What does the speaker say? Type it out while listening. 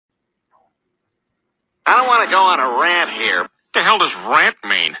I don't want to go on a rant here. What the hell does rant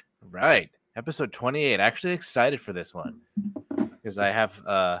mean? Right. Episode 28. Actually excited for this one because I have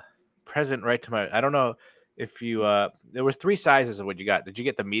a present right to my. I don't know if you. There was 3 sizes of what you got. Did you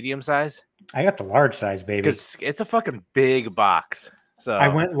get the medium size? I got the large size, baby. Because it's a fucking big box. So I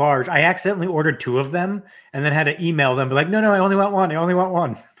went large. I accidentally ordered 2 of them and then had to email them. Be like, no, I only want one. I only want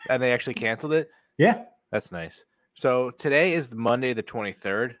one. And they actually canceled it? Yeah. That's nice. So today is Monday the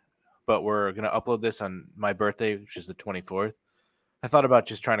 23rd, but we're going to upload this on my birthday, which is the 24th. I thought about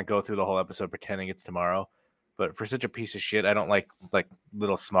just trying to go through the whole episode pretending it's tomorrow. But for such a piece of shit, I don't like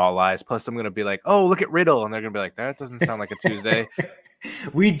little small lies. Plus, I'm going to be like, oh, look at Riddle. And they're going to be like, that doesn't sound like a Tuesday.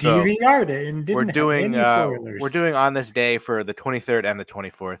 We DVR'd it and didn't we're doing on this day for the 23rd and the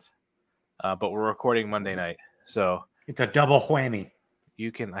 24th. But we're recording Monday night. So it's a double whammy.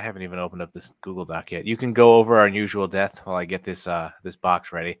 I haven't even opened up this Google Doc yet. You can go over our unusual death while I get this this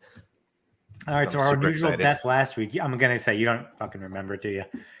box ready. All right, so our unusual death last week. I'm going to say you don't fucking remember, do you?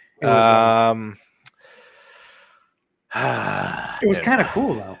 It was kind of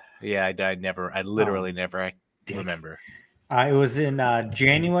cool, though. Yeah, I literally never remember. It was in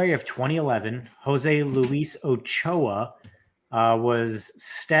January of 2011. Jose Luis Ochoa was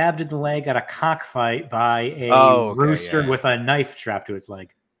stabbed in the leg at a cockfight by a rooster with a knife strapped to its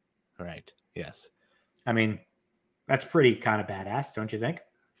leg. Right. Yes. I mean, that's pretty kind of badass, don't you think?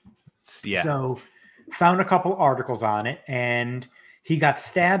 Yeah. So, found a couple articles on it, and he got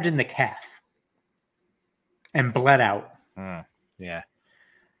stabbed in the calf and bled out. Yeah.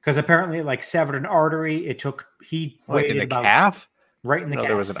 Because apparently, severed an artery. It took. He waited in the calf. Right in the calf.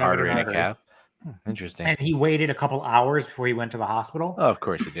 There was an artery in the calf. Interesting. And he waited a couple hours before he went to the hospital. Oh, of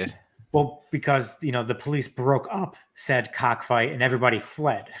course he did. Well, because the police broke up said cockfight and everybody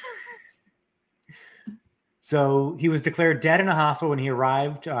fled. So he was declared dead in a hospital when he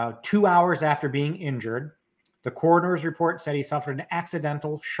arrived 2 hours after being injured. The coroner's report said he suffered an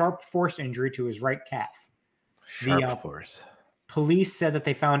accidental sharp force injury to his right calf. Sharp force. Police said that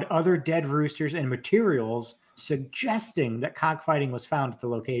they found other dead roosters and materials suggesting that cockfighting was found at the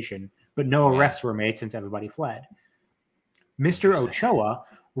location, but no arrests were made since everybody fled. Mr. Ochoa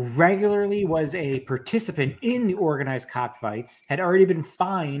regularly was a participant in the organized cockfights, had already been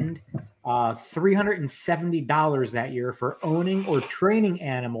fined $370 that year for owning or training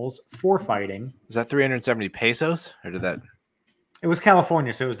animals for fighting. Was that 370 pesos, or did that? It was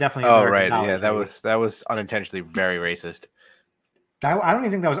California, so it was definitely. Oh, right, yeah, that was unintentionally very racist. I don't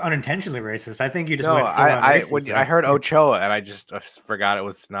even think that was unintentionally racist. I think you just went racist, I heard Ochoa and I just forgot it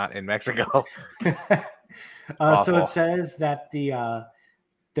was not in Mexico. So it says that the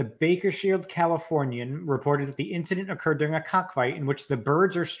Bakersfield Californian reported that the incident occurred during a cockfight in which the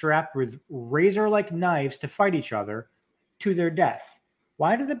birds are strapped with razor-like knives to fight each other to their death.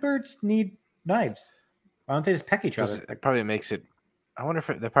 Why do the birds need knives? Why don't they just peck each other? It probably makes it. I wonder if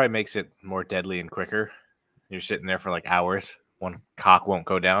that probably makes it more deadly and quicker. You're sitting there for hours. One cock won't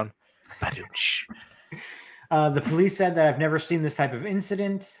go down. The police said that I've never seen this type of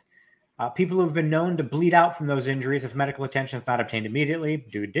incident. People who have been known to bleed out from those injuries if medical attention is not obtained immediately.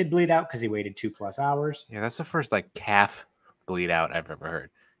 Dude did bleed out because he waited 2+ hours. Yeah, that's the first calf bleed out I've ever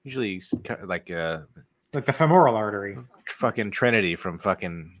heard. Usually like the femoral artery. Fucking Trinity from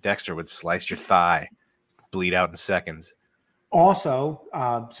fucking Dexter would slice your thigh, bleed out in seconds. Also,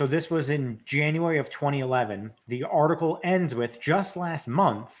 so this was in January of 2011. The article ends with just last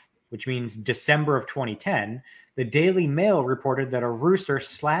month, which means December of 2010, the Daily Mail reported that a rooster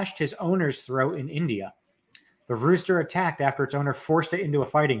slashed his owner's throat in India. The rooster attacked after its owner forced it into a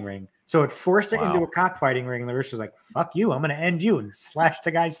fighting ring. So it forced it into a cockfighting ring, and the rooster's like, fuck you, I'm going to end you, and slashed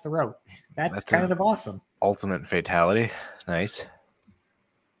the guy's throat. That's kind of awesome. Ultimate fatality. Nice.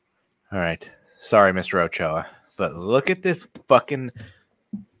 All right. Sorry, Mr. Ochoa. But look at this fucking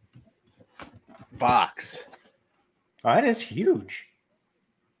box. Oh, that is huge.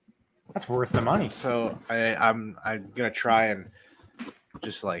 That's worth the money. So I'm gonna try and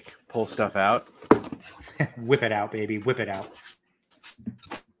just pull stuff out. Whip it out, baby. Whip it out.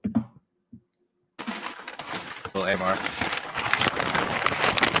 Little AMR.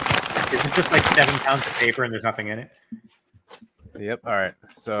 Is it just 7 pounds of paper and there's nothing in it? Yep. All right.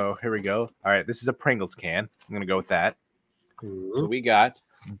 So here we go. All right. This is a Pringles can. I'm going to go with that. Ooh. So we got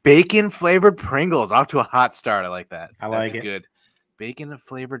bacon flavored Pringles. Off to a hot start. I like that. That's good. Bacon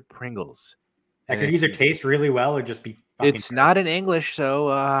flavored Pringles. That could either taste really well or just be. It's not in English. So,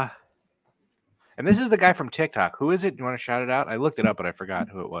 and this is the guy from TikTok. Who is it? You want to shout it out? I looked it up, but I forgot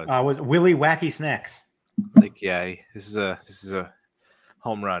who it was. Was Willy Wacky Snacks. This is a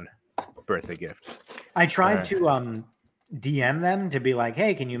home run birthday gift. I tried to DM them to be like,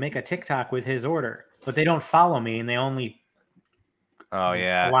 hey, can you make a TikTok with his order? But they don't follow me, and they only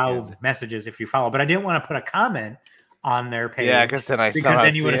allow messages if you follow. But I didn't want to put a comment on their page. Yeah, because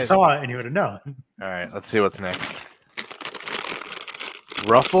then you would have saw it and you would have known. All right, let's see what's next.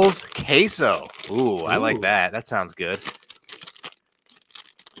 Ruffles queso. Ooh, I like that. That sounds good.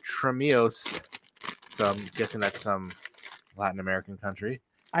 Tremios. So I'm guessing that's some Latin American country.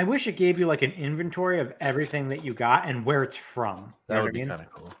 I wish it gave you like an inventory of everything that you got and where it's from. That would be kind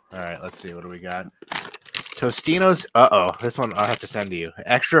of cool. All right, let's see. What do we got? Tostinos. This one I'll have to send to you.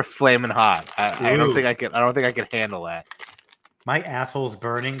 Extra flaming hot. I don't think I could handle that. My asshole's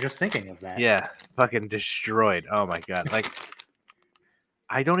burning just thinking of that. Yeah, fucking destroyed. Oh my god. Like,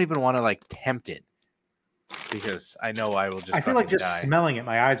 I don't even want to like tempt it because I know I will just. I feel like just die. smelling it,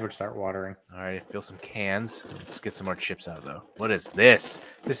 my eyes would start watering. All right, fill some cans. Let's get some more chips out though. What is this?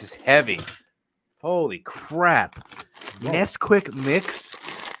 This is heavy. Holy crap! Whoa. Nesquik mix.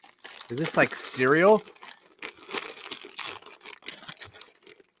 Is this like cereal?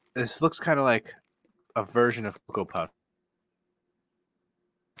 This looks kind of like a version of Cocoa Puff,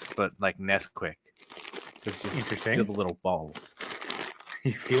 but like Nesquik. Interesting. Feel the little balls.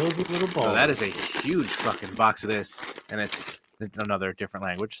 You feel the little balls. So that is a huge fucking box of this, and it's another different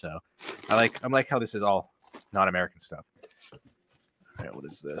language. So I like how this is all non-American stuff. All right, what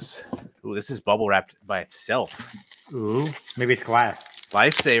is this? Ooh, this is bubble wrapped by itself. Ooh, maybe it's glass.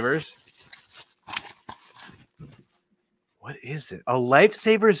 Lifesavers. What is it? A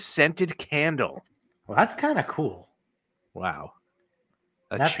Lifesavers scented candle. Well, that's kind of cool. Wow.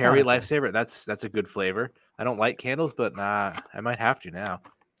 That's cherry lifesaver. Cool. That's a good flavor. I don't like candles, but I might have to now.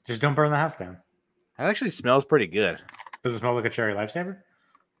 Just don't burn the house down. It actually smells pretty good. Does it smell like a cherry lifesaver?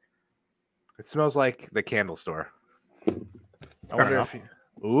 It smells like the candle store. I wonder if you...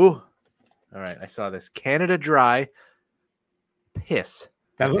 Ooh. All right, I saw this. Canada Dry piss.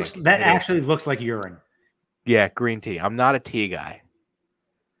 That actually looks like urine. Yeah, green tea. I'm not a tea guy.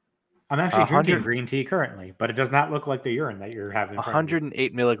 I'm actually drinking green tea currently, but it does not look like the urine that you're having.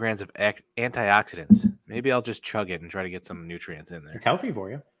 108 milligrams of antioxidants. Maybe I'll just chug it and try to get some nutrients in there. It's healthy for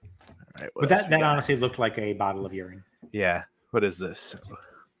you. All right, but that honestly looked like a bottle of urine. Yeah. What is this?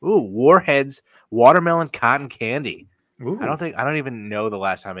 Ooh, Warheads watermelon cotton candy. Ooh. I don't even know the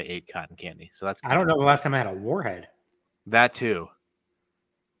last time I ate cotton candy. So that's I don't know the last time I had a Warhead. That too.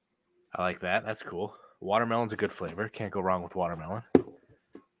 I like that. That's cool. Watermelon's a good flavor. Can't go wrong with watermelon.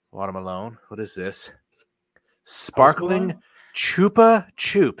 Watermelon. What is this? Sparkling Chupa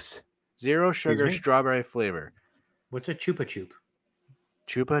Chups. 0 sugar strawberry flavor. What's a Chupa Chup?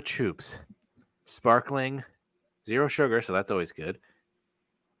 Chupa Chups. Sparkling. 0 sugar, so that's always good.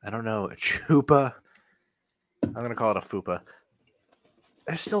 I don't know. A Chupa. I'm going to call it a Fupa.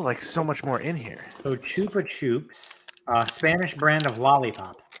 There's still like so much more in here. So Chupa Chups. Spanish brand of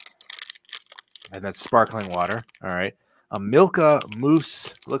lollipop. And that's sparkling water. All right. A Milka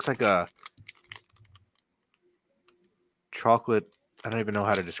Mousse. Looks like a chocolate. I don't even know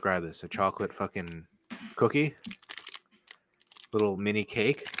how to describe this. A chocolate fucking cookie. Little mini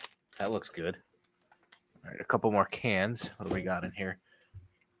cake. That looks good. All right. A couple more cans. What do we got in here?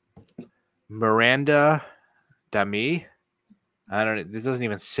 Miranda Dami. I don't know. This doesn't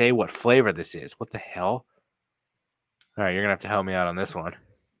even say what flavor this is. What the hell? All right. You're going to have to help me out on this one.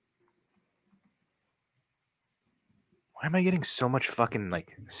 Why am I getting so much fucking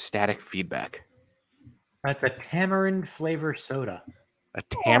like static feedback? That's a tamarind flavor soda. A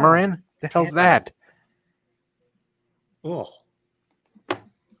tamarind? The hell's that? Oh,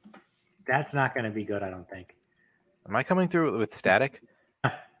 that's not going to be good. I don't think. Am I coming through with static?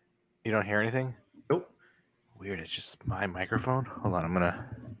 You don't hear anything? Nope. Weird. It's just my microphone. Hold on. I'm gonna.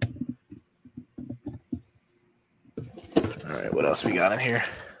 All right. What else we got in here?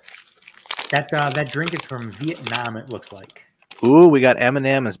 That drink is from Vietnam. It looks like. Ooh, we got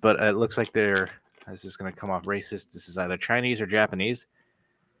M&Ms, but it looks like they're. This is gonna come off racist. This is either Chinese or Japanese.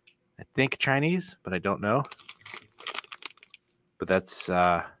 I think Chinese, but I don't know. But that's.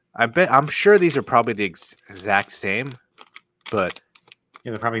 I'm sure these are probably the exact same, but.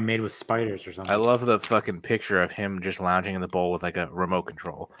 Yeah, they're probably made with spiders or something. I love the fucking picture of him just lounging in the bowl with like a remote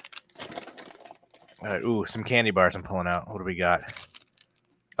control. All right, ooh, some candy bars I'm pulling out. What do we got?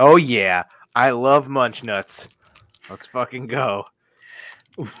 Oh yeah, I love munch nuts. Let's fucking go.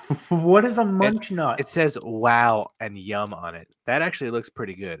 What is a munch nut? It says wow and yum on it. That actually looks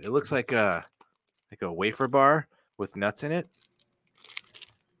pretty good. It looks like a wafer bar with nuts in it.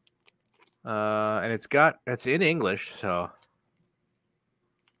 And it's in English, so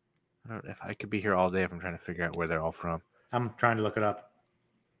I don't know if I could be here all day if I'm trying to figure out where they're all from. I'm trying to look it up.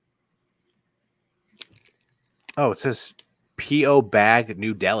 Oh, it says P.O. Bag,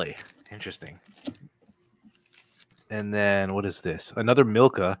 New Delhi. Interesting. And then what is this? Another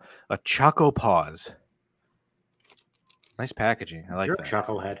Milka, a Choco Paws. Nice packaging. I like You're that. a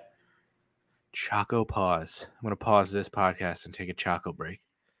chucklehead. Choco Paws. I'm going to pause this podcast and take a Choco break.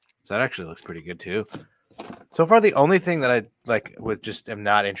 So that actually looks pretty good too. So far, the only thing that I like with just am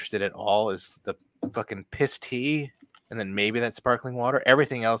not interested at all is the fucking piss tea, and then maybe that sparkling water.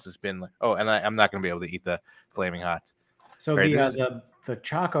 Everything else has been like, oh, and I'm not going to be able to eat the Flaming Hots. So Right, the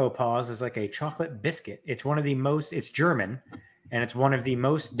Choco Paws is like a chocolate biscuit. It's one of the most. It's German, and it's one of the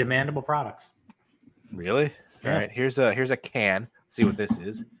most demandable products. Really? Yeah. All right. Here's a can. Let's see what this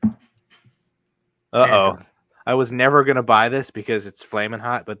is. Uh-oh. I was never gonna buy this because it's flaming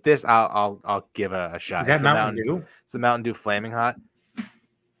hot, but this I'll give a shot. Is that It's the Mountain Dew? It's the Mountain Dew Flaming Hot.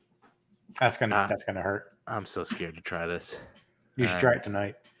 That's gonna hurt. I'm so scared to try this. You should try it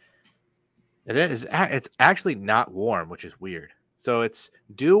tonight. It is. It's actually not warm, which is weird. So it's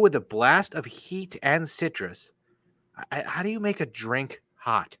dew with a blast of heat and citrus. How do you make a drink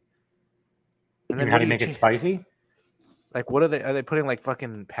hot? And then how do you make it spicy? Like, what are they? Are they putting like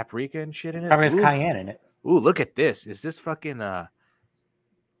fucking paprika and shit in it? Probably has cayenne in it. Ooh, look at this. Is this fucking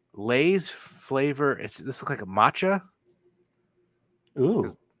Lay's flavor? This look like a matcha?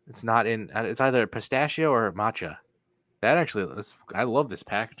 Ooh. It's not in. It's either pistachio or matcha. That actually, I love this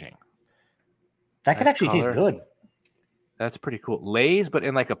packaging. That could actually taste good. That's pretty cool. Lay's, but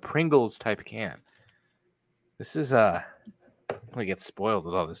in like a Pringles type can. This is I'm gonna get spoiled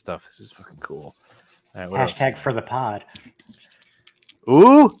with all this stuff. This is fucking cool. All right, Hashtag for the pod.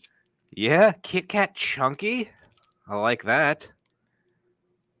 Ooh, yeah, Kit Kat Chunky. I like that.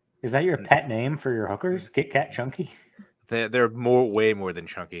 Is that your pet name for your hookers? Kit Kat Chunky? They're way more than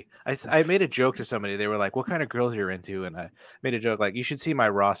chunky. I made a joke to somebody. They were like, "What kind of girls you're into?" And I made a joke like, "You should see my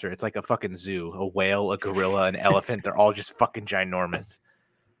roster. It's like a fucking zoo. A whale, a gorilla, an elephant. They're all just fucking ginormous."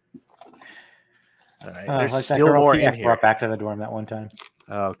 All right, there's like still more in here. Brought back to the dorm that one time.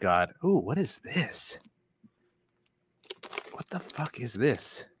 Oh God. Ooh, what is this? What the fuck is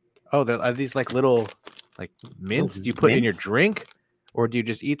this? Oh, are these like little like mints? Do you put in your drink, or do you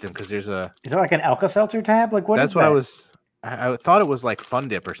just eat them? Because there's a. Is it like an Alka-Seltzer tab? Like what? That's what I was. I thought it was like Fun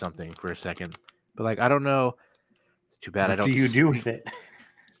Dip or something for a second, but like I don't know. It's too bad I don't. What do you do with it?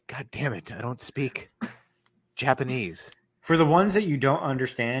 God damn it! I don't speak Japanese. For the ones that you don't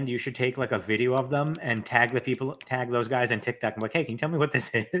understand, you should take like a video of them and tag those guys on TikTok. I'm like, hey, can you tell me what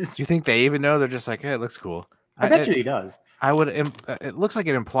this is? Do you think they even know? They're just like, hey, it looks cool. I bet you he does. I would. It looks like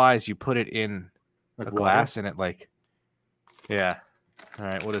it implies you put it in like a glass and it like, yeah. All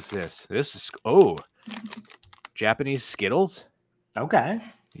right, what is this? This is Japanese Skittles. Okay.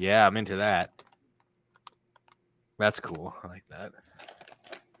 Yeah, I'm into that. That's cool. I like that.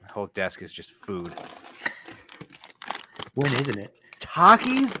 My whole desk is just food. When isn't it?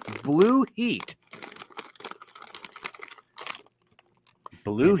 Takis Blue Heat.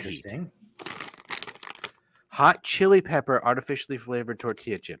 Blue Heat. Hot chili pepper, artificially flavored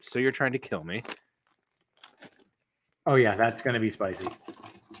tortilla chips. So you're trying to kill me. Oh yeah, that's gonna be spicy.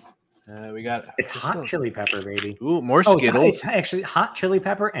 We got it's hot chili pepper, baby. Ooh, more Skittles. It's actually hot chili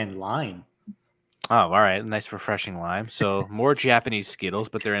pepper and lime. Oh, all right, nice refreshing lime. So more Japanese Skittles,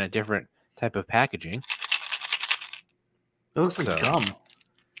 but they're in a different type of packaging. It looks like gum.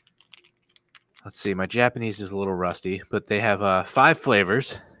 Let's see. My Japanese is a little rusty, but they have 5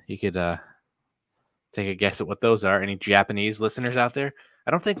 flavors. You could take a guess at what those are. Any Japanese listeners out there?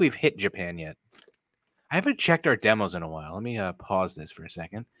 I don't think we've hit Japan yet. I haven't checked our demos in a while. Let me pause this for a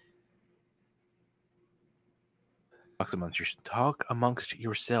second. Talk amongst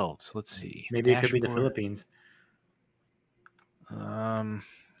yourselves. Let's see. Maybe it could be the Philippines.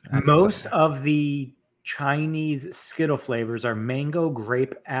 Most of the Chinese Skittle flavors are mango,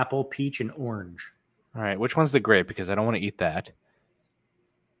 grape, apple, peach, and orange. All right, which one's the grape? Because I don't want to eat that.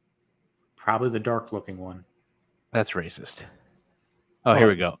 Probably the dark-looking one. That's racist. Oh, here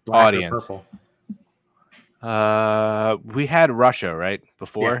we go. Audience. Purple. We had Russia, right?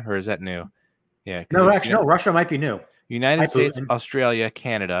 Before, or is that new? Yeah. No, actually, no. Russia might be new. United States, Australia,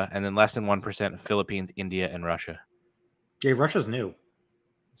 Canada, and then less than 1% of Philippines, India, and Russia. Yeah, Russia's new.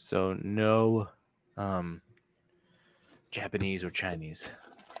 So no Japanese or Chinese.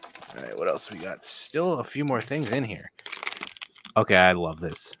 All right, what else we got? Still a few more things in here. Okay, I love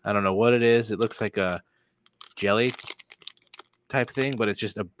this. I don't know what it is. It looks like a jelly type thing, but it's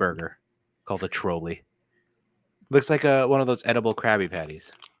just a burger called a trolley. Looks like one of those edible Krabby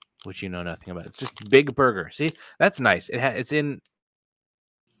Patties, which you know nothing about. It's just big burger. See, that's nice. It's in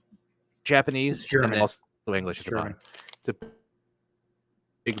Japanese and then also English at the bottom. It's a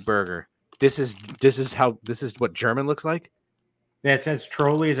big burger. This is what German looks like. Yeah, it says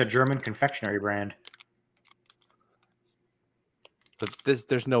Trolley is a German confectionery brand. But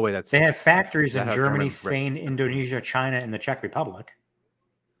there's no way that's. They have factories Is that in how Germany, German- Spain, Indonesia, China, and the Czech Republic.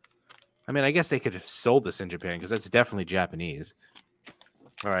 I mean, I guess they could have sold this in Japan because that's definitely Japanese.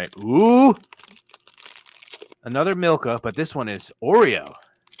 All right. Ooh. Another Milka, but this one is Oreo.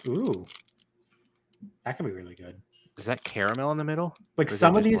 Ooh. That could be really good. Is that caramel in the middle? Like Or is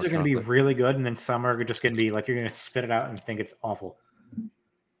some it of just these more are going to be chocolate? really good, and then some are just going to be like you're going to spit it out and think it's awful.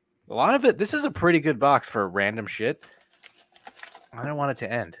 A lot of it. This is a pretty good box for random shit. I don't want it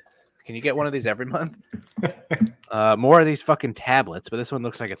to end. Can you get one of these every month? More of these fucking tablets, but this one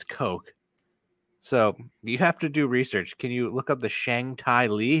looks like it's Coke. So you have to do research. Can you look up the Shanghai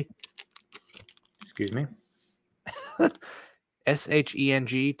Li? Excuse me.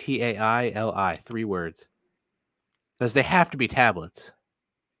 Shengtaili. 3 words. Because they have to be tablets.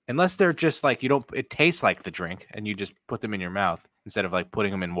 Unless they're just like, you don't, it tastes like the drink and you just put them in your mouth instead of like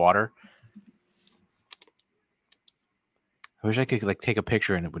putting them in water. I wish I could like take a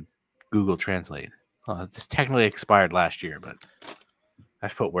picture and it would Google Translate. Oh, this technically expired last year, but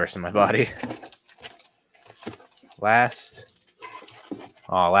I've put worse in my body. Last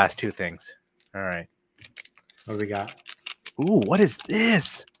 2 things. All right. What do we got? Ooh, what is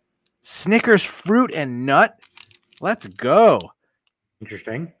this? Snickers fruit and nut? Let's go.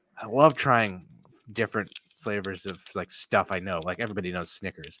 Interesting. I love trying different flavors of like stuff I know. Like everybody knows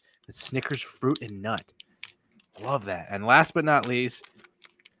Snickers. It's Snickers fruit and nut. Love that. And last but not least,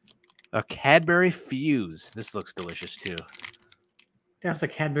 a Cadbury Fuse. This looks delicious too. That's a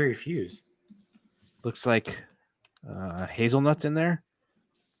Cadbury Fuse. Looks like hazelnuts in there.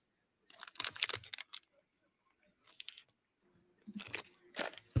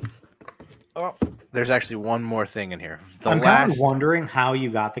 Oh, there's actually one more thing in here. I'm kind of wondering how you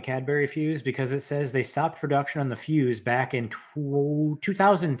got the Cadbury Fuse because it says they stopped production on the Fuse back in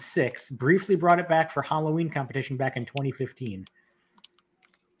 2006, briefly brought it back for Halloween competition back in 2015.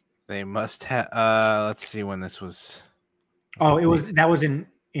 They must have. Let's see when this was. Oh, that was in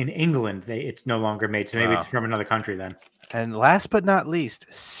England. It's no longer made, so maybe it's from another country then. And last but not least,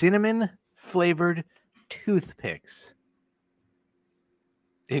 cinnamon flavored toothpicks.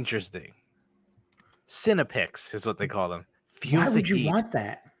 Interesting. Cinepix is what they call them. Why would you want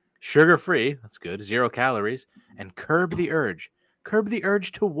that? Sugar free. That's good. 0 calories. And curb the urge. Curb the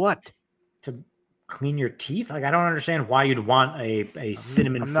urge to what? To clean your teeth? Like I don't understand why you'd want a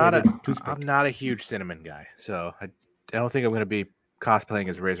cinnamon flavored toothpick. I'm not a huge cinnamon guy, so I don't think I'm going to be cosplaying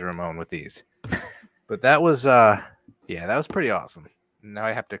as Razor Ramon with these. But that was that was pretty awesome. Now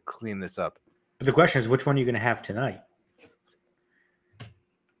I have to clean this up. But the question is, which one are you going to have tonight?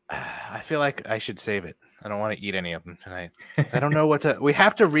 I feel like I should save it. I don't want to eat any of them tonight. I don't know what to. We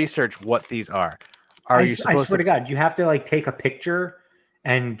have to research what these are. I swear to God, you have to like take a picture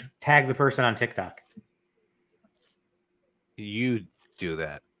and tag the person on TikTok. You do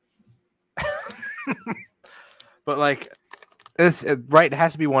that. But like, it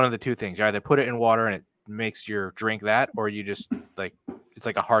has to be one of the 2 things. You either put it in water and it makes your drink that, or you just like it's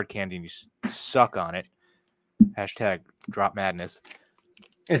like a hard candy and you suck on it. Hashtag drop madness.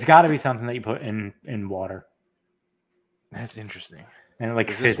 It's got to be something that you put in water. That's interesting. And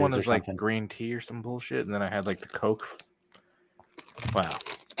like this one is like green tea or some bullshit, and then I had like the Coke. Wow,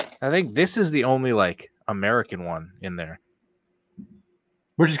 I think this is the only like American one in there,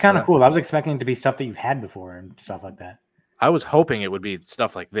 which is kind of cool. I was expecting it to be stuff that you've had before and stuff like that. I was hoping it would be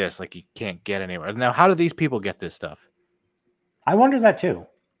stuff like this, like you can't get anywhere. Now, how do these people get this stuff? I wonder that too,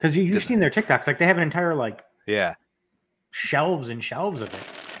 because you've seen their TikToks. Like they have an entire like shelves and shelves of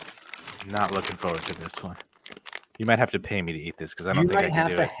it. Not looking forward to this one. You might have to pay me to eat this because I don't think I can do it.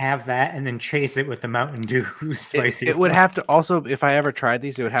 You might have to have that and then chase it with the Mountain Dew spicy. It would have to also, if I ever tried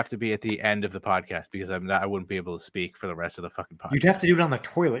these, it would have to be at the end of the podcast because I wouldn't be able to speak for the rest of the fucking podcast. You'd have to do it on the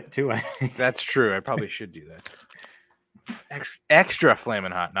toilet too. I think. That's true. I probably should do that. Extra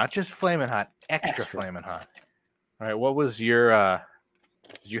flaming hot, not just flaming hot. Extra flaming hot. All right, what was your?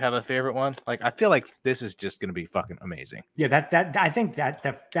 Did you have a favorite one? Like, I feel like this is just gonna be fucking amazing. Yeah, that I think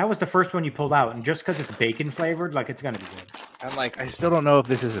that was the first one you pulled out, and just because it's bacon flavored, like it's gonna be good. I'm like, I still don't know if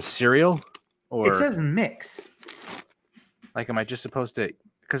this is a cereal or it says mix. Like, am I just supposed to?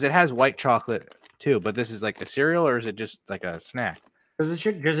 Because it has white chocolate too, but this is like a cereal, or is it just like a snack? Does it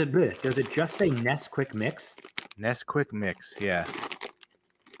just say Nesquik mix? Nesquik mix, yeah.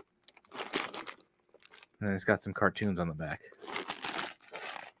 And then it's got some cartoons on the back.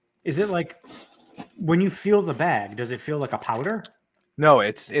 Is it like when you feel the bag? Does it feel like a powder? No,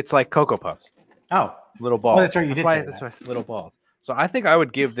 it's like Cocoa Puffs. Oh, little balls. Oh, that's right. You did say that's right, little balls. So I think I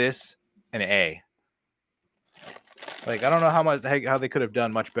would give this an A. Like, I don't know how they could have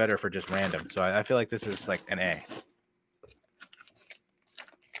done much better for just random. So I feel like this is like an A.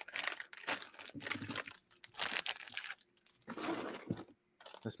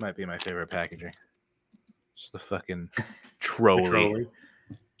 This might be my favorite packaging. Just the fucking trolley.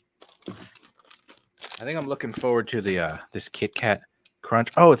 I think I'm looking forward to the this Kit Kat Crunch.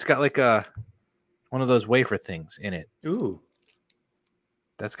 Oh, it's got like one of those wafer things in it. Ooh.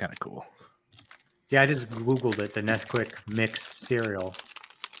 That's kind of cool. Yeah, I just Googled it, the Nesquik Mix cereal.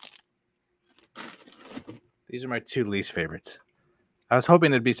 These are my two least favorites. I was hoping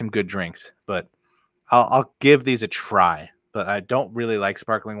there'd be some good drinks, but I'll give these a try. But I don't really like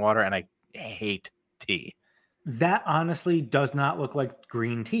sparkling water, and I hate tea. That honestly does not look like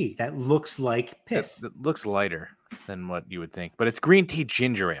green tea. That looks like piss. It looks lighter than what you would think, but it's green tea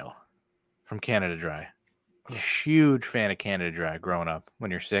ginger ale from Canada Dry. Huge fan of Canada Dry growing up. When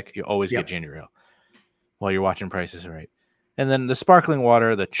you're sick, you always get ginger ale while you're watching Price is Right. And then the sparkling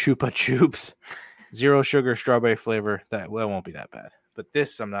water, the Chupa Chups, 0 sugar, strawberry flavor. That won't be that bad. But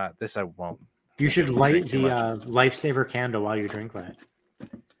this, I won't. You should light the Lifesaver candle while you drink that.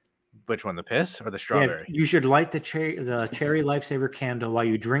 Which one, the piss or the strawberry? Yeah, you should light the cherry Lifesaver candle while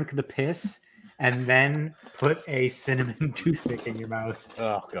you drink the piss, and then put a cinnamon toothpick in your mouth.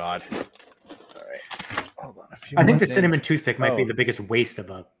 Oh God! All right, hold on. I think the cinnamon toothpick might be the biggest waste of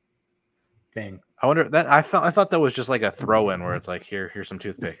a thing. I wonder that I thought that was just like a throw-in where it's like here's some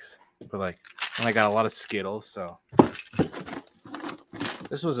toothpicks, but like, and I got a lot of Skittles, so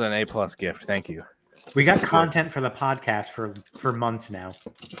this was an A+ gift. Thank you. We got content for the podcast for months now.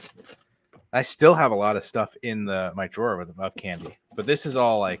 I still have a lot of stuff in my drawer of candy, but this is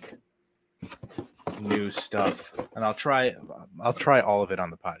all like new stuff, and I'll try all of it on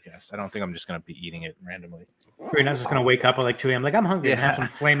the podcast. I don't think I'm just gonna be eating it randomly. You're not just gonna wake up at like 2 a.m. like I'm hungry and have some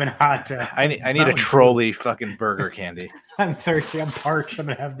flaming hot. I need a trolley fucking burger candy. I'm thirsty. I'm parched. I'm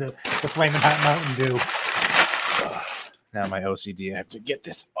gonna have the flaming hot Mountain Dew. Now my OCD. I have to get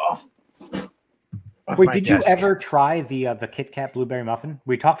this off. Wait, did you ever try the Kit Kat blueberry muffin?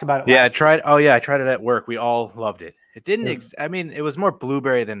 We talked about it. Yeah, I tried. Oh yeah, I tried it at work. We all loved it. It didn't. I mean, it was more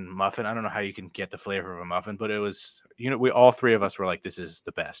blueberry than muffin. I don't know how you can get the flavor of a muffin, but it was. We all three of us were like, "This is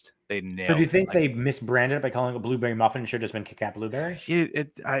the best." They nailed. So do you think they misbranded it by calling it a blueberry muffin? It should have just been Kit Kat blueberry.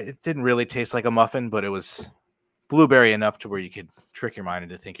 It didn't really taste like a muffin, but it was blueberry enough to where you could trick your mind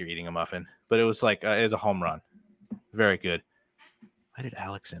into think you're eating a muffin. But it was like it was a home run. Very good. Why did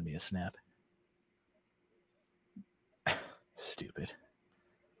Alex send me a snap? Stupid.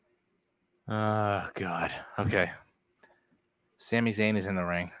 Oh, God. Okay. Sami Zayn is in the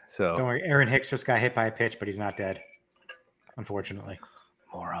ring. So don't worry. Aaron Hicks just got hit by a pitch, but he's not dead. Unfortunately.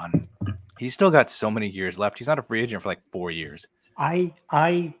 Moron. He's still got so many years left. He's not a free agent for like 4 years. I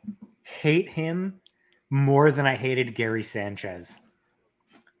hate him more than I hated Gary Sanchez.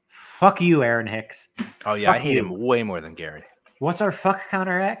 Fuck you, Aaron Hicks. Oh, yeah. I hate him way more than Gary. What's our fuck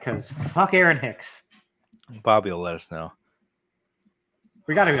counter at? Because fuck Aaron Hicks. Bobby will let us know.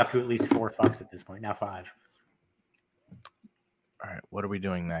 We got to be up to at least 4 fucks at this point. Now 5. All right, what are we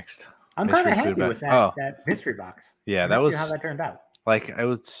doing next? I'm kind of happy with that mystery box. Yeah, that was how that turned out. Like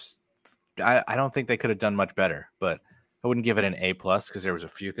I don't think they could have done much better, but I wouldn't give it an A+ because there was a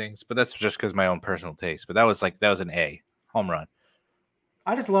few things. But that's just because my own personal taste. But that was an A home run.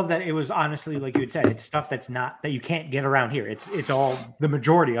 I just love that it was honestly, like you had said, it's stuff that you can't get around here. It's all the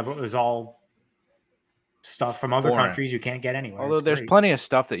majority of it was all stuff from other countries you can't get anywhere. Although there's plenty of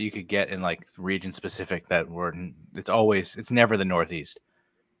stuff that you could get in like region specific that it's never the Northeast.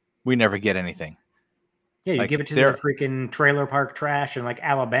 We never get anything. Yeah, you give it to the freaking trailer park trash in like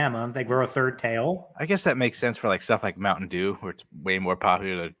Alabama, they grow a third tail. I guess that makes sense for like stuff like Mountain Dew, where it's way more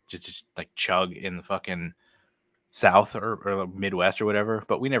popular to just like chug in the fucking South or Midwest or whatever.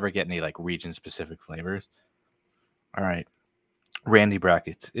 But we never get any like region specific flavors. All right. Randy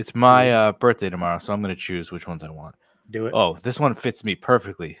brackets. It's my birthday tomorrow, so I'm going to choose which ones I want. Do it. Oh, this one fits me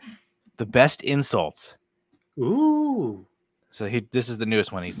perfectly. The best insults. Ooh. So this is the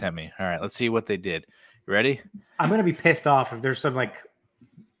newest one he sent me. All right, let's see what they did. You ready? I'm going to be pissed off if there's some like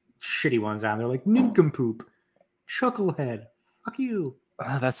shitty ones on there, like nincompoop, chucklehead, fuck you.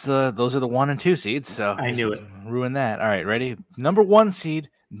 Those are the 1 and 2 seeds. So I knew it. Ruin that. All right, ready? Number 1 seed,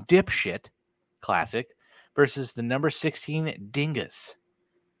 dipshit, classic. Versus the number 16 Dingus.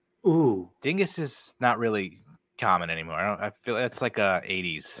 Ooh, Dingus is not really common anymore. I feel that's like a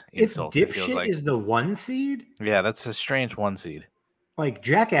 80s insult. If dipshit is the 1 seed, yeah, that's a strange 1 seed. Like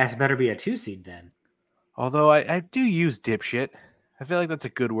jackass better be a 2 seed then. Although I do use dipshit, I feel like that's a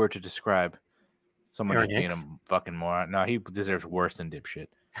good word to describe someone just being a fucking moron. No, he deserves worse than dipshit.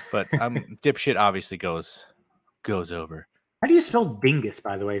 But dipshit obviously goes goes over. How do you spell dingus,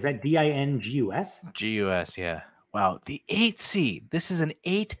 by the way? Is that Dingus? GUS, yeah. Wow, the 8 seed. This is an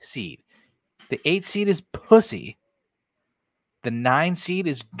 8 seed. The 8 seed is pussy. The 9 seed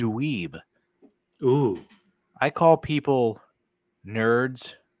is dweeb. Ooh. I call people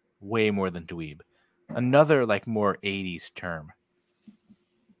nerds way more than dweeb. Another like more 80s term.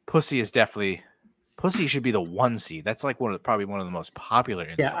 Pussy is definitely pussy should be the 1 seed. That's like probably one of the most popular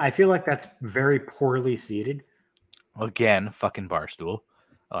insults. Yeah, I feel like that's very poorly seated. Again, fucking Barstool.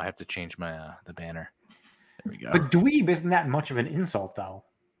 Oh, I have to change my the banner. There we go. But dweeb isn't that much of an insult, though.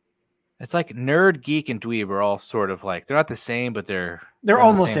 It's like nerd, geek, and dweeb are all sort of like they're not the same, but they're They're in the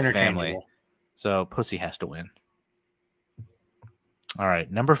almost same interchangeable. family. So pussy has to win. All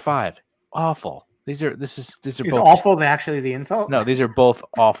right, number 5. Awful. These are Is both awful actually the insult? No, these are both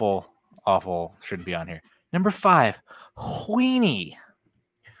awful. Awful shouldn't be on here. Number 5, weenie.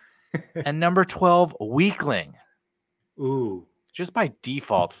 And number 12, weakling. Ooh. Just by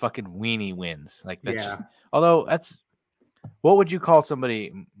default, fucking weenie wins. Like that's Yeah. just. Although that's, what would you call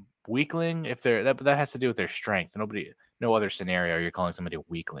somebody weakling if they're that? But that has to do with their strength. No other scenario you're calling somebody a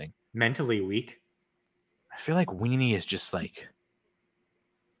weakling. Mentally weak. I feel like weenie is just like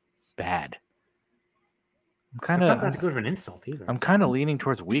bad. That's not that good of an insult either. I'm kind of leaning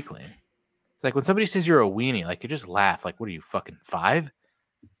towards weakling. It's like when somebody says you're a weenie, like you just laugh. Like, what are you, fucking 5?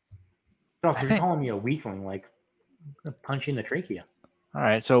 No, if you're calling me a weakling, like I'm gonna punch you in the trachea. All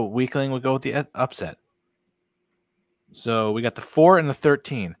right, so weakling would go with the upset. So we got the 4 and the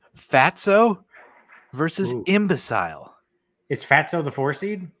 13. Fatso versus imbecile. Is Fatso the 4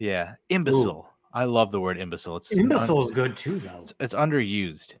 seed? Yeah, imbecile. Ooh. I love the word imbecile. Imbecile is good too, though. It's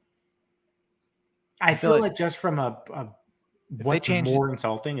underused. I feel like just from what's more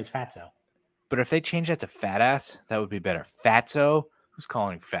insulting is Fatso. But if they change that to fat ass, that would be better. Fatso? Who's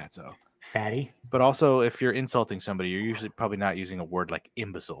calling fatso? Fatty. But also, if you're insulting somebody, you're usually probably not using a word like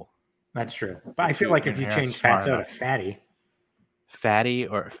imbecile. That's true. But I feel like if you change fatso to fatty. Fatty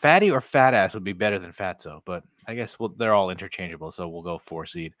or fat ass would be better than fatso. But I guess they're all interchangeable, so we'll go 4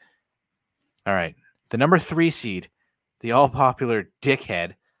 seed. All right. The number 3 seed, the all-popular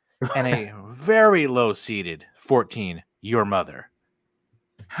dickhead, and a very low-seeded 14, your mother.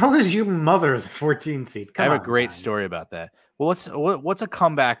 How is your mother the 14 seed? I have a great story about that. Well, what's a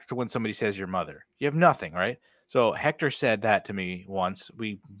comeback to when somebody says your mother? You have nothing, right? So Hector said that to me once.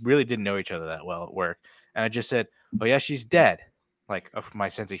 We really didn't know each other that well at work. And I just said, oh, yeah, she's dead. Like, of my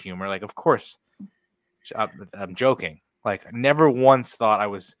sense of humor. Like, of course. I'm joking. Like, never once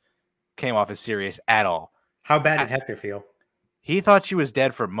thought came off as serious at all. How bad did Hector feel? He thought she was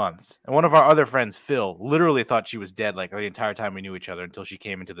dead for months. And one of our other friends, Phil, literally thought she was dead like the entire time we knew each other until she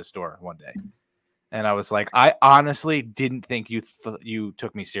came into the store one day. And I was like, I honestly didn't think you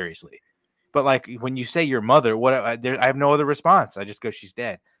took me seriously. But like when you say your mother, I have no other response. I just go, she's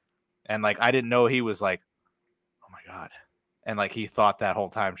dead. And like I didn't know he was like, oh my God. And like he thought that whole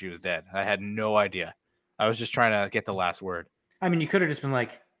time she was dead. I had no idea. I was just trying to get the last word. I mean, you could have just been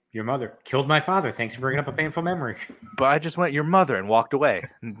like, your mother killed my father. Thanks for bringing up a painful memory. But I just went, your mother, and walked away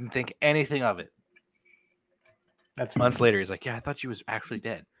and didn't think anything of it. That's months later. He's like, yeah, I thought she was actually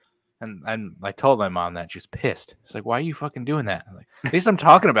dead. And I told my mom that. She was pissed. She's like, why are you fucking doing that? I'm like, at least I'm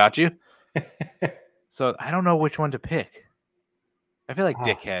talking about you. So I don't know which one to pick. I feel like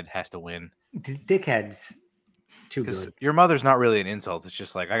dickhead has to win. Dickhead's too good. Your mother's not really an insult. It's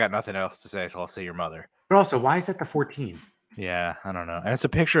just like, I got nothing else to say, so I'll say your mother. But also, why is that the 14? Yeah, I don't know. And it's a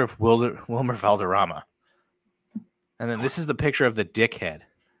picture of Wilmer Valderrama. And then this is the picture of the dickhead.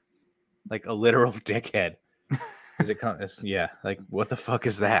 Like a literal dickhead. Yeah, like what the fuck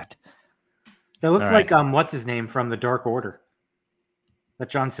is that? That looks like what's his name from the Dark Order? That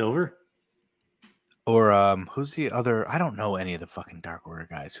John Silver? Or who's the other? I don't know any of the fucking Dark Order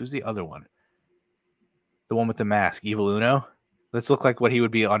guys. Who's the other one? The one with the mask, Evil Uno? Let's look like what he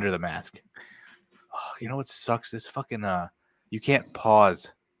would be under the mask. Oh, you know what sucks? This fucking you can't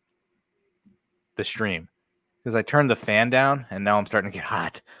pause the stream because I turned the fan down and now I'm starting to get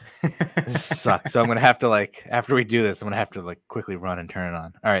hot. This sucks. So I'm gonna have to after we do this, I'm gonna have to quickly run and turn it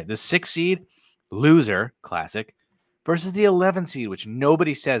on. All right, the 6 seed loser classic versus the 11 seed, which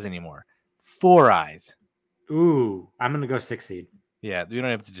nobody says anymore. 4 Eyes. Ooh, I'm gonna go 6 seed. Yeah, we don't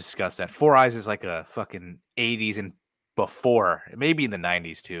have to discuss that. 4 Eyes is like a fucking 80s and before, maybe in the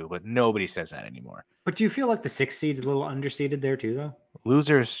 90s too, but nobody says that anymore. But do you feel like the 6 seed's a little underseeded there too, though?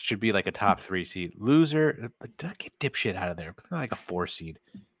 Losers should be like a top 3 seed. Loser, get dipshit out of there. Like a 4 seed.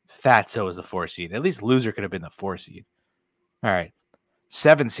 Fatso is the 4 seed. At least loser could have been the 4 seed. All right.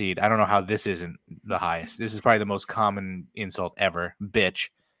 7 seed. I don't know how this isn't the highest. This is probably the most common insult ever. Bitch.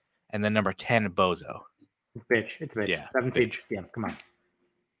 And then number 10, bozo. Bitch. It's bitch. Yeah, 7 seed. bitch. Yeah, come on.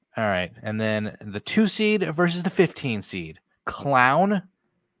 All right. And then the 2 seed versus the 15 seed. Clown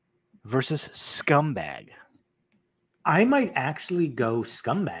versus Scumbag. I might actually go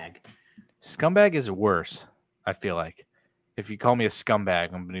scumbag. Scumbag is worse, I feel like. If you call me a scumbag,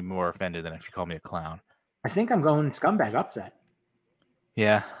 I'm going to be more offended than if you call me a clown. I think I'm going scumbag upset.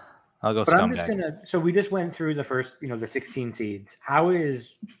 Yeah, I'll go But I'm just scumbag. gonna. So we just went through the first, the 16 seeds. How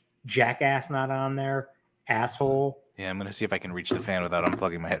is Jackass not on there? Asshole. Yeah, I'm going to see if I can reach the fan without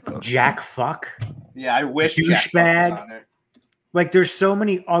unplugging my headphones. Jack fuck. Yeah, I wish Douchebag. Like, there's so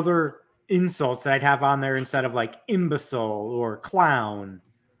many other insults that I'd have on there instead of like imbecile or clown.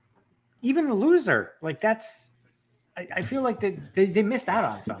 Even loser. Like, that's. I feel like they missed out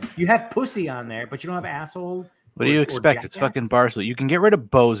on something. You have pussy on there, but you don't have asshole. What do you expect? It's fucking Barstool. You can get rid of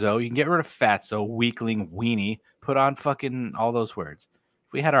bozo. You can get rid of fatso, weakling, weenie. Put on fucking all those words.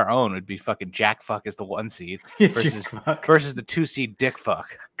 If we had our own, it'd be fucking Jack fuck is the 1 seed versus the 2 seed dick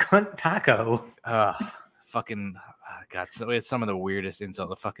fuck. Cunt taco. Fucking God. So it's some of the weirdest insults.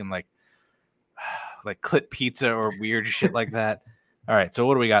 The fucking like clit pizza or weird shit like that. All right. So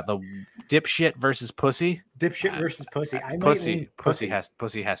what do we got? The dipshit versus pussy. Dipshit versus pussy.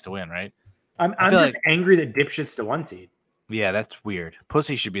 Pussy has to win, right? I'm just angry that dipshit's the 1 seed. Yeah, that's weird.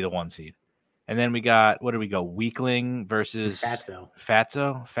 Pussy should be the 1 seed. And then we got, what do we go? Weakling versus Fatso.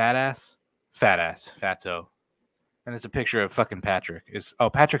 Fat ass, Fatso. And it's a picture of fucking Patrick.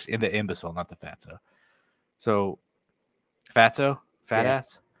 Patrick's in the imbecile, not the Fatso. So Fatso, fat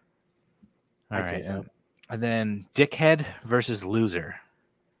ass. All right. So. And then dickhead versus loser.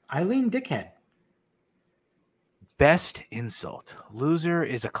 I lean dickhead. Best insult. Loser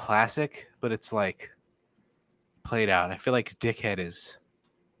is a classic, but it's like played out. I feel like dickhead is.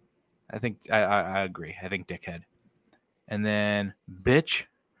 I think I agree. I think dickhead. And then bitch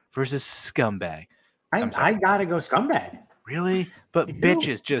versus scumbag. I gotta go scumbag. Really? But bitch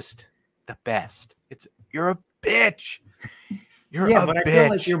is just the best. You're a bitch. You're a but bitch. I feel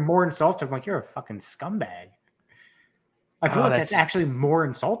like you're more insulting. Like, you're a fucking scumbag. I feel like that's actually more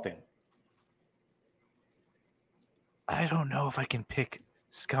insulting. I don't know if I can pick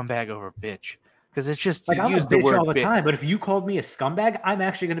scumbag over bitch because it's just like, you I'm use a the bitch word all the bitch. time. But if you called me a scumbag, I'm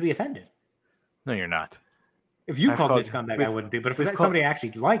actually going to be offended. No, you're not. If you called me a scumbag, I wouldn't be. But if somebody actually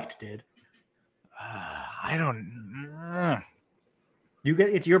did, I don't.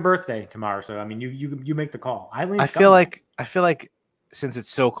 It's your birthday tomorrow, so I mean, you make the call. I feel like since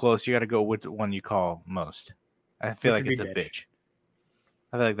it's so close, you got to go with the one you call most. I feel like it's a bitch.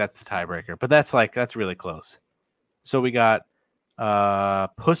 I feel like that's the tiebreaker, but that's really close. So we got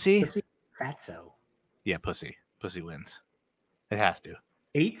pussy. Fatso. Yeah, pussy. Pussy wins. It has to.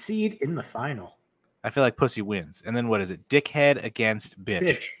 8 seed in the final. I feel like pussy wins. And then what is it? Dickhead against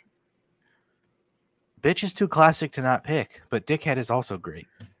bitch. Bitch is too classic to not pick, but dickhead is also great.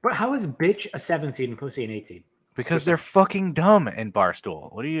 But how is bitch a 7 seed and pussy an 8 seed? Because they're fucking dumb in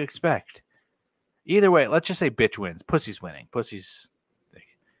Barstool. What do you expect? Either way, let's just say bitch wins. Pussy's winning. Pussy's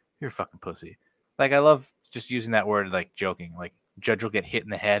you're a fucking pussy. Like, I love just using that word, like, joking. Like, Judge will get hit in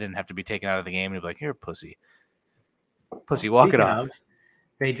the head and have to be taken out of the game, and he'll be like, you're a pussy. Pussy, walk it off.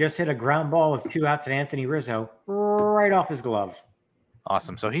 They just hit a ground ball with 2 outs to Anthony Rizzo right off his glove.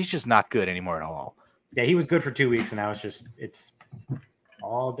 Awesome. So he's just not good anymore at all. Yeah, he was good for 2 weeks, and now it's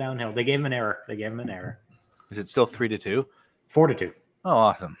all downhill. They gave him an error. Is it still 3-2? 4-2. Oh,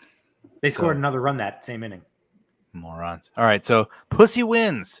 awesome. They scored another run that same inning. Morons. All right, so pussy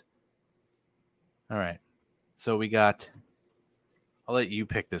wins. All right. So we got, I'll let you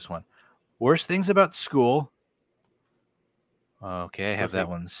pick this one. Worst things about school. Okay, I have that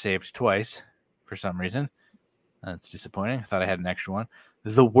one saved twice for some reason. That's disappointing. I thought I had an extra one.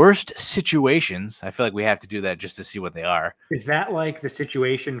 The worst situations. I feel like we have to do that just to see what they are. Is that like the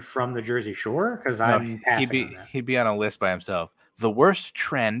situation from the Jersey Shore? Because he'd be on a list by himself. The worst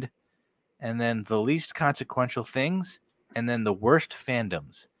trend, and then the least consequential things, and then the worst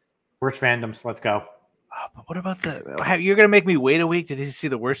fandoms. Worst fandoms. Let's go. Oh, but what about you're going to make me wait a week to see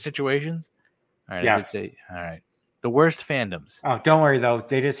the worst situations? All right. Yes. All right. The worst fandoms. Oh, don't worry, though.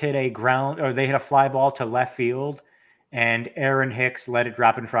 They just hit they hit a fly ball to left field, and Aaron Hicks let it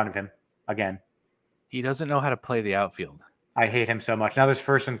drop in front of him again. He doesn't know how to play the outfield. I hate him so much. Now there's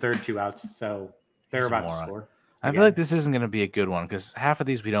first and third 2 outs, so they're about to score. I feel like this isn't going to be a good one because half of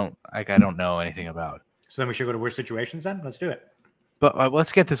these I don't know anything about. So then we should go to worst situations then? Let's do it. But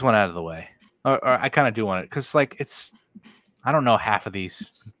let's get this one out of the way. Or I kind of do want it because, like, I don't know half of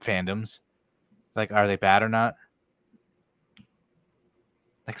these fandoms. Like, are they bad or not?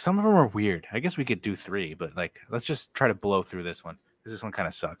 Like, some of them are weird. I guess we could do 3, but, like, let's just try to blow through this one because this one kind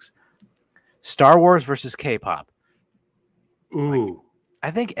of sucks. Star Wars versus K-pop. Ooh.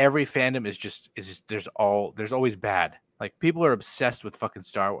 I think every fandom is just there's always bad. Like people are obsessed with fucking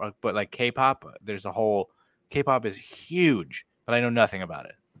Star Wars, but like K-pop, there's a whole K-pop is huge, but I know nothing about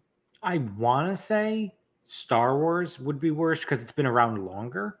it. I want to say Star Wars would be worse because it's been around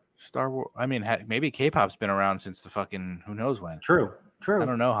longer. Star Wars. I mean, maybe K-pop's been around since the fucking who knows when. True. I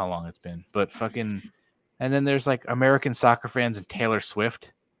don't know how long it's been, but fucking. And then there's like American soccer fans and Taylor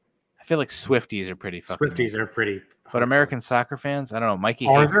Swift. I feel like Swifties are pretty fucking. Swifties are pretty. But American soccer fans, I don't know. Mikey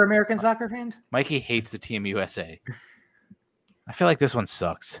Are hates, there American soccer fans? Mikey hates the Team USA. I feel like this one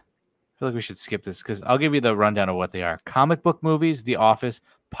sucks. I feel like we should skip this because I'll give you the rundown of what they are: comic book movies, The Office,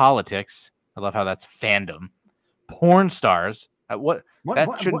 politics. I love how that's fandom. Porn stars. What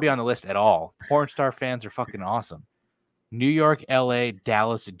shouldn't be on the list at all. Porn star fans are fucking awesome. New York, LA,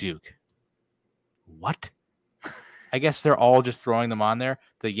 Dallas, Duke. What? I guess they're all just throwing them on there.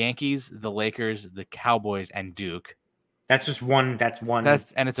 The Yankees, the Lakers, the Cowboys, and Duke. That's just one.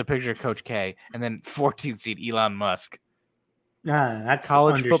 And it's a picture of Coach K. And then 14th seed Elon Musk. That's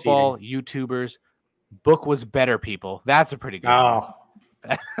college football, YouTubers. Book was better, people. That's a pretty good one.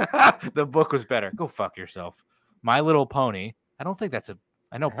 The book was better. Go fuck yourself. My Little Pony. I don't think that's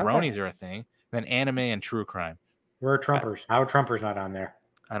I know bronies are a thing. Then anime and true crime. Where are Trumpers? How are Trumpers not on there?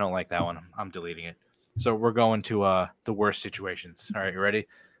 I don't like that one. I'm deleting it. So we're going to the worst situations. All right, you ready?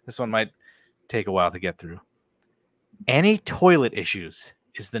 This one might take a while to get through. Any toilet issues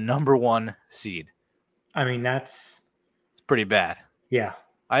is the number one seed. I mean, it's pretty bad. Yeah.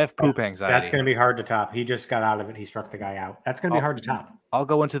 I have poop anxiety. That's going to be hard to top. He just got out of it. He struck the guy out. That's going to be hard to top. I'll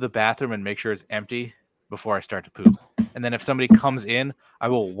go into the bathroom and make sure it's empty before I start to poop. And then if somebody comes in, I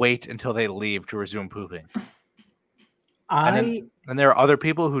will wait until they leave to resume pooping. And there are other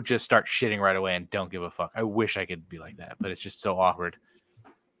people who just start shitting right away and don't give a fuck. I wish I could be like that, but it's just so awkward.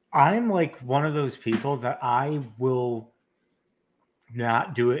 I'm like one of those people that I will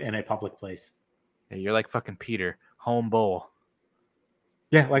not do it in a public place. Yeah, you're like fucking Peter, home bowl.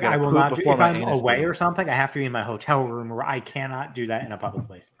 Yeah, like I will not do, if I'm away or something, I have to be in my hotel room where I cannot do that in a public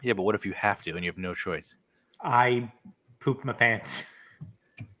place. Yeah, but what if you have to and you have no choice? I poop my pants.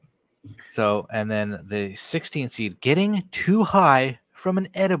 So, and then the 16th seed, getting too high from an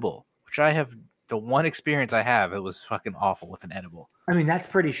edible, which I have, the one experience I have, it was fucking awful with an edible. I mean, that's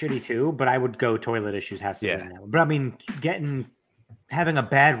pretty shitty too, but I would go toilet issues has to be in that one. But I mean, having a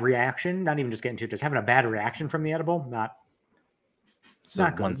bad reaction, not even just getting to it, just having a bad reaction from the edible, not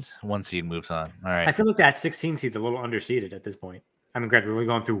good. One seed moves on. All right. I feel like that 16 seed's a little underseeded at this point. I mean, granted, we're only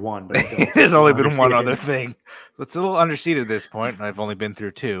going through one, but there's only been one other thing. It's a little underseeded at this point. I've only been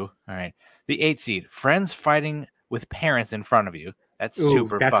through two. All right. The 8th seed, friends fighting with parents in front of you. That's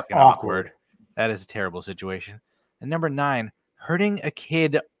super fucking awkward. That is a terrible situation. And number 9, hurting a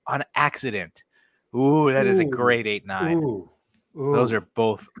kid on accident. Ooh, that is a great 8-9. Those are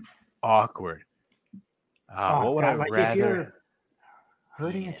both awkward. What would I rather?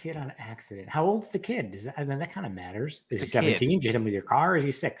 Hurting a kid on accident. How old's the kid? That kind of matters. Is he 17? Did you hit him with your car? Or is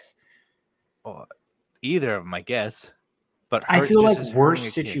he 6? Well, either of them, I guess. But I feel like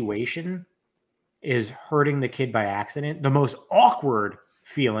worst situation is hurting the kid by accident. The most awkward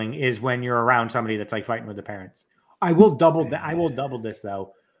feeling is when you're around somebody that's like fighting with the parents. I will double this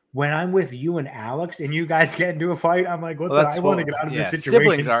though. When I'm with you and Alex and you guys get into a fight, I'm like, I want to get out of this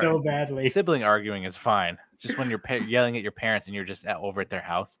situation so badly. Sibling arguing is fine. It's just when you're yelling at your parents and you're just over at their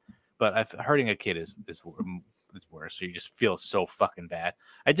house. But hurting a kid is worse. So you just feel so fucking bad.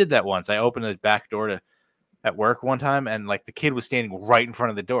 I did that once. I opened the back door at work one time, and like the kid was standing right in front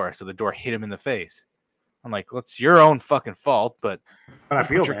of the door, so the door hit him in the face. I'm like, well, it's your own fucking fault, but I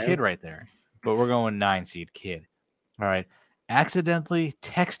feel your kid right there. But we're going 9 seed kid. All right. Accidentally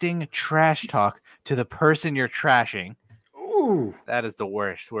texting trash talk to the person you're trashing. Ooh. That is the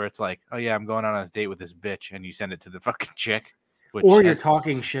worst, where it's like, oh yeah, I'm going on a date with this bitch, and you send it to the fucking chick. Or you're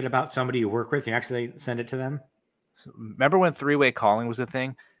talking shit about somebody you work with, you actually send it to them. Remember when 3-way calling was a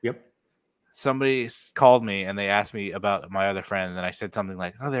thing? Yep. Somebody called me and they asked me about my other friend, and then I said something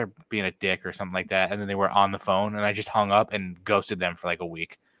like, oh, they're being a dick or something like that, and then they were on the phone, and I just hung up and ghosted them for like a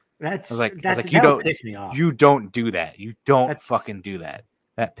week. I was like, you don't piss me off. You don't do that. You don't fucking do that.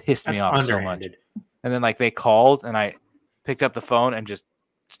 That pissed me off so much. And then like they called and I picked up the phone and just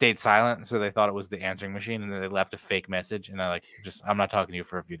stayed silent, so they thought it was the answering machine, and then they left a fake message, and I'm not talking to you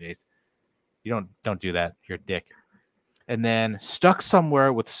for a few days. You don't do that. You're a dick. And then stuck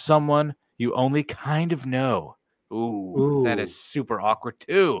somewhere with someone you only kind of know. Ooh, that is super awkward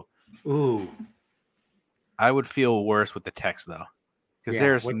too. Ooh. I would feel worse with the text though, because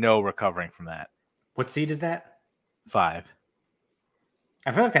there's no recovering from that. What seed is that? 5.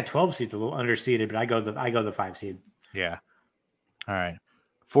 I feel like that 12 seed's a little underseeded, but I go the 5 seed. Yeah. All right.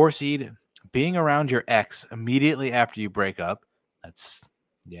 4 seed, being around your ex immediately after you break up. That's,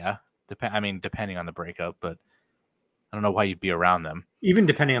 yeah. Depending on the breakup, but I don't know why you'd be around them. Even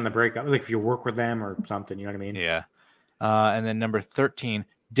depending on the breakup, like if you work with them or something, you know what I mean? Yeah. And then number 13,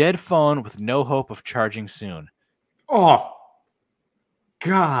 dead phone with no hope of charging soon. Oh,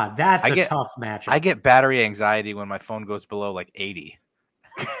 God, that's a tough matchup. I get battery anxiety when my phone goes below like 80.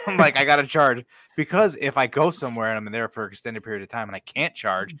 I'm like, I got to charge, because if I go somewhere and I'm there for an extended period of time and I can't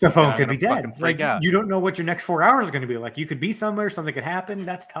charge, the phone could be dead. Freak out. You don't know what your next 4 hours are going to be like. You could be somewhere, something could happen.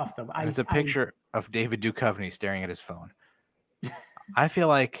 That's tough, though. It's a picture of David Duchovny staring at his phone. I feel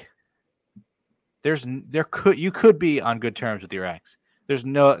like you could be on good terms with your ex. There's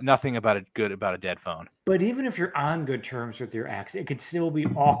nothing about it good about a dead phone. But even if you're on good terms with your ex, it could still be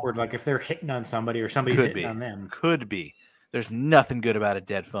awkward. Like if they're hitting on somebody or somebody's hitting on them. Could be. There's nothing good about a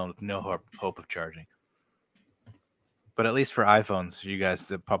dead phone with no hope of charging. But at least for iPhones, you guys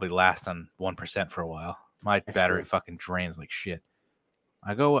that probably last on 1% for a while. My battery fucking drains like shit.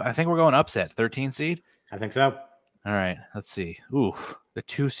 I think we're going upset. 13 seed? I think so. All right, let's see. Ooh, the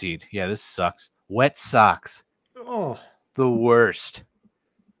 2 seed. Yeah, this sucks. Wet socks. Oh, the worst.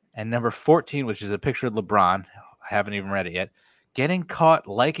 And number 14, which is a picture of LeBron. I haven't even read it yet. Getting caught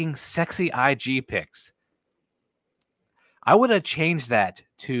liking sexy IG pics. I would have changed that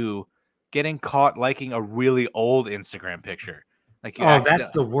to getting caught liking a really old Instagram picture. Like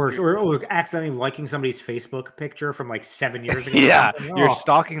that's the worst. Or accidentally liking somebody's Facebook picture from like 7 years ago. Yeah, you're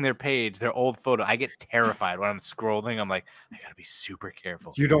stalking their page, their old photo. I get terrified when I'm scrolling. I'm like, I gotta be super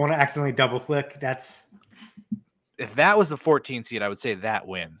careful. You don't want to accidentally double click. If that was the 14 seed, I would say that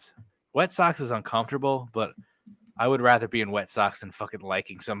wins. Wet socks is uncomfortable, but I would rather be in wet socks than fucking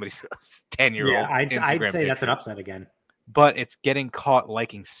liking somebody's 10-year-old. Yeah, I'd say picture. That's an upset again. But it's getting caught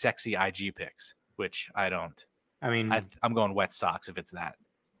liking sexy IG pics, which I don't. I mean, I'm going wet socks if it's that.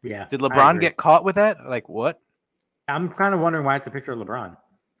 Yeah. Did LeBron get caught with that? Like what? I'm kind of wondering why it's the picture of LeBron.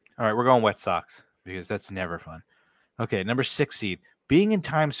 All right, we're going wet socks because that's never fun. Okay, number 6 seed. Being in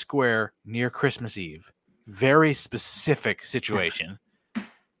Times Square near Christmas Eve. Very specific situation.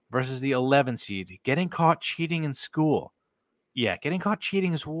 Versus the 11 seed. Getting caught cheating in school. Yeah, getting caught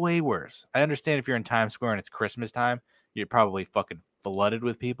cheating is way worse. I understand if you're in Times Square and it's Christmas time, you're probably fucking flooded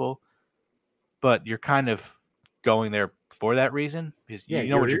with people. But you're kind of going there for that reason because you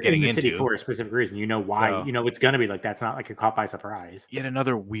know what you're getting into. City for a specific reason. You know why. So, you know it's gonna be like that's not like you're caught by surprise. Yet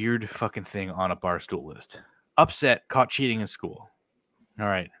another weird fucking thing on a Barstool list. Upset, caught cheating in school. All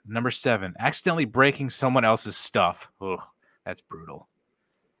right, number 7, accidentally breaking someone else's stuff. Ugh, that's brutal.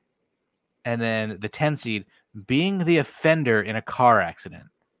 And then the 10 seed, being the offender in a car accident.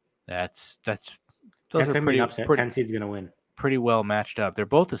 Those are pretty upset. 10 seed's gonna win. Pretty well matched up. They're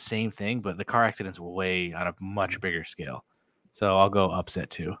both the same thing, but the car accident's way on a much bigger scale. So I'll go upset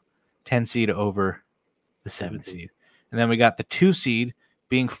too. 10 seed over the 7 seed. And then we got the 2 seed,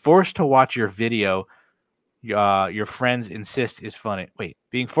 being forced to watch your video your friends insist is funny. Wait,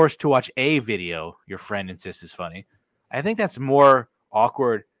 being forced to watch a video your friend insists is funny. I think that's more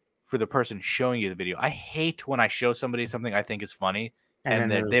awkward for the person showing you the video. I hate when I show somebody something I think is funny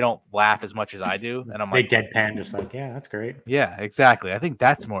and they don't laugh as much as I do. And I'm like, they deadpan, just like, yeah, that's great. Yeah, exactly. I think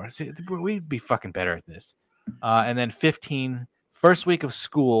that's more. See, we'd be fucking better at this. And then 15, first week of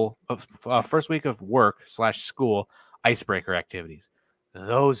work / school icebreaker activities.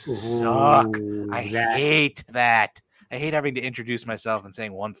 Those suck. I hate that. I hate having to introduce myself and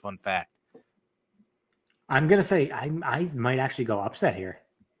saying one fun fact. I'm going to say I might actually go upset here.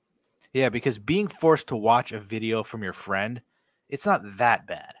 Yeah, because being forced to watch a video from your friend, it's not that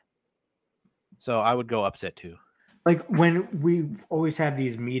bad. So I would go upset too. Like when we always have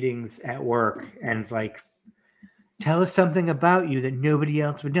these meetings at work and it's like, tell us something about you that nobody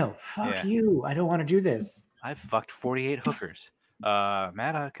else would know. Fuck you. I don't want to do this. I've fucked 48 hookers.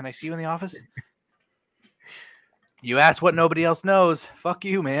 Matt, can I see you in the office? You asked what nobody else knows. Fuck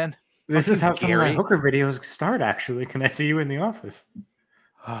you, man. This is how some of my hooker videos start, actually. Can I see you in the office?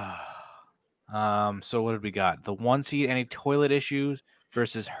 So what did we got? The 1 seed, any toilet issues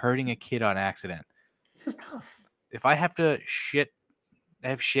versus hurting a kid on accident. This is tough. If I have to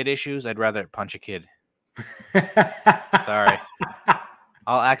have shit issues, I'd rather punch a kid. Sorry.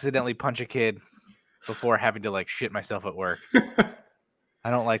 I'll accidentally punch a kid before having to like shit myself at work. I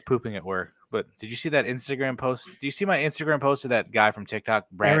don't like pooping at work. But did you see that Instagram post? Do you see my Instagram post of that guy from TikTok?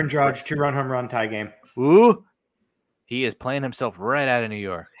 Aaron Judge, 2-run home run tie game. Ooh. He is playing himself right out of New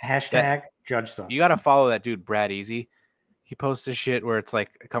York. Hashtag Judge sucks. You got to follow that dude, Brad Easy. He posts this shit where it's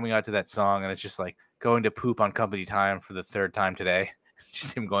like coming out to that song and it's just like going to poop on company time for the 3rd time today.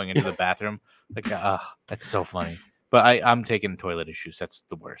 Just him going into the bathroom. Like, that's so funny. But I'm taking toilet issues. That's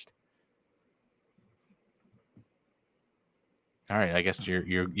the worst. All right, I guess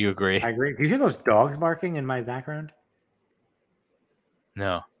you agree. I agree. Do you hear those dogs barking in my background?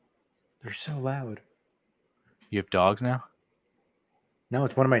 No. They're so loud. You have dogs now? No,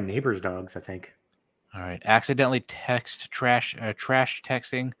 it's one of my neighbor's dogs, I think. All right. Accidentally trash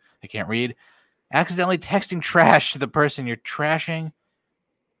texting. I can't read. Accidentally texting trash to the person you're trashing.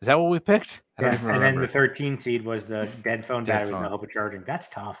 Is that what we picked? I don't even remember. And then the 13 seed was the dead phone battery with no hope of charging. That's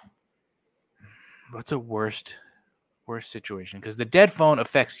tough. What's a worst situation? Because the dead phone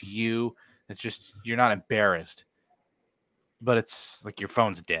affects you. It's just you're not embarrassed, but it's like your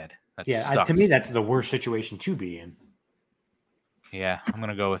phone's dead. That to me, that's the worst situation to be in. Yeah, I'm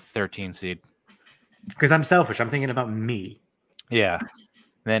gonna go with 13 seed. Because I'm selfish. I'm thinking about me. Yeah.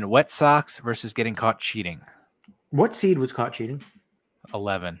 Then wet socks versus getting caught cheating. What seed was caught cheating?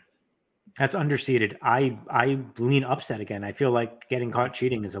 11. That's underseeded. I lean upset again. I feel like getting caught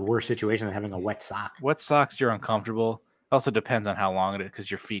cheating is a worse situation than having a wet sock. Wet socks, you're uncomfortable. Also depends on how long it is because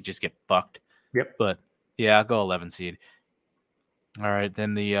your feet just get fucked. Yep. But yeah, I'll go 11 seed. All right.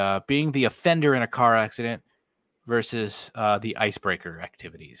 Then the being the offender in a car accident versus the icebreaker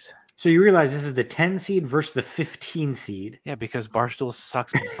activities. So you realize this is the 10 seed versus the 15 seed. Yeah, because Barstool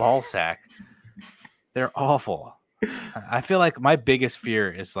sucks ball sack. They're awful. I feel like my biggest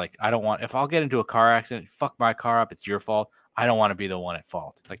fear is like if I'll get into a car accident, fuck my car up, it's your fault. I don't want to be the one at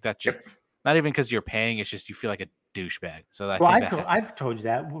fault. Like that's just not even because you're paying. It's just you feel like a douchebag. So I've told you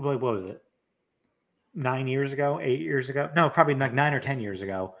that. What was it? 9 years ago, 8 years ago? No, probably like 9 or 10 years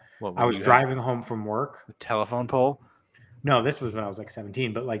ago. I was driving home from work. The telephone pole? No, this was when I was like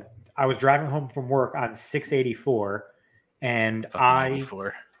 17. But like I was driving home from work on 684, and I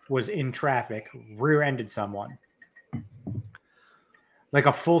was in traffic, rear-ended someone. Like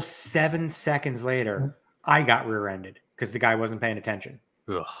a full 7 seconds later, I got rear-ended because the guy wasn't paying attention.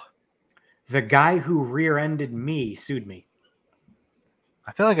 Ugh. The guy who rear-ended me sued me.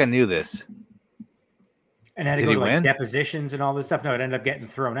 I feel like I knew this. And had to go to like depositions and all this stuff. No, it ended up getting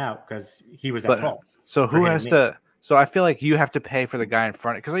thrown out because he was at fault. So who has to? So I feel like you have to pay for the guy in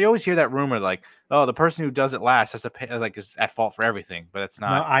front, because I always hear that rumor like, oh, the person who does it last has to pay, like is at fault for everything, but it's not.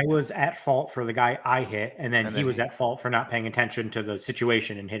 No, I was at fault for the guy I hit, and then he was at fault for not paying attention to the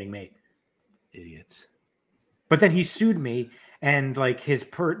situation and hitting me. Idiots. But then he sued me, and like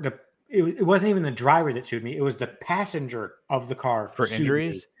it wasn't even the driver that sued me; it was the passenger of the car for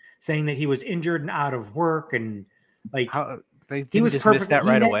injuries, saying that he was injured and out of work, and like they didn't dismiss that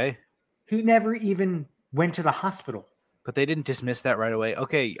right away. He never even went to the hospital. But they didn't dismiss that right away.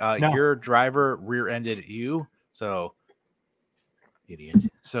 Okay, no. Your driver rear-ended you, so idiot.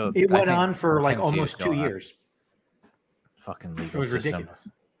 So it went on for like almost 2 years. Fucking legal system. It was ridiculous.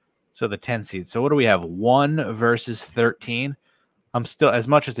 So the 10 seed. So what do we have? 1 versus 13. I'm still, as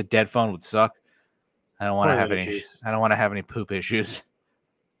much as a dead phone would suck, I don't want to have any. I don't want to have any poop issues.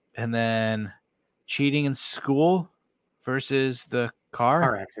 And then cheating in school versus the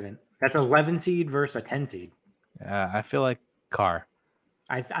car accident. That's 11 seed versus a 10 seed. I feel like car.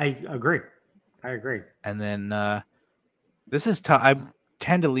 I agree. I agree. And then this is tough. I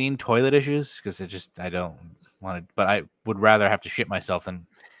tend to lean toilet issues because I don't want to, but I would rather have to shit myself than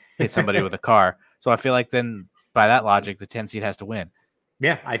hit somebody with a car. So I feel like then by that logic, the 10 seed has to win.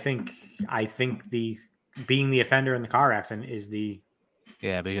 Yeah, I think the being the offender in the car accident is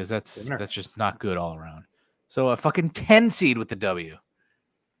because that's just not good all around. So a fucking 10 seed with the W.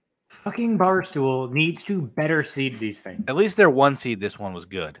 Fucking Barstool needs to better seed these things. At least their 1 seed, this one was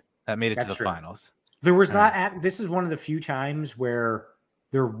good. That made it to the finals. There was this is one of the few times where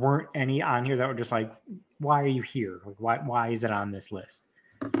there weren't any on here that were just like, why are you here? Like, why is it on this list?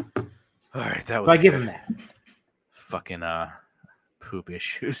 All right, that was. So I give him that. Fucking poop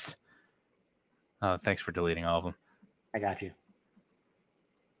issues. Oh, thanks for deleting all of them. I got you.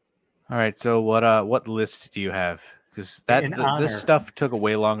 All right, so what list do you have? Because this stuff took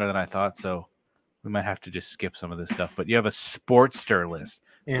way longer than I thought, so we might have to just skip some of this stuff. But you have a Sportster list.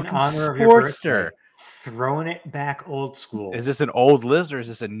 In honor of your birthday, throwing it back old school. Is this an old list or is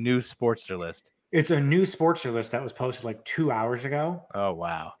this a new Sportster list? It's a new Sportster list that was posted like 2 hours ago. Oh,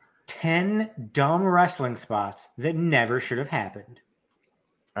 wow. 10 dumb wrestling spots that never should have happened.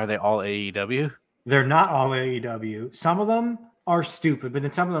 Are they all AEW? They're not all AEW. Some of them are stupid, but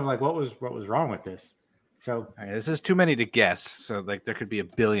then some of them are like, what was wrong with this? So this is too many to guess. So like there could be a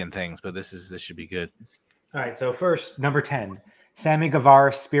billion things, but this should be good. All right. So first, number 10, Sammy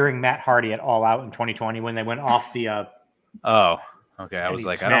Guevara spearing Matt Hardy at All Out in 2020 when they went off the. Oh, okay. I was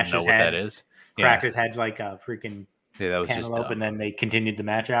like, I don't know what that is. Cracked his head like a freaking Yeah, that was just cantaloupe, dumb. and then they continued the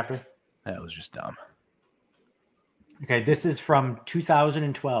match after. That was just dumb. Okay, this is from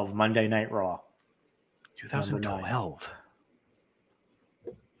 2012 Monday Night Raw. 2012.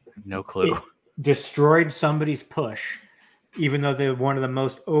 No clue. It destroyed somebody's push, even though they're one of the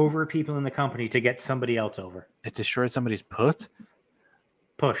most over people in the company to get somebody else over. It destroyed somebody's puss?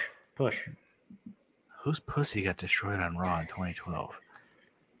 Push. Whose pussy got destroyed on Raw in 2012?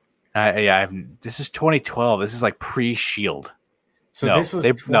 This is 2012. This is like pre-Shield. So this was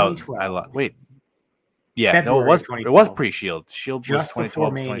 2012. Wait. Yeah, February no, it was 2012. pre-Shield. Shield was Just 2012 before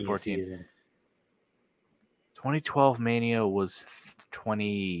to Mania 2014. season. 2012 Mania was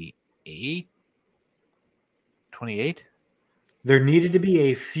 28? 28? There needed to be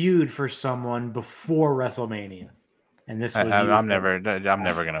a feud for someone before WrestleMania, and this was. I'm never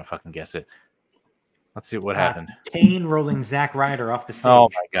gonna fucking guess it. Let's see what happened. Kane rolling Zack Ryder off the stage. Oh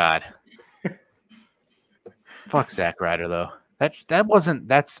my god! Fuck Zack Ryder though. That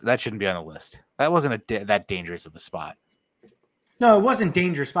shouldn't be on the list. That wasn't that dangerous of a spot. No, it wasn't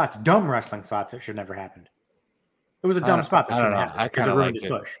dangerous spots. Dumb wrestling spots that should never happened. It was a dumb spot that shouldn't happen. I kind of ruined liked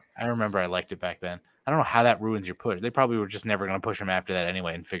his it. push. I remember I liked it back then. I don't know how that ruins your push. They probably were just never going to push him after that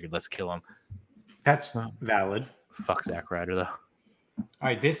anyway and figured, let's kill him. That's valid. Fuck Zack Ryder, though. All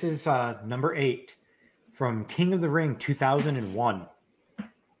right, this is number 8 from King of the Ring 2001.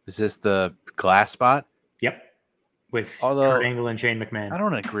 Is this the glass spot? Yep. With Kurt Angle and Shane McMahon. I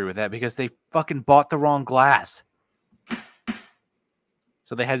don't agree with that because they fucking bought the wrong glass.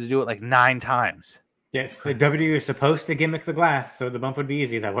 So they had to do it like 9 times. Yeah, the WWE was supposed to gimmick the glass so the bump would be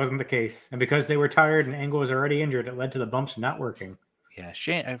easy. That wasn't the case. And because they were tired and Angle was already injured, it led to the bumps not working. Yeah,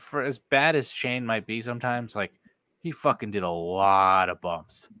 Shane, for as bad as Shane might be sometimes, like, he fucking did a lot of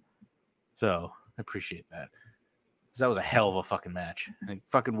bumps. So, I appreciate that. Because that was a hell of a fucking match. And he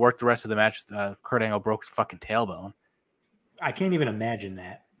fucking worked the rest of the match. Kurt Angle broke his fucking tailbone. I can't even imagine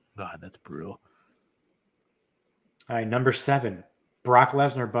that. God, that's brutal. All right, number 7. Brock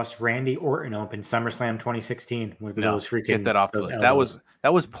Lesnar busts Randy Orton open SummerSlam 2016 with those freaking. Get that off the list. Elbows.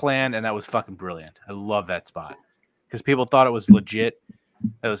 That was planned and that was fucking brilliant. I love that spot because people thought it was legit.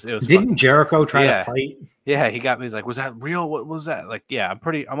 It was. Didn't Jericho try to fight? Yeah, he got me. He's like, "Was that real? What was that?" Like, yeah,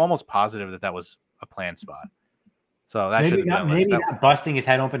 I'm almost positive that was a planned spot. So that should have been maybe not busting his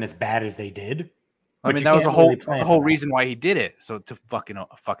head open as bad as they did. I mean, that was the whole reason why he did it. So to fuck him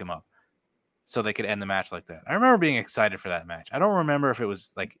up. So they could end the match like that. I remember being excited for that match. I don't remember if it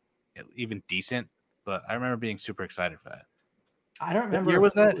was like even decent, but I remember being super excited for that. I don't remember. What year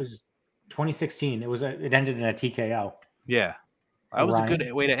was that? It was 2016. It ended in a TKO. Yeah, that was a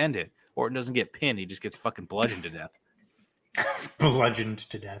good way to end it. Orton doesn't get pinned; he just gets fucking bludgeoned to death. Bludgeoned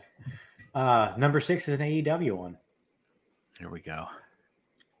to death. Number 6 is an AEW one. Here we go.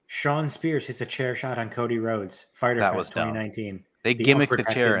 Shawn Spears hits a chair shot on Cody Rhodes. Fyter Fest 2019. Dumb. They gimmicked the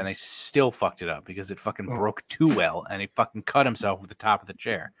chair and they still fucked it up because it fucking broke too well and he fucking cut himself with the top of the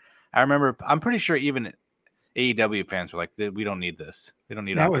chair. I remember, I'm pretty sure even AEW fans were like, we don't need this. We don't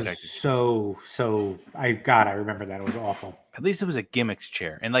need that. Was so, I remember that. It was awful. At least it was a gimmicks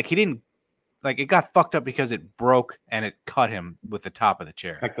chair. And like, he didn't, like, it got fucked up because it broke and it cut him with the top of the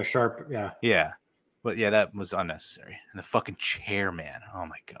chair. Like the sharp, yeah. Yeah. But yeah, that was unnecessary. And the fucking chair, man. Oh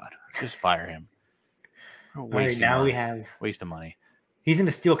my God. Just fire him. Now we have waste of money. He's in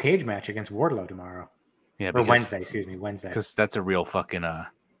a steel cage match against Wardlow tomorrow. Yeah, or Wednesday. Excuse me, Wednesday. Because that's a real fucking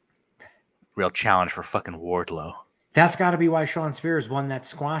real challenge for fucking Wardlow. That's got to be why Shawn Spears won that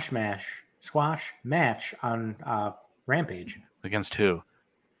squash match on Rampage. Against who?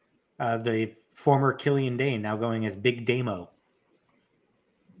 The former Killian Dane, now going as Big Damo.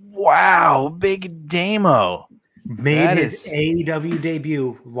 Wow, Big Damo. Made his AEW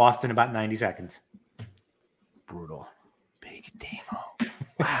debut, lost in about 90 seconds. Brutal. Big Damo.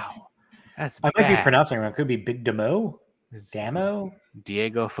 Wow. That's I might be pronouncing it wrong. It could be Big Damo. Damo?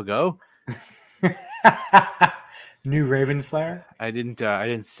 Diego Fago? New Ravens player? I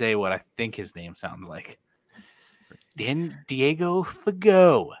didn't say what I think his name sounds like. Diego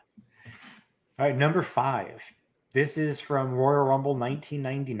Fago. All right, number 5. This is from Royal Rumble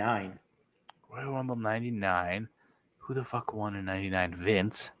 1999. Royal Rumble 99. Who the fuck won in 99?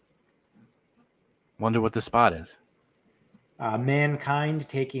 Vince. Wonder what the spot is. Mankind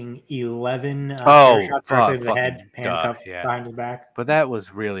taking 11 shots directly to the head, handcuffed behind his back. But that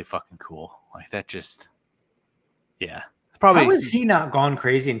was really fucking cool. Like, that just... Yeah. It's probably... How has he not gone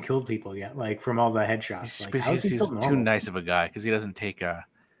crazy and killed people yet? Like, from all the headshots? He's too nice of a guy because he doesn't take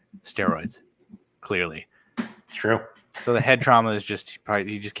steroids, clearly. It's true. So the head trauma is just...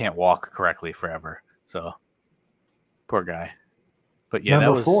 he just can't walk correctly forever. So, poor guy. But yeah,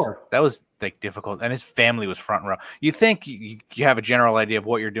 Number 4. that was like difficult, and his family was front row. You think you have a general idea of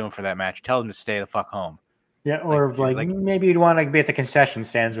what you're doing for that match? Tell them to stay the fuck home. Yeah, or like maybe you'd want to be at the concession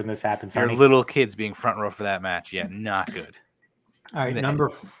stands when this happens. Your honey. little kids being front row for that match, yeah, not good. All right, number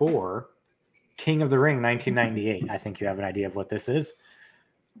 4, King of the Ring, 1998. I think you have an idea of what this is.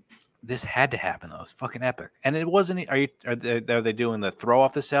 This had to happen though. It's fucking epic, and it wasn't. Are they doing the throw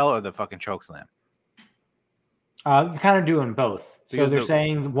off the cell or the fucking choke slam? Kind of doing both. Because so they're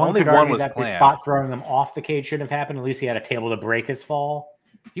saying one only could one argue was that the planned. spot throwing them off the cage shouldn't have happened. At least he had a table to break his fall.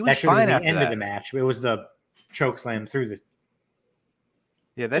 He was that should have fine been the after end that. of the match. It was the choke slam through the.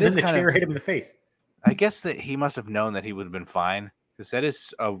 Yeah, that and is then the kind chair of. hit him in the face. I guess that he must have known that he would have been fine, because that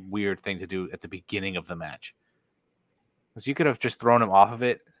is a weird thing to do at the beginning of the match. Because you could have just thrown him off of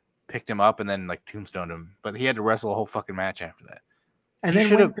it, picked him up, and then like tombstoned him. But he had to wrestle a whole fucking match after that. And he then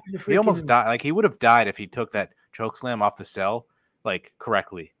should have. the He almost died. Like he would have died if he took that choke slam off the cell like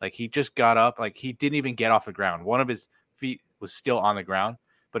correctly. Like he just got up. Like he didn't even get off the ground. One of his feet was still on the ground.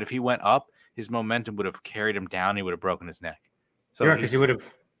 But if he went up, his momentum would have carried him down. He would have broken his neck. So because he would have.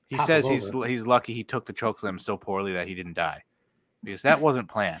 He says he's lucky he took the choke slam so poorly that he didn't die, because that wasn't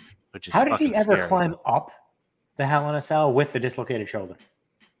planned. Which is How did he ever scary. climb up the Hell in a Cell with the dislocated shoulder?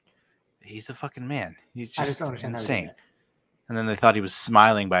 He's a fucking man. He's I just don't understand how he did insane. that. And then they thought he was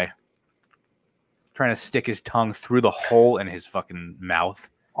smiling by trying to stick his tongue through the hole in his fucking mouth.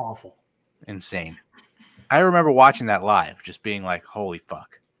 Awful. Insane. I remember watching that live, just being like, "Holy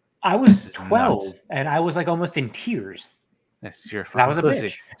fuck!" I was 12, nuts. And I was like almost in tears. Yes, you're a I was fucking a pussy.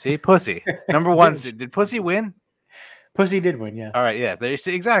 bitch. See, pussy. Number one. Did pussy win? Pussy did win, yeah. All right, yeah. There you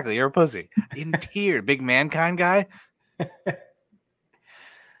see, exactly. You're a pussy. In tears, big mankind guy.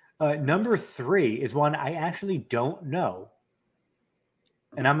 Number 3 is one I actually don't know,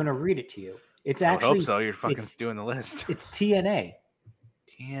 and I'm going to read it to you. It's I would actually hope so. You're fucking doing the list. It's TNA.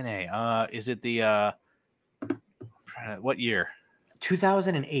 TNA. Is it the? I'm trying to. What year?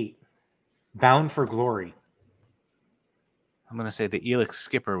 2008. Bound for Glory. I'm gonna say the Elix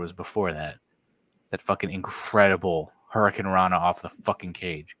Skipper was before that. That fucking incredible Hurricane Rana off the fucking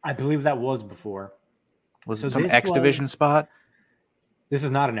cage. I believe that was before. Was it some X Division spot? This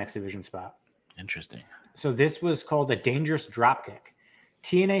is not an X Division spot. Interesting. So this was called a dangerous dropkick.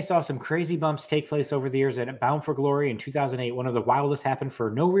 TNA saw some crazy bumps take place over the years at Bound for Glory in 2008. One of the wildest happened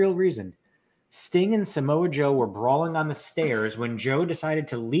for no real reason. Sting and Samoa Joe were brawling on the stairs when Joe decided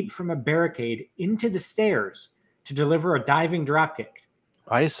to leap from a barricade into the stairs to deliver a diving dropkick.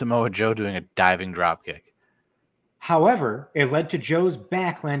 Why is Samoa Joe doing a diving dropkick? However, it led to Joe's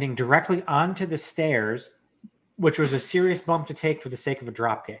back landing directly onto the stairs, which was a serious bump to take for the sake of a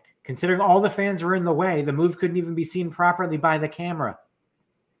dropkick. Considering all the fans were in the way, the move couldn't even be seen properly by the camera.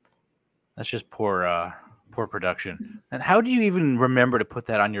 That's just poor production. And how do you even remember to put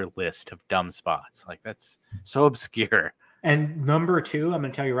that on your list of dumb spots? Like, that's so obscure. And number 2, I'm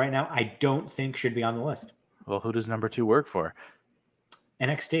going to tell you right now, I don't think should be on the list. Well, who does number 2 work for?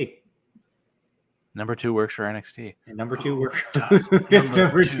 NXT. Number 2 works for NXT. And number 2 work for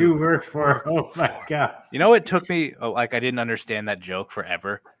number 2 work for. Oh my god! You know, it took me I didn't understand that joke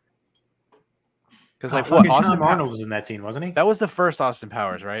forever. Because Tom Arnold was in that scene, wasn't he? That was the first Austin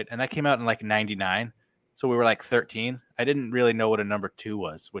Powers, right? And that came out in like '99, so we were like 13. I didn't really know what a number 2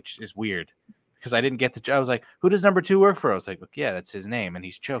 was, which is weird because I didn't get the. I was like, "Who does number 2 work for?" I was like, "Yeah, that's his name," and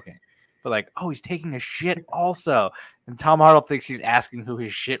he's choking. But like, oh, he's taking a shit also, and Tom Arnold thinks he's asking who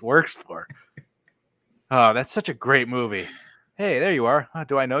his shit works for. Oh, that's such a great movie. Hey, there you are.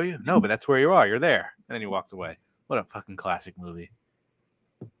 Do I know you? No, but that's where you are. You're there. And then he walks away. What a fucking classic movie.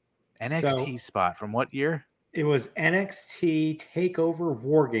 NXT spot from what year? It was NXT TakeOver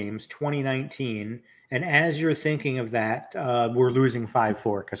War Games 2019. And as you're thinking of that, we're losing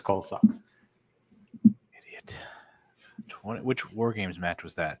 5-4 because Cole sucks. Idiot. Which War Games match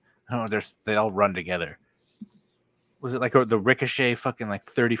was that? Oh, they all run together. Was it like the Ricochet fucking like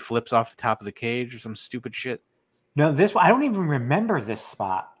 30 flips off the top of the cage or some stupid shit? No, I don't even remember this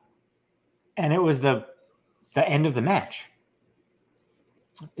spot. And it was the end of the match.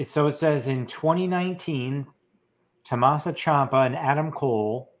 So it says in 2019, Tommaso Ciampa and Adam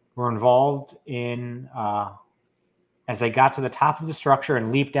Cole were involved in as they got to the top of the structure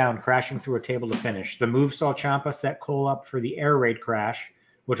and leaped down, crashing through a table to finish. The move saw Ciampa set Cole up for the air raid crash,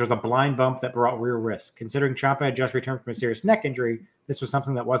 which was a blind bump that brought real risk. Considering Ciampa had just returned from a serious neck injury, this was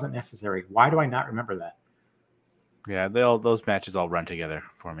something that wasn't necessary. Why do I not remember that? Yeah, those matches all run together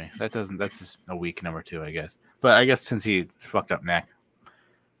for me. That's just a weak number 2, I guess. But I guess since he fucked up neck,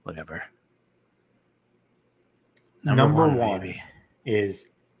 whatever. Number one baby. Is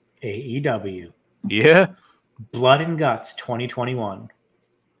AEW. Yeah. Blood and Guts 2021.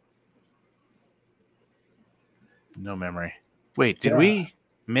 No memory. Wait, did Yeah. we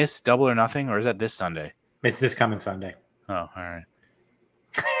miss Double or Nothing, or is that this Sunday? It's this coming Sunday. Oh, all right.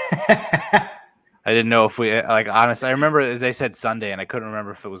 I didn't know if we honestly. I remember they said Sunday, and I couldn't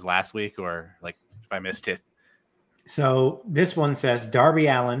remember if it was last week or if I missed it. So this one says Darby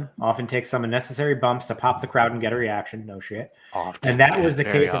Allin often takes some unnecessary bumps to pop the crowd and get a reaction. No shit. Often, and that was the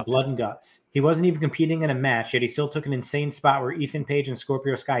very case of often. Blood and Guts. He wasn't even competing in a match, yet he still took an insane spot where Ethan Page and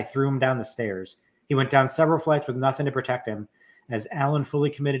Scorpio Sky threw him down the stairs. He went down several flights with nothing to protect him, as Allin fully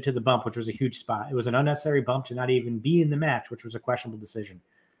committed to the bump, which was a huge spot. It was an unnecessary bump to not even be in the match, which was a questionable decision.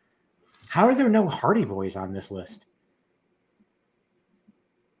 How are there no Hardy Boys on this list?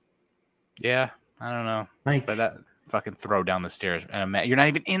 Yeah, I don't know. Like, But that fucking throw down the stairs and you're not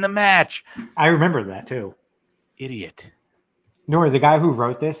even in the match. I remember that too. Idiot. Nor the guy who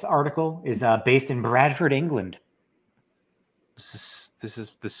wrote this article is based in Bradford, England. This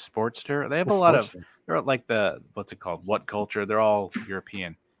is the Sportster. They have The a lot of. Sportster. They're like what's it called? What Culture? They're all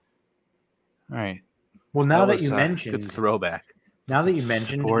European. All right. Well, now that was, you good mentioned, throwback. now that you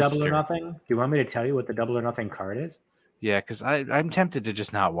mentioned Double or Sportster. Nothing, do you want me to tell you what the Double or Nothing card is? Yeah, because I'm tempted to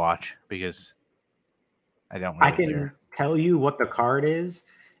just not watch because I don't really I can care. tell you what the card is,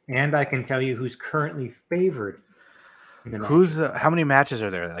 and I can tell you who's currently favored. in the match. Who's how many matches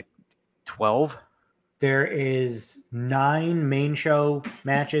are there? Like 12? There is 9 main show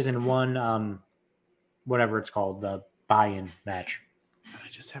matches and one whatever it's called, the buy-in match. I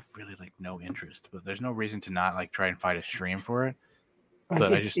just have really no interest, but there's no reason to not try and find a stream for it. Like, But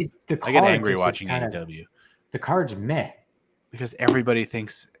the I get card angry just is watching kinda- AEW The card's meh. because everybody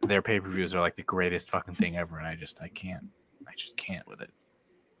thinks their pay-per-views are the greatest fucking thing ever, and I just can't with it.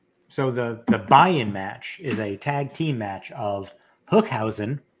 So the buy-in match is a tag team match of Hook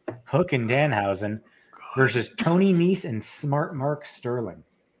and Danhausen versus Tony Nese and Smart Mark Sterling.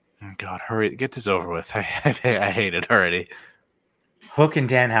 God, hurry, get this over with. I hate it already. Hook and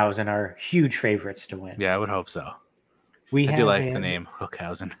Danhausen are huge favorites to win. Yeah, I would hope so. We I have do like a the name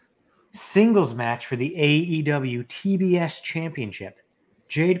Hookhausen. singles match for the AEW TBS Championship.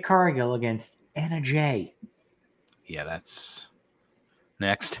 Jade Cargill against Anna Jay. Yeah, that's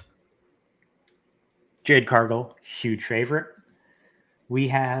next. Jade Cargill, huge favorite. We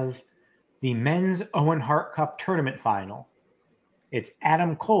have the men's Owen Hart Cup tournament final. It's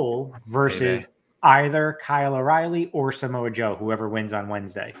Adam Cole versus either Kyle O'Reilly or Samoa Joe, whoever wins on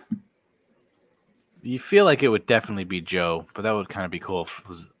Wednesday. You feel like it would definitely be Joe, but that would kind of be cool if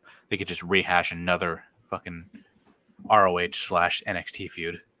they could just rehash another fucking ROH/NXT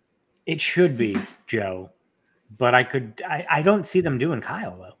feud. It should be Joe, but I don't see them doing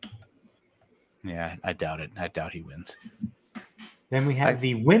Kyle though. Yeah, I doubt it. I doubt he wins. Then we have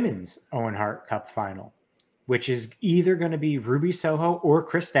the women's Owen Hart Cup final, which is either going to be Ruby Soho or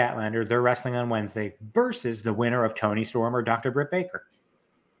Chris Statlander. They're wrestling on Wednesday versus the winner of Tony Storm or Dr. Britt Baker.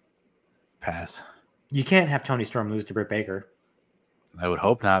 Pass. You can't have Tony Storm lose to Britt Baker. I would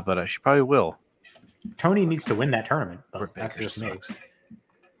hope not, but she probably will. Tony needs to win that tournament. But Britt that's Baker just me. sucks.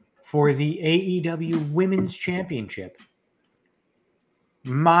 For the AEW Women's Championship,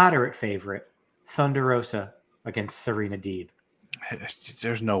 moderate favorite, Thunder Rosa against Serena Deeb.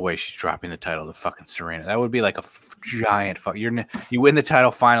 There's no way she's dropping the title to fucking Serena. That would be like a giant fuck. You win the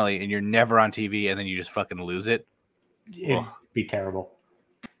title finally, and you're never on TV, and then you just fucking lose it. It'd be terrible.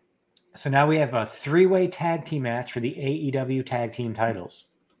 So now we have a 3-way tag team match for the AEW tag team titles.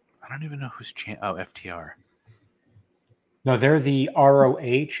 I don't even know who's FTR. No, they're the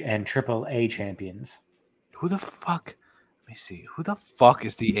ROH and AAA champions. Who the fuck? Let me see. Who the fuck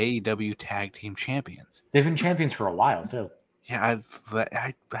is the AEW tag team champions? They've been champions for a while too. Yeah,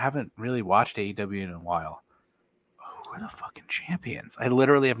 I haven't really watched AEW in a while. Who are the fucking champions? I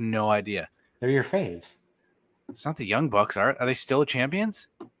literally have no idea. They're your faves. It's not the Young Bucks, are they still champions?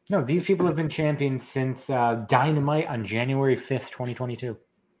 No, these people have been champions since Dynamite on January 5th, 2022.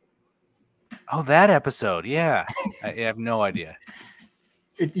 Oh, that episode. Yeah. I have no idea.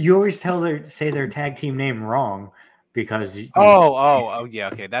 You always say their tag team name wrong because Oh, yeah,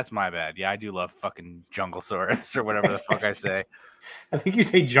 okay. That's my bad. Yeah, I do love fucking Junglesaurus or whatever the fuck I say. I think you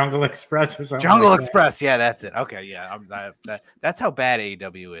say Jungle Express or something. Jungle like Express. Yeah, that's it. Okay, yeah. That's how bad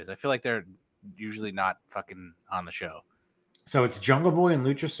AEW is. I feel like they're usually not fucking on the show. So it's Jungle Boy and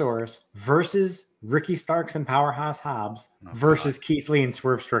Luchasaurus versus Ricky Starks and Powerhouse Hobbs versus Keith Lee and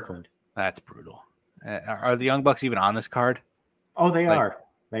Swerve Strickland. That's brutal. Are the Young Bucks even on this card? Oh, they are.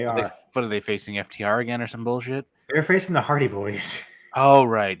 They are. What are they facing? FTR again or some bullshit? They're facing the Hardy Boys. Oh,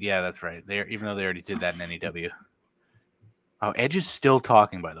 right. Yeah, that's right. Even though they already did that in NEW. Oh, Edge is still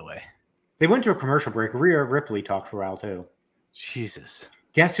talking, by the way. They went to a commercial break. Rhea Ripley talked for a while too. Jesus.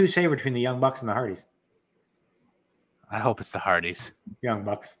 Guess who's favored between the Young Bucks and the Hardys? I hope it's the Hardys. Young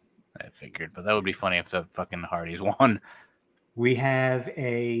Bucks. I figured, but that would be funny if the fucking Hardys won. We have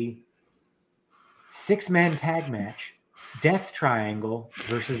a 6-man tag match. Death Triangle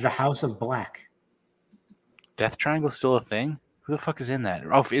versus the House of Black. Death Triangle still a thing? Who the fuck is in that?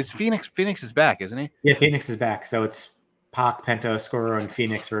 Oh, is Phoenix? Phoenix is back, isn't he? Yeah, Phoenix is back. So it's Pac, Penta, Escuro, and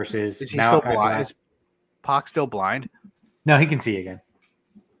Phoenix versus Is he Malachi still blind? Black. Is Pac still blind? No, he can see again.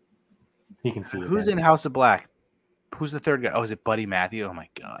 He can see Who's again. in House of Black? Who's the third guy? Oh, is it Buddy Matthew? Oh my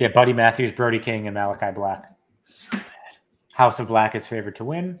god. Yeah, Buddy Matthews, Brody King, and Malachi Black. So bad. House of Black is favored to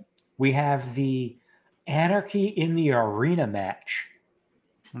win. We have the Anarchy in the Arena match.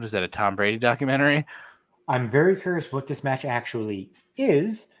 What is that, a Tom Brady documentary? I'm very curious what this match actually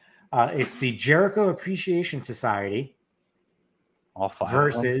is. It's the Jericho Appreciation Society All five of them?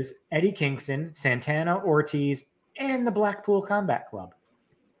 versus Eddie Kingston, Santana Ortiz, and the Blackpool Combat Club.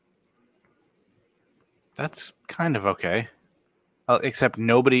 That's kind of okay. Except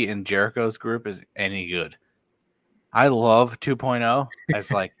nobody in Jericho's group is any good. I love 2.0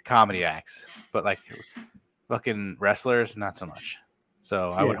 as like comedy acts, but like fucking wrestlers, not so much. So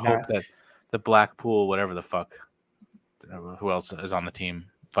I would hope that the Blackpool, whatever the fuck, who else is on the team,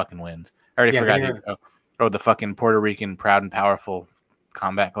 fucking wins. I already forgot. Oh, the fucking Puerto Rican Proud and Powerful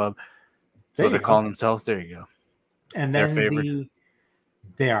Combat Club. That's what they're calling themselves. There you go. And then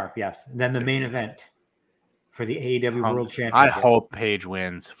they are, yes. And then the main event for the AEW World Championship. I hope Paige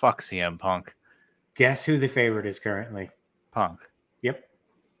wins. Fuck CM Punk. Guess who the favorite is currently? Punk. Yep.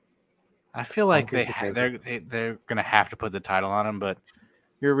 I feel like they're gonna have to put the title on him, but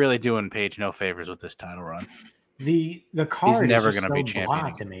you're really doing Paige no favors with this title run. The card He's never is gonna so be blah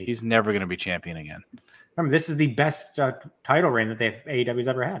champion. to me. He's never gonna be champion again. Remember, this is the best title reign that AEW's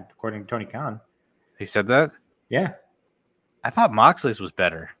ever had, according to Tony Khan. He said that? Yeah. I thought Moxley's was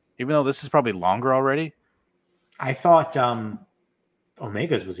better, even though this is probably longer already. I thought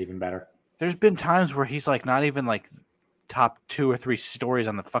Omega's was even better. There's been times where he's like not even like top 2 or 3 stories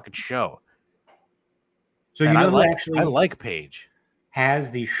on the fucking show. So and you know who I like Paige. Has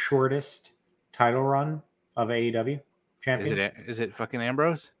the shortest title run of AEW champion? Is it fucking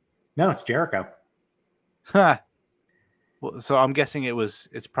Ambrose? No, it's Jericho. Huh. Well, so I'm guessing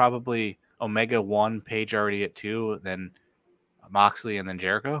it's probably Omega 1, Paige already at 2, then Moxley, and then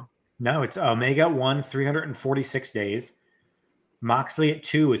Jericho. No, it's Omega 1, 346 days. Moxley at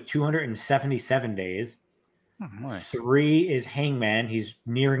 2 with 277 days. Oh, nice. 3 is Hangman. He's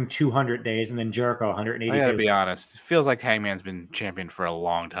nearing 200 days. And then Jericho, 182. I gotta be honest. It feels like Hangman's been champion for a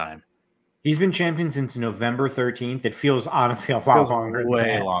long time. He's been champion since November 13th. It feels honestly a lot longer.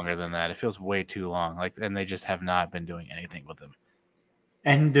 Way longer than that. It feels way too long. And they just have not been doing anything with him.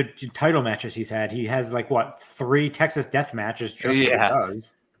 And the title matches he has 3 Texas death matches just like he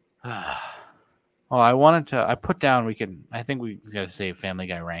does. Well, I put down, I think we got to save Family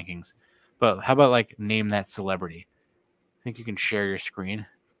Guy rankings, but how about name that celebrity? I think you can share your screen.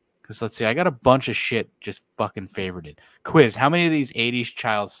 Because let's see, I got a bunch of shit just fucking favorited. Quiz, how many of these 80s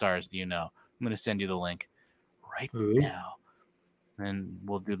child stars do you know? I'm going to send you the link right now. And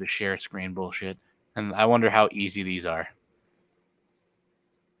we'll do the share screen bullshit. And I wonder how easy these are.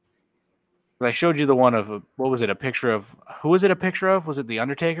 I showed you the one of, what was it, a picture of, who was it a picture of? Was it The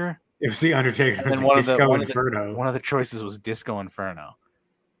Undertaker? It was The Undertaker. And one Inferno. One of the choices was Disco Inferno.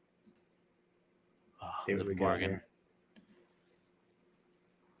 Oh, Liv Morgan.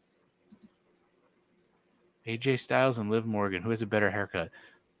 AJ Styles and Liv Morgan. Who has a better haircut?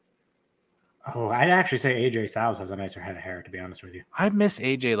 Oh, I'd actually say AJ Styles has a nicer head of hair, to be honest with you. I miss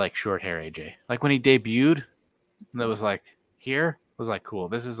AJ short hair AJ. When he debuted, that was here, was cool.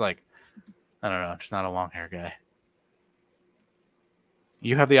 This is I don't know, just not a long hair guy.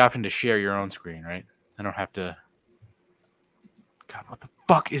 You have the option to share your own screen, right? I don't have to. God, what the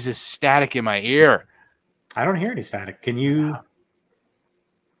fuck is this static in my ear? I don't hear any static. Can you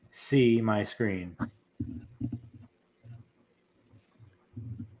see my screen?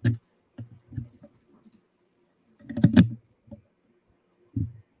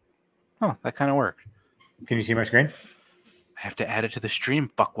 Oh, that kind of worked. Can you see my screen? I have to add it to the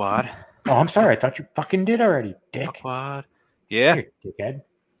stream, fuckwad. Oh, I'm sorry. I thought you fucking did already, dick. Fuckwad. Yeah. Here, dickhead.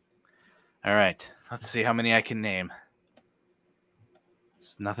 All right. Let's see how many I can name.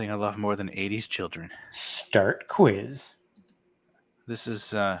 It's nothing I love more than 80s children. Start quiz. This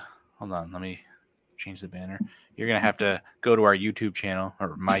is, hold on. Let me change the banner. You're going to have to go to our YouTube channel,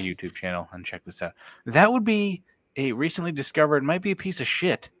 or my YouTube channel, and check this out. That would be a recently discovered, might be a piece of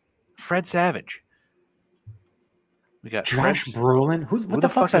shit, Fred Savage. We got Josh French. Brolin. What Who the the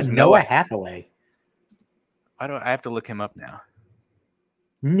fuck fuck's is a Noah Noah? Hathaway? I have to look him up now.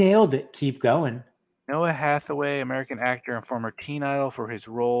 Nailed it. Keep going. Noah Hathaway, American actor and former teen idol for his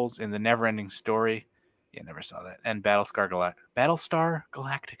roles in The Neverending Story. Yeah, never saw that. And Battlestar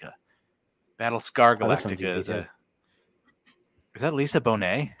Galactica. Battlestar Oh, this one's Galactica easy, too. Is that Lisa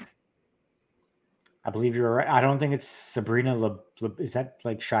Bonet? I believe you're right. I don't think it's Sabrina. Is that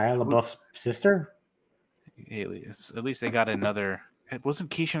like Shia LaBeouf's sister? At least they got another. Wasn't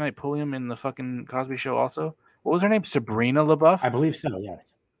Keisha Knight Pulliam in the fucking Cosby Show also? What was her name? Sabrina LaBeouf? I believe so,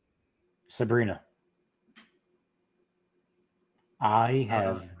 yes. Sabrina. I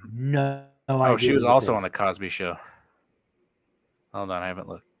have no idea. Oh, she was who this also is. on the Cosby Show. Hold on, I haven't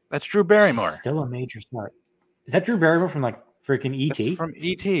looked. That's Drew Barrymore. She's still a major star. Is that Drew Barrymore from like freaking E.T.? That's from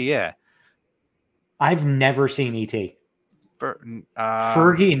E.T., yeah. I've never seen E.T.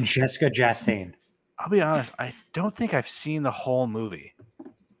 Fergie and Jessica Chastain. I'll be honest, I don't think I've seen the whole movie.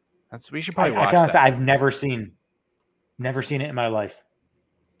 We should probably watch I can't that. say I've never seen it in my life.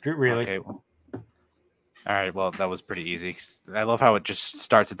 Really? Okay. Well, all right. Well, that was pretty easy. I love how it just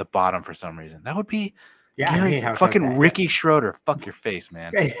starts at the bottom for some reason. That would be fucking Ricky Schroeder. Fuck your face,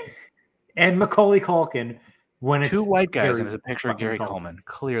 man. And Macaulay Culkin. When it's two white guys and there's a picture of Gary Coleman.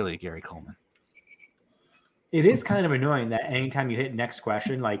 Clearly Gary Coleman. It is kind of annoying that anytime you hit next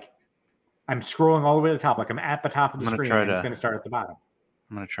question, like I'm scrolling all the way to the top, like I'm at the top of the screen, and it's going to start at the bottom.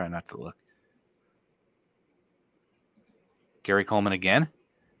 I'm going to try not to look. Gary Coleman again?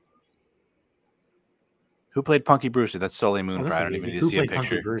 Who played Punky Brewster? That's Soleil Moon Frye. I don't even need to see a picture.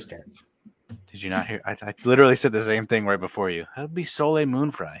 Punky Brewster? Did you not hear? I literally said the same thing right before you. That would be Soleil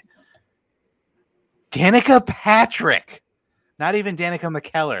Moon Frye. Danica Patrick. Not even Danica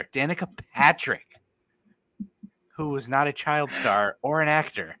McKellar. Danica Patrick. Who was not a child star or an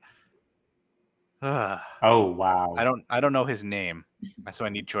actor. Oh wow! I don't know his name, so I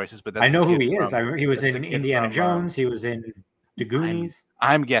need choices. But that's I know who he is. He was in Indiana Jones. He was in The Goonies.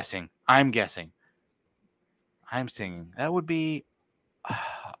 I'm guessing. I'm singing. That would be.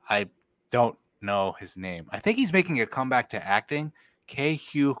 I don't know his name. I think he's making a comeback to acting.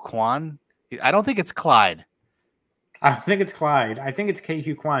 Ke-Huy Quan. I don't think it's Clyde. I don't think it's Clyde. I think it's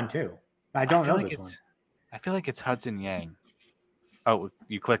Ke-Huy Quan too. I don't know this one. I feel like it's Hudson Yang. Oh,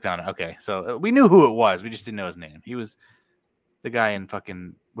 you clicked on it. Okay, so we knew who it was. We just didn't know his name. He was the guy in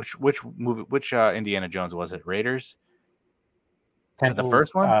fucking which movie? Which Indiana Jones was it? Raiders. Was it the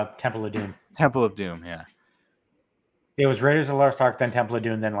first one? Temple of Doom. Temple of Doom. Yeah. It was Raiders of the Lost Ark, then Temple of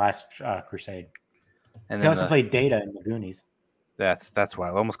Doom, then Last Crusade. And he also played Data in The Goonies. That's why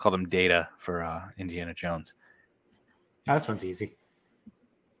I almost called him Data for Indiana Jones. Oh, this one's easy.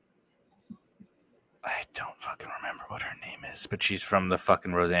 I don't fucking remember what her name is, but she's from the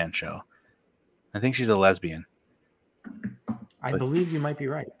fucking Roseanne show. I think she's a lesbian. I believe you might be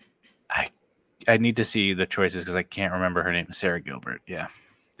right. I need to see the choices because I can't remember her name. Sarah Gilbert. Yeah.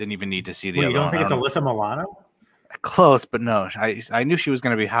 Didn't even need to see the other one. You don't think it's Alyssa Milano? Close, but no. I knew she was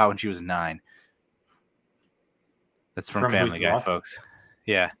going to be hot when she was 9. That's from Family Guy, folks.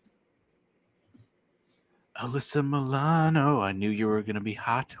 Yeah. Alyssa Milano, I knew you were going to be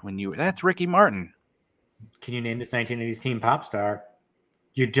hot when you were... That's Ricky Martin. Can you name this 1980s teen pop star?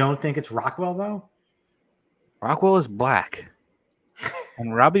 You don't think it's Rockwell, though? Rockwell is black.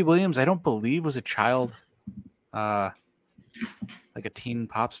 And Robbie Williams, I don't believe, was a child, like a teen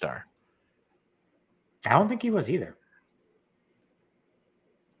pop star. I don't think he was either.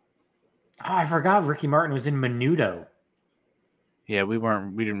 Oh, I forgot Ricky Martin was in Menudo. Yeah, I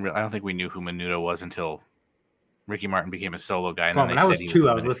don't think we knew who Menudo was until Ricky Martin became a solo guy. And when I was 2,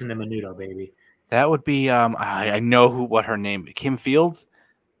 I was listening to Menudo, baby. That would be I know what her name is. Kim Fields?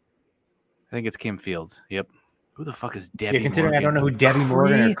 I think it's Kim Fields. Yep. Who the fuck is Debbie considering Morgan? I don't know who Debbie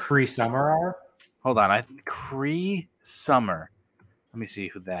Morgan or Cree Summer are. Hold on. Cree Summer. Let me see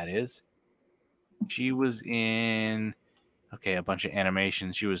who that is. She was in a bunch of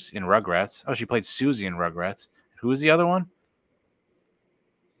animations. She was in Rugrats. Oh, she played Susie in Rugrats. Who was the other one?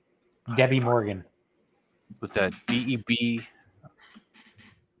 Debbie Morgan. With the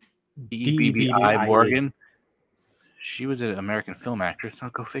D-E-B-B-I Morgan. She was an American film actress. I'll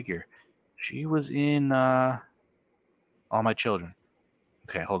go figure. She was in All My Children.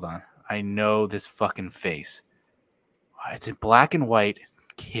 Okay, hold on. I know this fucking face. It's a black and white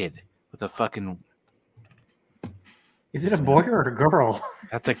kid with a fucking... Is it a boy or a girl?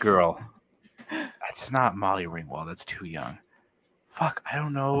 That's a girl. That's not Molly Ringwald. That's too young. Fuck, I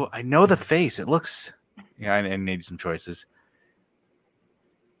don't know. I know the face. It looks... Yeah, I need some choices.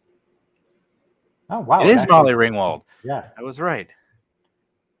 Oh, wow. It is Molly Ringwald. Yeah. I was right.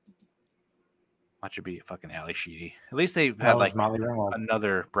 Watch it be fucking Ali Sheedy. At least they Oh, had it's like Molly Ringwald.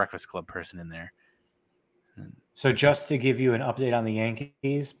 another Breakfast Club person in there. So just to give you an update on the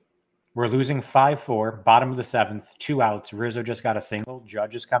Yankees, we're losing 5-4, bottom of the seventh, 2 outs. Rizzo just got a single.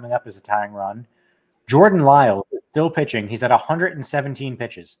 Judge is coming up as a tying run. Jordan Lyles is still pitching. He's at 117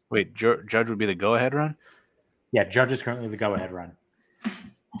 pitches. Wait, Judge would be the go-ahead run? Yeah, Judge is currently the go-ahead run.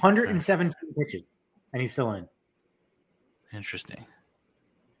 117 pitches, and he's still in. Interesting.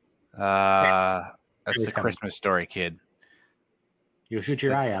 That's He's the coming. Christmas Story kid. You'll shoot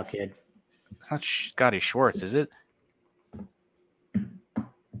your eye out, kid. It's not Scotty Schwartz, is it?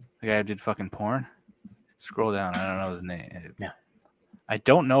 The guy who did fucking porn? Scroll down. I don't know his name. No. I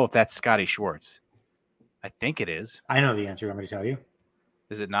don't know if that's Scotty Schwartz. I think it is. I know the answer. I'm going to tell you.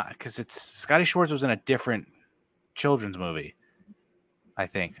 Is it not? Because it's Scotty Schwartz was in a different children's movie. I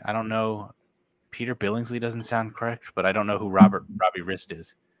think. I don't know. Peter Billingsley doesn't sound correct, but I don't know who Robbie Wrist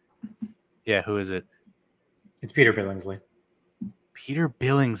is. Yeah, who is it? It's Peter Billingsley. Peter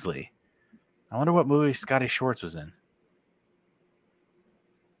Billingsley. I wonder what movie Scotty Schwartz was in.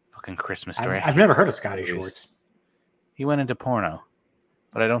 Fucking Christmas Story. I've never heard of Scotty Schwartz. He went into porno,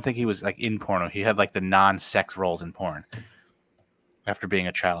 but I don't think he was like in porno. He had like the non-sex roles in porn after being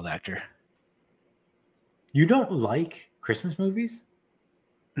a child actor. You don't like Christmas movies?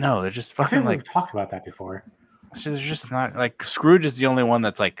 No, they're just I fucking think like. we've talked about that before. They're just not like Scrooge is the only one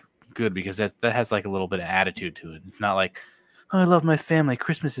that's like good because that has like a little bit of attitude to it. It's not like, oh, I love my family.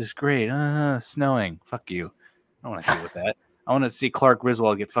 Christmas is great. Snowing. Fuck you. I don't want to deal with that. I want to see Clark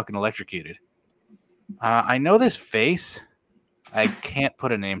Griswold get fucking electrocuted. I know this face. I can't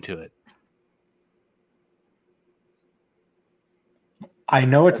put a name to it. I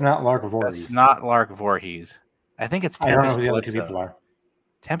know it's not Lark Voorhees. It's not Lark Voorhees. I think it's I don't know Tempest who the other two Bledsoe. people are.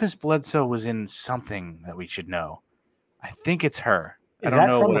 Tempest Bledsoe was in something that we should know. I think it's her. Is I don't that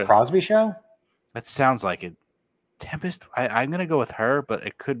know from what the Crosby Show? That sounds like it. Tempest. I'm gonna go with her, but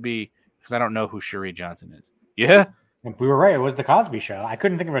it could be because I don't know who Cherie Johnson is. Yeah. We were right. It was the Cosby Show. I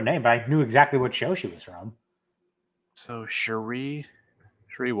couldn't think of her name, but I knew exactly what show she was from. So Cherie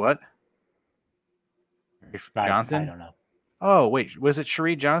what? I Johnson? don't know. Oh wait, was it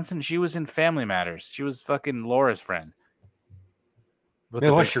Cherie Johnson? She was in Family Matters. She was fucking Laura's friend. With It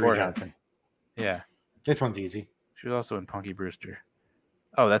the was big Cherie forehead. Johnson. Yeah, This one's easy. she was also in Punky Brewster.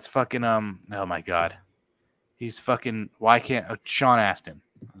 Oh, that's fucking Oh my god, he's fucking. Why can't Sean Astin?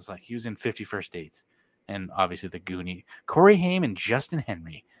 I was like, he was in 50 First Dates, and obviously the Goonie. Corey Haim and Justin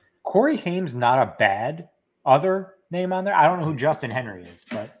Henry. Corey Haim's not a bad other name on there. I don't know who Justin Henry is,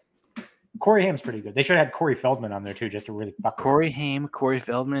 but Corey Haim's pretty good. They should have had Corey Feldman on there too, just to really fuck. Corey Haim, Corey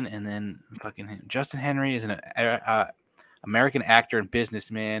Feldman, and then fucking him. Justin Henry is an American actor and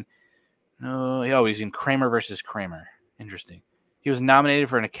businessman. No, he's in Kramer versus Kramer. Interesting. He was nominated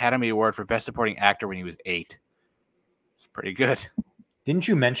for an Academy Award for Best Supporting Actor when he was 8. It's pretty good. Didn't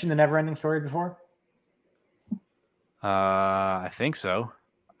you mention the Neverending Story before? I think so.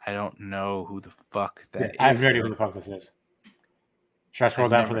 I don't know who the fuck that is. I have no idea who the fuck this is. Should I scroll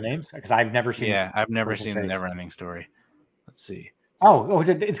down for the names? Because I've never seen. Yeah, I've never person's seen the face. Neverending Story. Let's see. Oh,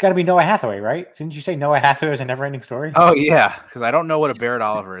 it's got to be Noah Hathaway, right? Didn't you say Noah Hathaway was a Neverending Story? Oh yeah, because I don't know what a Barrett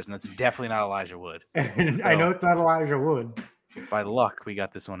Oliver is, and that's definitely not Elijah Wood. I know it's not Elijah Wood. By luck, we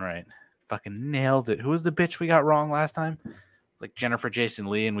got this one right. Fucking nailed it. Who was the bitch we got wrong last time? Like Jennifer Jason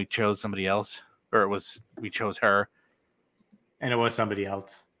Leigh, and we chose somebody else, or we chose her. And it was somebody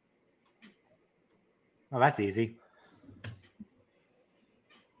else. Oh, that's easy.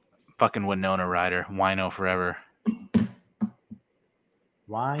 Fucking Winona Ryder, Wino forever.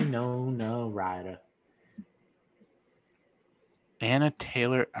 Winona Ryder. Anya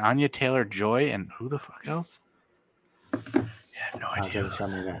Taylor Joy, and who the fuck else? Yeah, I have no idea. Tell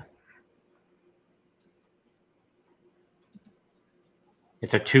me that.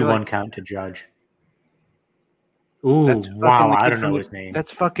 It's a 2-1 count to Judge. Ooh, wow! I don't know his name.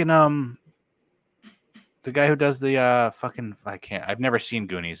 That's fucking the guy who does the fucking. I've never seen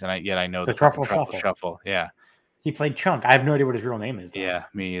Goonies, and yet I know the the Truffle Shuffle. Yeah. He played Chunk. I have no idea what his real name is, though. Yeah,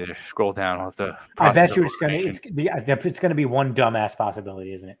 me either. Scroll down. I'll have to. I bet you it's gonna be one dumbass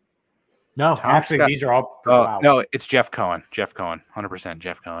possibility, isn't it? No, actually, these are all. Wow. No, it's Jeff Cohen. 100%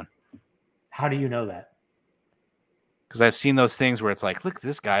 Jeff Cohen. How do you know that? Because I've seen those things where it's like, look,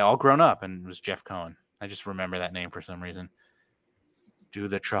 this guy all grown up, and it was Jeff Cohen. I just remember that name for some reason. Do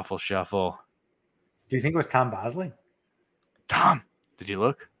the Truffle Shuffle. Do you think it was Tom Bosley? Tom, did you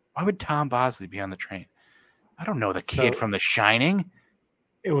look? Why would Tom Bosley be on the train? I don't know the kid from The Shining.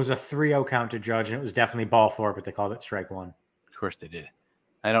 It was a 3-0 count to Judge, and it was definitely ball 4, but they called it strike 1. Of course they did.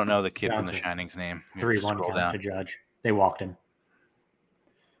 I don't know the kid from The Shining's name. 3-1 count to Judge. They walked him.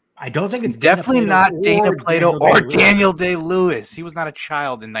 I don't think it's definitely not Dana Plato Daniel or Day-Lewis. Daniel Day-Lewis. He was not a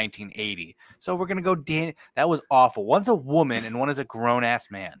child in 1980. So we're gonna go Dan. That was awful. One's a woman and one is a grown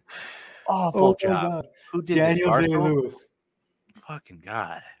ass man. Awful Oh my job. God. Who did Daniel this? Day-Lewis. Fucking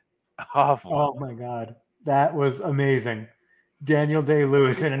God. Awful. Oh my God. That was amazing. Daniel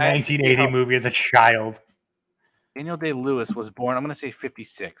Day-Lewis in a I have to see 1980 how- movie as a child. Daniel Day-Lewis was born, I'm going to say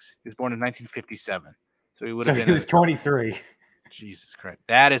 56. He was born in 1957. So he would So have been. he was 23. Jesus Christ.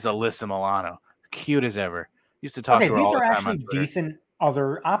 That is Alyssa Milano. Cute as ever. Used to talk Okay, to her these all the are time actually on Twitter. decent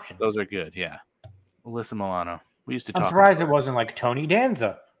other options. Those are good, yeah. Alyssa Milano. We used to I'm talk. surprised it wasn't like Tony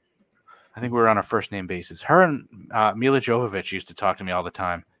Danza. I think we were on a first name basis. Her and Mila Jovovich used to talk to me all the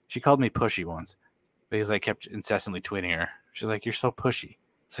time. She called me pushy once because I kept incessantly tweeting her. She's like, "You're so pushy."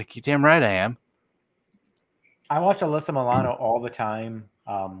 It's like, "You damn right I am." I watch Alyssa Milano all the time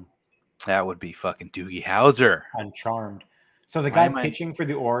That would be fucking Doogie Howser. on Charmed. So the Why guy am I- pitching for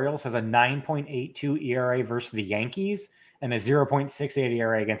the Orioles has a 9.82 ERA versus the Yankees and a 0.68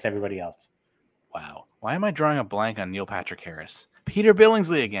 ERA against everybody else. Wow. Why am I drawing a blank on Neil Patrick Harris? Peter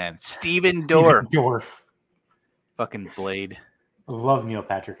Billingsley again. Steven Dorff. Dorff. Fucking Blade. I love Neil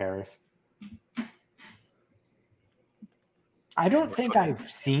Patrick Harris. I don't think I've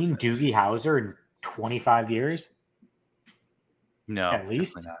seen Doogie Howser in 25 years. No, At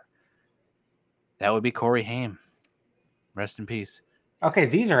least? definitely not. That would be Corey Haim. Rest in peace. Okay,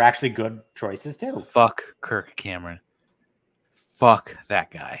 these are actually good choices too. Fuck Kirk Cameron. Fuck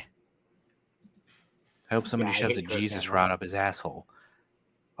that guy. I hope somebody Yeah, I shoves a hate Kirk Jesus Cameron. rod up his asshole.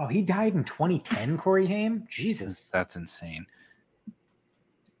 Oh, he died in 2010, Corey Haim? Jesus. That's insane.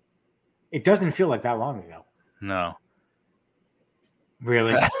 It doesn't feel like that long ago. No.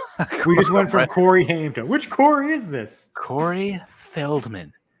 Really? We just went from Corey Haim to which Corey is this? Corey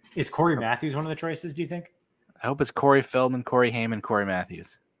Feldman. Is Corey Matthews one of the choices, do you think? I hope it's Corey Feldman, Corey Haim, and Corey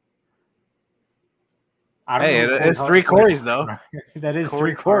Matthews. I don't Hey, know who it's three Corys, though. That is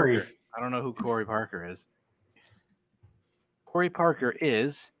Corey three Parker. Corys. I don't know who Corey Parker is. Corey Parker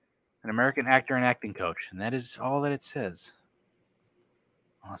is an American actor and acting coach, and that is all that it says.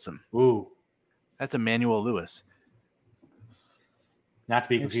 Awesome. Ooh. That's Emmanuel Lewis. Not to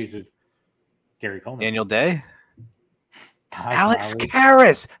be confused with Gary Coleman. Daniel Day. Taj Alex Mowry.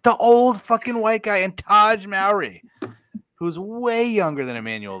 Karras, the old fucking white guy, and Taj Mowry, who's way younger than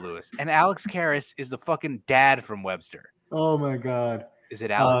Emmanuel Lewis. And Alex Karras is the fucking dad from Webster. Oh my God. Is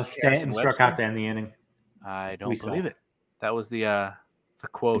it Alex Karras Stanton in struck Webster? out to end the inning. I don't We saw. believe it. That was the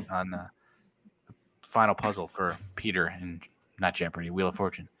quote on the final puzzle for Peter in not Jeopardy, Wheel of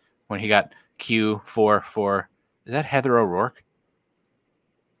Fortune, when he got Q for is that Heather O'Rourke?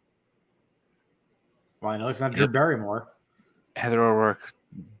 Well, I know it's not Drew Barrymore. Heather O'Rourke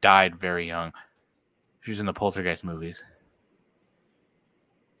died very young. She was in the Poltergeist movies.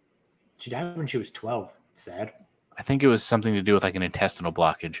 She died when she was 12. Sad. I think it was something to do with like an intestinal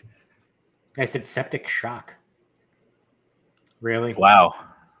blockage. I said septic shock. Really? Wow.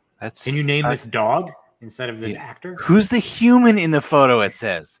 That's Can you name this dog instead of the actor? Who's the human in the photo, it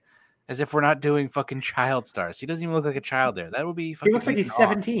says? As if we're not doing fucking child stars. He doesn't even look like a child there. That would be fucking He looks like he's Ethan Hawke.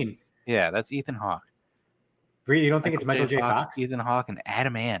 17. Yeah, that's Ethan Hawke. Really? You don't think it's Michael J. Fox? Ethan Hawke and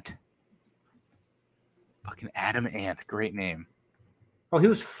Adam Ant. Fucking Adam Ant. Great name. Oh, he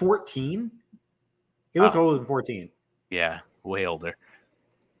was 14? He looked older than 14. Yeah, way older.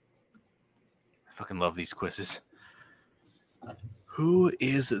 I fucking love these quizzes. Who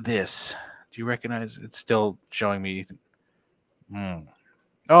is this? Do you recognize? It's still showing me Ethan.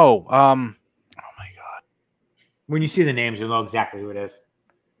 Oh my God. When you see the names, you'll know exactly who it is.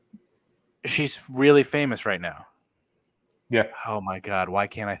 She's really famous right now. Yeah. Oh my God. Why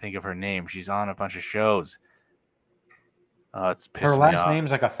can't I think of her name? She's on a bunch of shows. Oh, it's pissing Her me last off.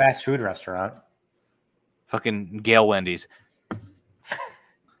 name's like a fast food restaurant. Fucking Gail Wendy's.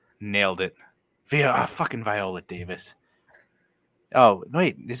 Nailed it. Fucking Viola Davis. Oh,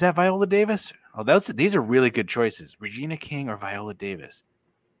 wait. Is that Viola Davis? Oh, these are really good choices. Regina King or Viola Davis?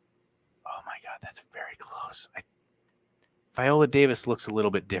 Oh my God. That's very close. Viola Davis looks a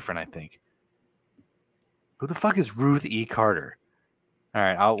little bit different, I think. Who the fuck is Ruth E. Carter? All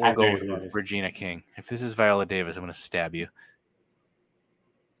right, we'll go with Regina King. If this is Viola Davis, I'm going to stab you.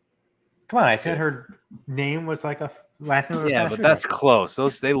 Come on, I said her name was like a last name of a Yeah, fast but food that's restaurant.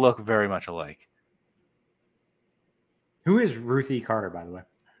 close. They look very much alike. Who is Ruth E. Carter, by the way?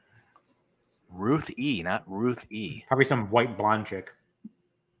 Ruth E., not Ruth E. Probably some white blonde chick.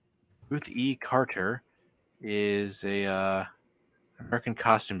 Ruth E. Carter is a American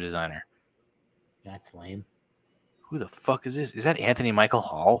costume designer. That's lame. Who the fuck is this? Is that Anthony Michael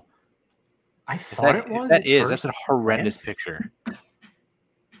Hall? I thought it was. If that is, at that's a first horrendous glance. picture.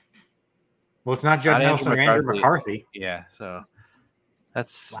 Well, it's not It's Judd not Nelson or Andrew McCarthy. Yeah, so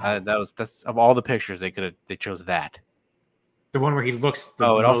that's Wow. that's of all the pictures they chose that. The one where he looks the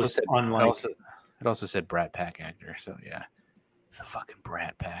Oh, it also most said unlike. it also said Brat Pack actor. So yeah, it's a fucking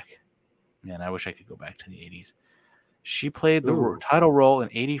Brat Pack. Man, I wish I could go back to the 80s. She played the title role in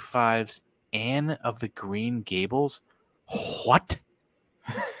 85's Anne of the Green Gables. What?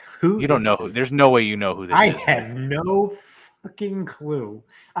 You don't know who? There's no way you know who this is. I have no fucking clue.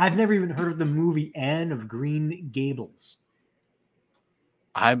 I've never even heard of the movie Anne of Green Gables.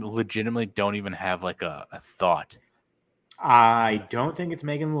 I legitimately don't even have like a thought. I don't think it's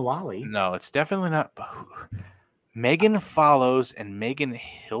Megan Mullally. No, it's definitely not. Megan Follows and Megan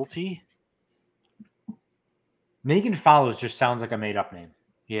Hilty. Megan Follows just sounds like a made-up name.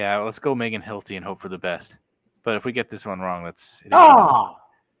 Yeah, let's go Megan Hilty and hope for the best. But if we get this one wrong, that's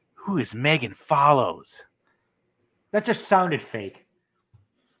who is Megan Follows? That just sounded fake.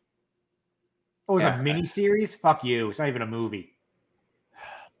 Oh, it's a mini series? Fuck you! It's not even a movie.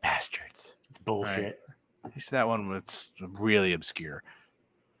 Bastards! It's bullshit. Right. At least that one was really obscure.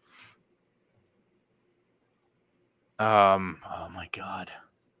 Oh my god.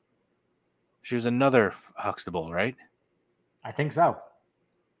 She was another Huxtable, right? I think so.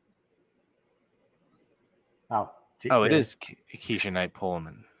 It is Keisha Knight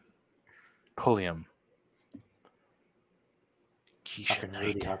Pulliam. Keisha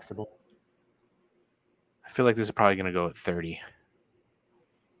Knight. Huxtable. I feel like this is probably going to go at 30.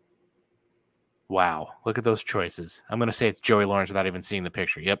 Wow. Look at those choices. I'm going to say it's Joey Lawrence without even seeing the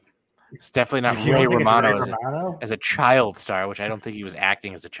picture. Yep. It's definitely not Ray Romano as a child star, which I don't think he was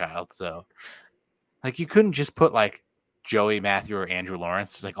acting as a child. So, like, you couldn't just put, like, Joey, Matthew, or Andrew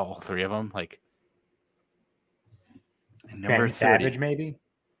Lawrence, like, all three of them. Like, number 30. Savage, maybe?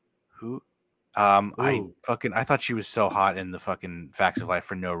 Who? I thought she was so hot in the fucking Facts of Life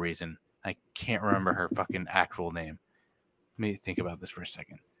for no reason. I can't remember her fucking actual name. Let me think about this for a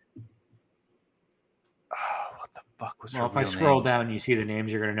second. Oh, what the fuck was her real name? If I scroll down and you see the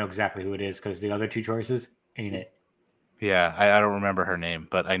names, you're going to know exactly who it is because the other two choices ain't it. Yeah, I don't remember her name,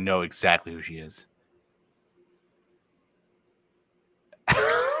 but I know exactly who she is.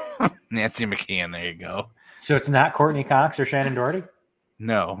 Nancy McKeon, there you go. So it's not Courtney Cox or Shannon Doherty?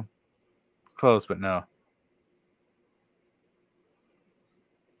 No. Close, but no.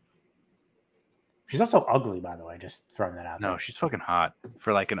 She's also ugly, by the way. Just throwing that out. No, she's fucking hot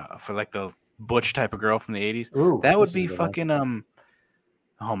for like the butch type of girl from the 80s. Ooh, that would be fucking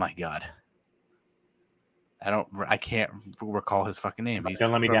oh my god. I can't recall his fucking name.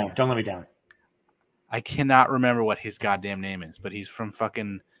 Don't let me down. Don't let me down. I cannot remember what his goddamn name is, but he's from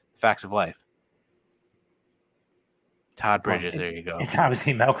fucking Facts of Life. Todd Bridges, there you go. It's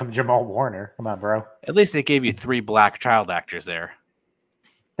obviously Malcolm Jamal Warner. Come on, bro. At least they gave you 3 black child actors there.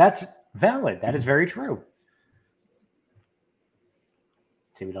 That's valid. That is very true.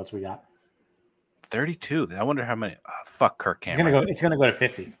 Let's see what else we got. 32. I wonder how many. Oh, fuck Kirk Cameron. It's gonna go to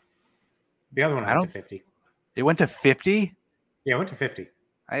 50. The other one went to 50. It went to 50? Yeah, it went to 50.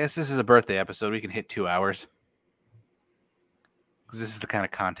 I guess this is a birthday episode. We can hit 2 hours. Because this is the kind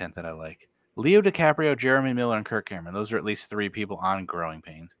of content that I like. Leo DiCaprio, Jeremy Miller, and Kirk Cameron. Those are at least 3 people on Growing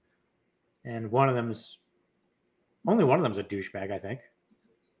Pains. And only one of them's a douchebag, I think.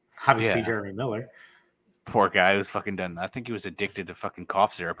 Obviously, Jeremy Miller. Poor guy who's fucking done. I think he was addicted to fucking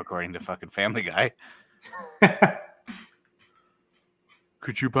cough syrup, according to fucking Family Guy.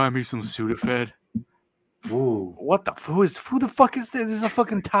 Could you buy me some Sudafed? Ooh. What the? Who the fuck is this? This is a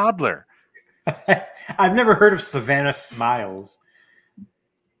fucking toddler. I've never heard of Savannah Smiles.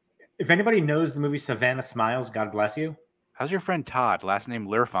 If anybody knows the movie Savannah Smiles, God bless you. How's your friend Todd? Last name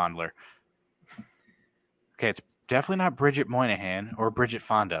Lurfondler. Okay, it's definitely not Bridget Moynihan or Bridget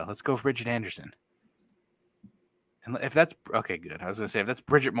Fonda. Let's go for Bridget Anderson. And if that's okay, good. I was gonna say if that's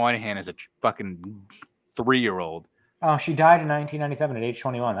Bridget Moynihan as a fucking 3-year-old. Oh, she died in 1997 at age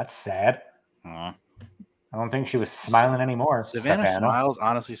 21. That's sad. I don't think she was smiling anymore. Savannah Smiles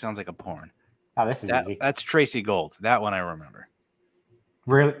honestly sounds like a porn. Oh, this is easy. That's Tracy Gold. That one I remember.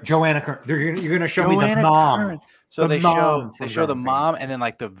 Really, Joanna Kern. You're gonna show me the mom. Kern. So they show the mom and then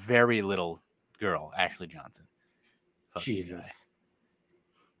like the very little girl, Ashley Johnson. Fuck Jesus.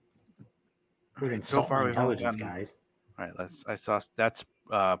 Right, so far we've only gotten guys. All right, that's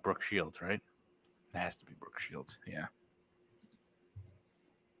Brooke Shields, right? It has to be Brooke Shields, yeah.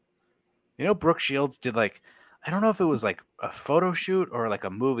 You know, Brooke Shields did like, I don't know if it was like a photo shoot or like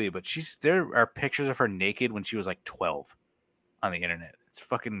a movie, but there are pictures of her naked when she was like 12 on the internet. It's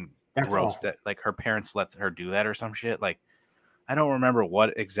fucking gross that like her parents let her do that or some shit. Like, I don't remember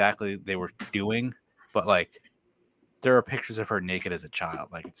what exactly they were doing, but like, there are pictures of her naked as a child.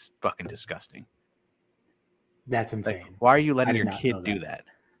 Like, it's fucking disgusting. That's Like, insane. why are you I letting did your not kid know do that. that?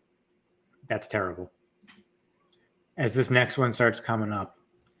 That's terrible. As this next one starts coming up,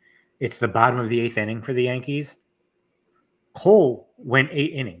 it's the bottom of the 8th inning for the Yankees. Cole went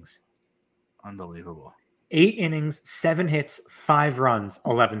 8 innings. Unbelievable. 8 innings, 7 hits, 5 runs,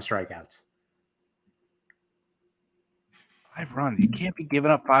 11 strikeouts. 5 runs. You can't be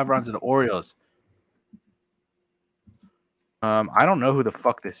giving up 5 runs to the Orioles. I don't know who the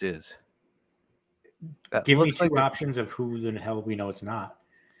fuck this is. That Give me looks 2 like options of who the hell we know it's not.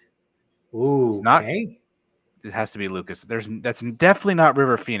 Ooh, It's not- okay. it has to be Lucas. That's definitely not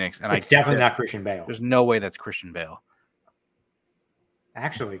River Phoenix, and It's definitely not Christian Bale. There's no way that's Christian Bale.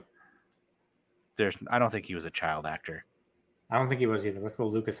 Actually, I don't think he was a child actor. I don't think he was either. Let's go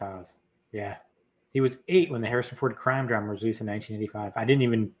Lucas Haas. Yeah. He was 8 when the Harrison Ford crime drama was released in 1985. I didn't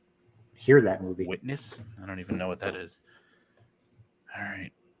even hear that movie. Witness? I don't even know what that is. All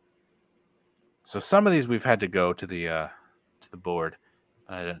right. So some of these we've had to go to the board.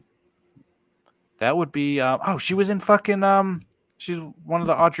 That would be she was in fucking she's one of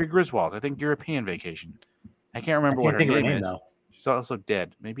the Audrey Griswolds. I think European Vacation. I can't remember what her name is. Though. She's also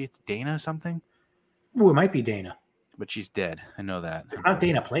dead. Maybe it's Dana something. Ooh, it might be Dana. But she's dead. I know that. It's not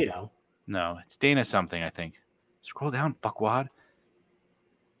Dana Plato. No, it's Dana something, I think. Scroll down, fuckwad.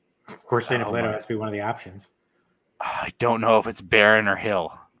 Of course, Dana Plato has to be one of the options. I don't know if it's Barron or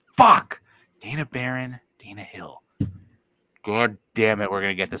Hill. Fuck! Dana Barron, Dana Hill. God damn it, we're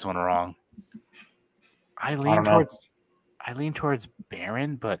going to get this one wrong. I lean towards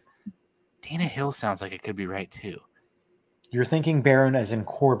Barron, but Dana Hill sounds like it could be right too. You're thinking Barron as in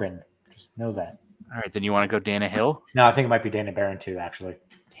Corbin. Just know that. All right, then you want to go Dana Hill? No, I think it might be Dana Barron too, actually.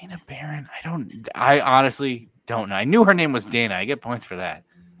 Dana Barron? I honestly don't know. I knew her name was Dana. I get points for that.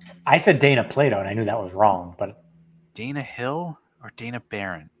 I said Dana Plato, and I knew that was wrong, but... Dana Hill or Dana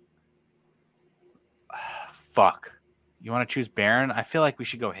Barron? Fuck. You want to choose Barron? I feel like we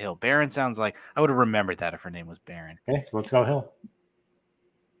should go Hill. Barron sounds like... I would have remembered that if her name was Barron. Okay, so let's go Hill.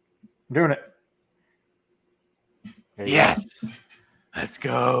 I'm doing it. Yes! Let's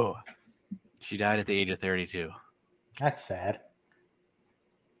go. She died at the age of 32. That's sad.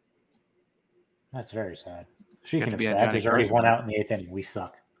 That's very sad. Speaking of sad, there's already one out in the 8th inning. We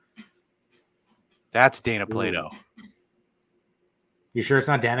suck. That's Dana Plato. You sure it's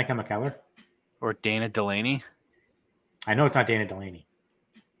not Danica McKellar? Or Dana Delaney? I know it's not Dana Delaney.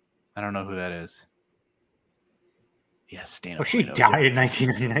 I don't know who that is. Yes, Dana Plato. She died in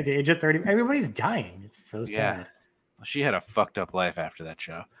 1999 at the age of 30. Everybody's dying. It's so sad. Well, she had a fucked up life after that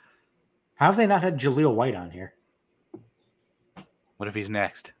show. How have they not had Jaleel White on here? What if he's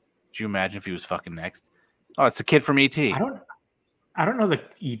next? Could you imagine if he was fucking next? Oh, it's the kid from E.T. I don't know the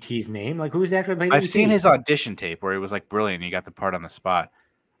E.T.'s name. Like, who's the actor that played I've E.T.? seen his audition tape where he was like brilliant. He got the part on the spot.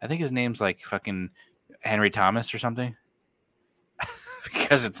 I think his name's like fucking Henry Thomas or something.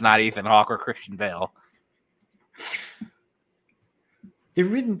 Because it's not Ethan Hawke or Christian Bale.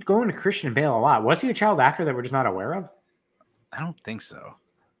 They've been going to Christian Bale a lot. Was he a child actor that we're just not aware of? I don't think so.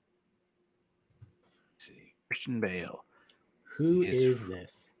 Let's see. Christian Bale. Who is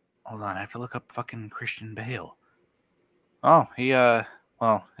this? Hold on, I have to look up fucking Christian Bale. Oh,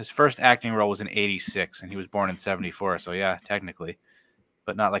 his first acting role was in 86 and he was born in 74, so yeah, technically.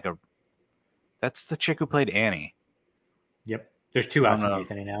 But not like that's the chick who played Annie. Yep. There's 2 outs in the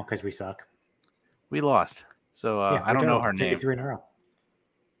 8th inning now because we suck. We lost. So I don't know her name. 3 in a row.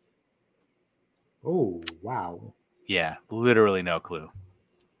 Oh, wow. Yeah, literally no clue.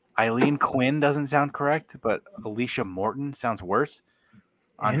 Eileen Quinn doesn't sound correct, but Alicia Morton sounds worse.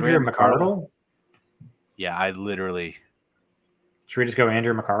 Andrea McArdle? Yeah, I literally... Should we just go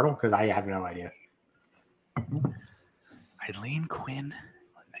Andrea McArdle? Because I have no idea. Eileen Quinn?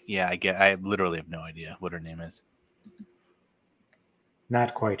 Yeah, I literally have no idea what her name is.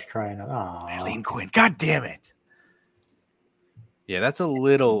 Not quite. Try another. Oh. Eileen Quinn. God damn it. Yeah, that's a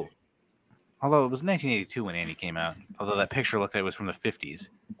little... Although it was 1982 when Annie came out. Although that picture looked like it was from the 50s.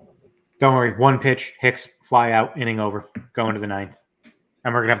 Don't worry. 1 pitch. Hicks, fly out, inning over. Go into the 9th.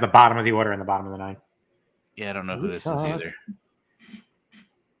 And we're going to have the bottom of the order in the bottom of the 9th. Yeah, I don't know who this is either.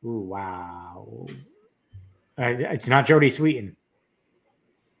 Ooh, wow. It's not Jodie Sweetin.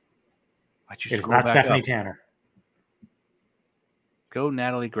 It's not Stephanie Tanner. Go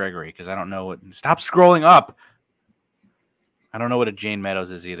Natalie Gregory, because I don't know what... Stop scrolling up! I don't know what a Jane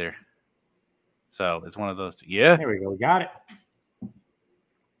Meadows is either. So, it's one of those... Yeah? There we go. We got it.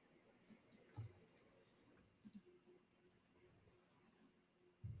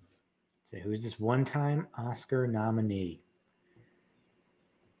 So, who's this one-time Oscar nominee?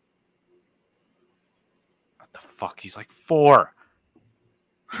 What the fuck? He's like 4.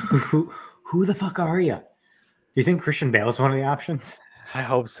 Who the fuck are you? Do you think Christian Bale is one of the options? I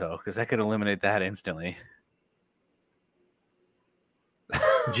hope so, because I could eliminate that instantly.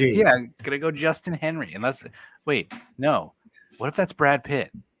 Gee. Yeah, gonna go Justin Henry. Wait, no. What if that's Brad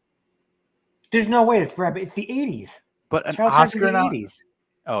Pitt? There's no way it's Brad Pitt. It's the 80s. But an Child stars Oscar of the not. 80s.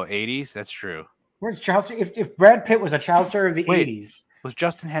 Oh, 80s? That's true. Where's if Brad Pitt was a child star of the Wait. 80s? Was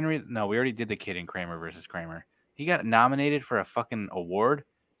Justin Henry? No, we already did the kid in Kramer versus Kramer. He got nominated for a fucking award.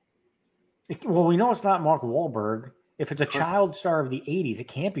 Well, we know it's not Mark Wahlberg. If it's a child star of the 80s, it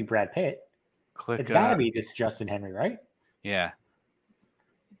can't be Brad Pitt. It's got to be this Justin Henry, right? Yeah.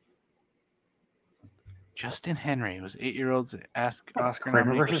 Justin Henry was 8-year-olds ask Oscar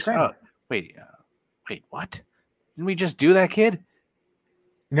Kramer nominated. versus Kramer. Wait, what? Didn't we just do that kid?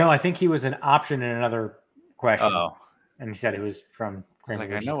 No, I think he was an option in another question. Oh. And he said it was from Kramer.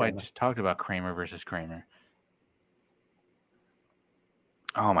 I know Kramer. I just talked about Kramer versus Kramer.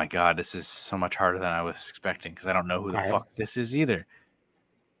 Oh my God, this is so much harder than I was expecting because I don't know who the fuck this is either.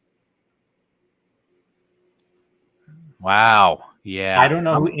 Wow. Yeah. I don't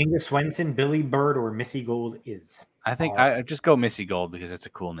know who Inga Swenson, Billy Bird, or Missy Gold is. I think I just go Missy Gold because it's a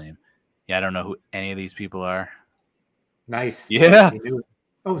cool name. Yeah, I don't know who any of these people are. Nice. Yeah.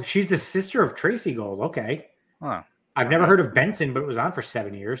 Oh, she's the sister of Tracy Gold. Okay. Huh. I've never heard of Benson, but it was on for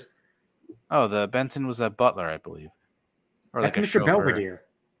 7 years. Oh, the Benson was a butler, I believe. Or That's like a Mr. chauffeur. Belvedere.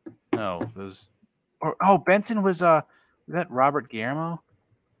 No, it was. Benson was that Robert Guillermo?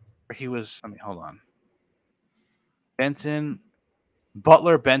 Or he was. I mean, hold on.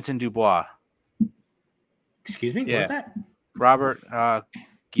 Butler Benson Dubois. Excuse me? Yeah. What was that? Robert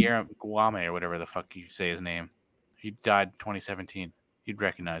Guillermo Guame or whatever the fuck you say his name. He died in 2017. You'd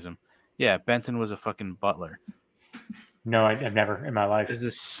recognize him. Yeah, Benson was a fucking butler. No, I've never in my life. Is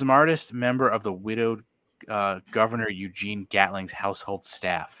the smartest member of the widowed Governor Eugene Gatling's household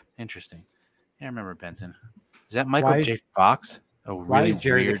staff. Interesting. Yeah, I remember Benson. Is that Michael J. Fox? Oh, really? Why is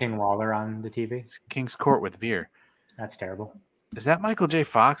Jerry weird. the King Lawler on the TV? It's King's Court with Veer. That's terrible. Is that Michael J.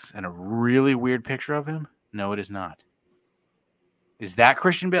 Fox and a really weird picture of him? No, it is not. Is that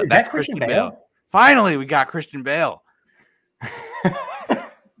Christian Bale? That's Christian Bale. Finally, we got Christian Bale.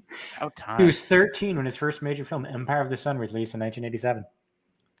 About time. He was 13 when his first major film, Empire of the Sun, was released in 1987.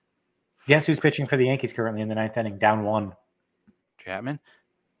 Guess who's pitching for the Yankees currently in the 9th inning? Down 1. Chapman?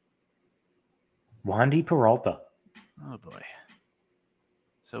 Wandy Peralta. Oh, boy.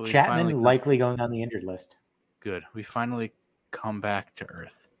 So Chapman likely going on the injured list. Good. We finally come back to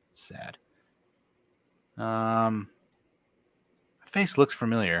Earth. Sad. Face looks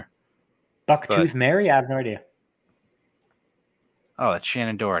familiar. Bucktooth Mary? I have no idea. Oh, that's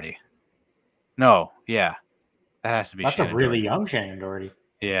Shannon Doherty. No, yeah. That has to be Shannon That's a really young Shannon Doherty.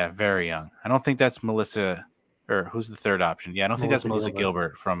 Yeah, very young. I don't think that's Melissa, or who's the third option? Yeah, I don't think that's Melissa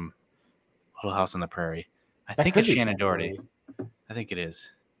Gilbert from Little House on the Prairie. I think it's Shannon Doherty. I think it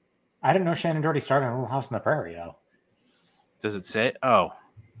is. I didn't know Shannon Doherty started on Little House on the Prairie, though. Does it say? Oh,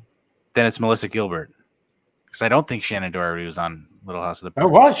 then it's Melissa Gilbert. Because I don't think Shannon Doherty was on Little House on the Prairie.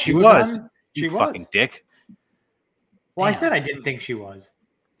 Oh, was she was? You fucking dick. Well, damn. I said I didn't think she was.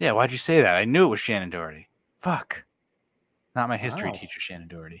 Yeah, why'd you say that? I knew it was Shannon Doherty. Fuck. Not my history teacher, Shannon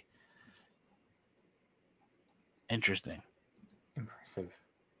Doherty. Interesting. Impressive.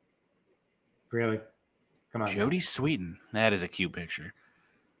 Really? Come on. Jodie Sweetin. That is a cute picture.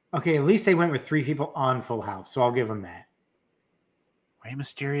 Okay, at least they went with 3 people on Full House, so I'll give them that. Rey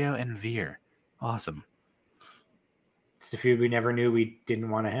Mysterio and Veer. Awesome. It's the feud we never knew we didn't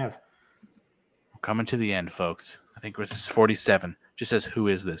want to have. We're coming to the end, folks. I think this is 47. Just says, who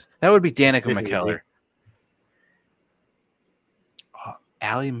is this? That would be Danica McKellar.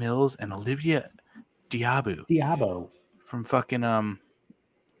 Allie Mills and Olivia Diabo. From fucking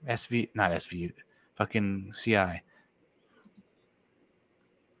SV, not SV, fucking CI.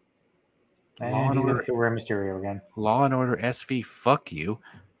 Law and Order. Rey Mysterio again. Law and Order SV. Fuck you.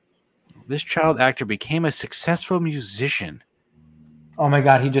 This child actor became a successful musician. Oh my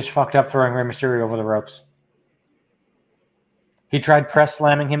God, he just fucked up throwing Rey Mysterio over the ropes. He tried press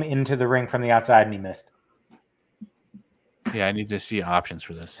slamming him into the ring from the outside and he missed. Yeah, I need to see options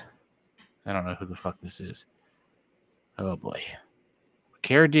for this. I don't know who the fuck this is. Oh boy.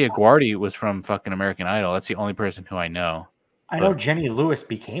 Cara DiAguardi was from fucking American Idol. That's the only person who I know. I know Jenny Lewis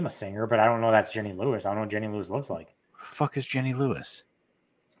became a singer, but I don't know that's Jenny Lewis. I don't know what Jenny Lewis looks like. Who the fuck is Jenny Lewis?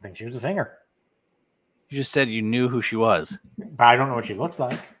 I think she was a singer. You just said you knew who she was. But I don't know what she looks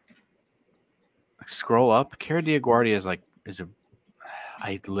like. Scroll up. Cara DiAguardi is a.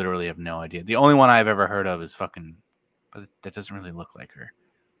 I literally have no idea. The only one I've ever heard of is fucking. But that doesn't really look like her.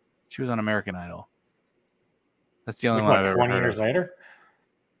 She was on American Idol. That's the only Like, one what, I've ever 20 heard years of. later?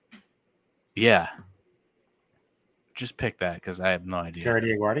 Yeah. Just pick that because I have no idea. Cara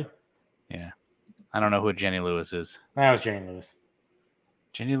Diaguardi? Yeah. I don't know who Jenny Lewis is. That was Jane Lewis.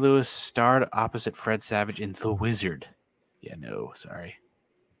 Jenny Lewis starred opposite Fred Savage in The Wizard. Yeah, no, sorry.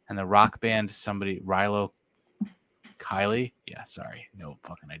 And the rock band, Rilo Kiley? Yeah, sorry. No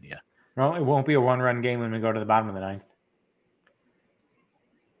fucking idea. Well, it won't be a one-run game when we go to the bottom of the ninth.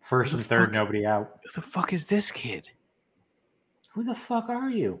 First and third, nobody out. Who the fuck is this kid? Who the fuck are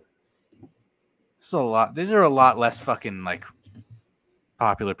you? This is a lot. These are a lot less fucking like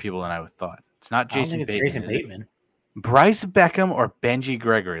popular people than I would thought. It's not I don't Jason think it's Bateman. Jason Bateman. Bryce Beckham or Benji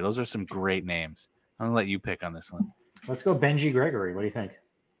Gregory. Those are some great names. I'm gonna let you pick on this one. Let's go Benji Gregory. What do you think?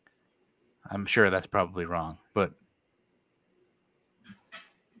 I'm sure that's probably wrong, but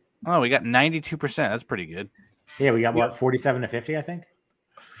we got 92%. That's pretty good. Yeah, we got what, 47 to 50, I think?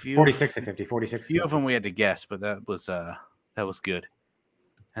 46 to 50, 46 to 50. Few of them we had to guess, but that was good.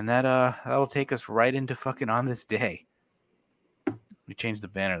 And that'll take us right into fucking on this day. We changed the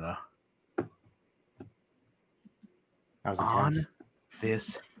banner though. That was intense. On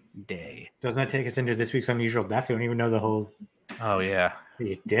this day. Doesn't that take us into this week's unusual death? You don't even know the whole. Oh yeah.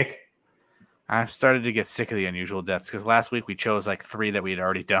 You dick. I've started to get sick of the unusual deaths because last week we chose like 3 that we had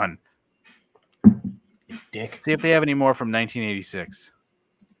already done. You dick. See if they have any more from 1986.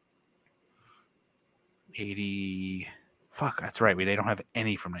 80. Fuck, that's right. They don't have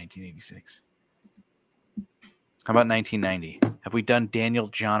any from 1986. How about 1990? Have we done Daniel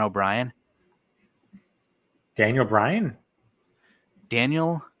John O'Brien? Daniel Bryan?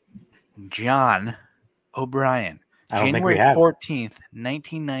 Daniel John O'Brien. I don't January think we have. 14th,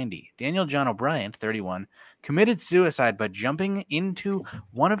 1990. Daniel John O'Brien, 31, committed suicide by jumping into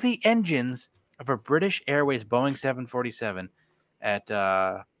one of the engines of a British Airways Boeing 747 at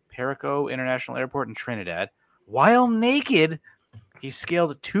Perico International Airport in Trinidad. While naked, he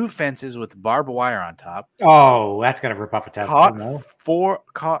scaled 2 fences with barbed wire on top. Oh, that's gonna rip off a test. Fought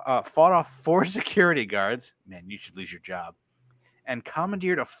off 4 security guards. Man, you should lose your job. And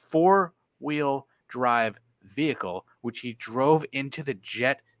commandeered a 4-wheel drive vehicle, which he drove into the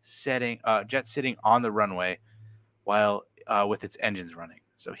jet sitting on the runway while with its engines running.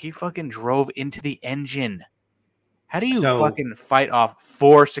 So he fucking drove into the engine. How do you fucking fight off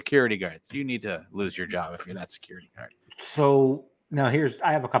 4 security guards? You need to lose your job if you're that security guard. So now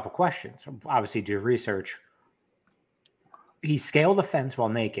I have a couple questions. Obviously, do research. He scaled a fence while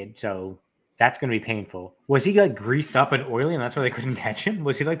naked, so that's going to be painful. Was he like greased up and oily, and that's why they couldn't catch him?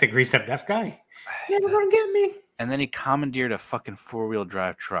 Was he like the greased up deaf guy? You're never going to get me. And then he commandeered a fucking 4-wheel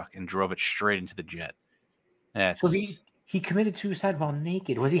drive truck and drove it straight into the jet. So he committed suicide while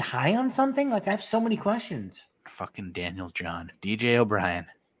naked. Was he high on something? Like, I have so many questions. Fucking Daniel John. DJ O'Brien.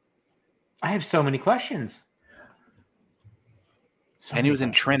 I have so many questions. And he was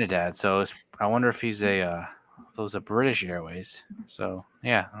in Trinidad, so I wonder if he's those are British Airways. So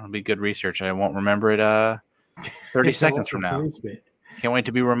yeah, it'll be good research. I won't remember it 30 seconds from now. Can't wait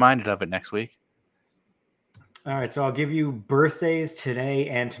to be reminded of it next week. All right, so I'll give you birthdays today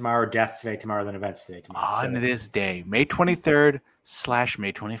and tomorrow, deaths today, tomorrow, then events today. Tomorrow. On this day, May 23rd /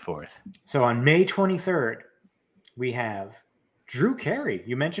 May 24th. So on May 23rd, we have Drew Carey.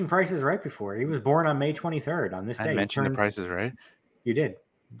 You mentioned Price is Right before. He was born on May 23rd on this day. I mentioned The Price is Right. You did.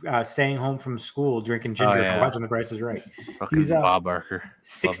 Staying home from school, drinking ginger, watching The Price is Right. Fucking Bob Barker.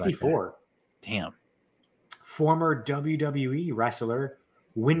 64. Damn. Former WWE wrestler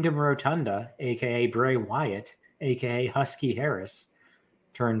Wyndham Rotunda, a.k.a. Bray Wyatt, a.k.a. Husky Harris,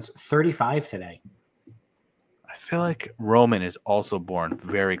 turns 35 today. I feel like Roman is also born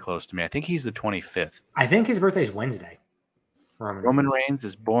very close to me. I think he's the 25th. I think his birthday is Wednesday. Roman Reigns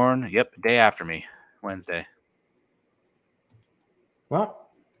is born, day after me, Wednesday. Well,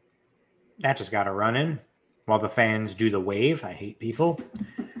 that just got a run in while the fans do the wave. I hate people.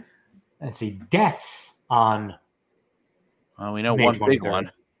 Let's see. Deaths on. Well, we know May one 23rd. big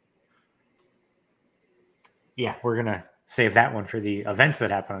one. Yeah, we're going to save that one for the events that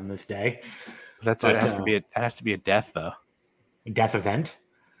happen on this day. That has to be a death, though. A death event.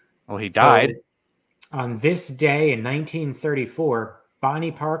 Well, he died. On this day in 1934,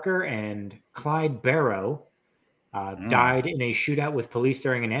 Bonnie Parker and Clyde Barrow died in a shootout with police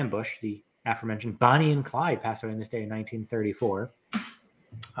during an ambush. The aforementioned Bonnie and Clyde passed away on this day in 1934.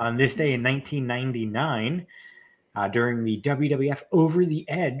 On this day in 1999, during the WWF Over the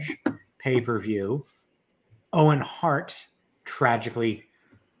Edge pay-per-view, Owen Hart tragically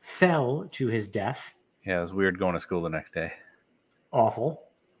fell to his death. Yeah, it was weird going to school the next day. Awful.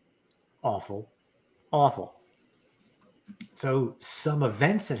 So some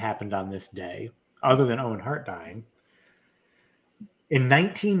events that happened on this day. other than Owen Hart dying. In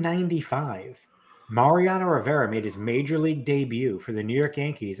 1995, Mariano Rivera made his major league debut for the New York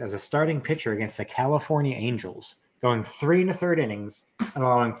Yankees as a starting pitcher against the California Angels, going 3 1/3 innings and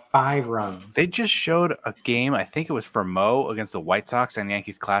allowing 5 runs. They just showed a game, I think it was for Mo against the White Sox and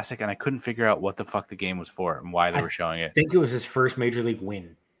Yankees Classic, and I couldn't figure out what the fuck the game was for and why they were showing it. I think it was his first major league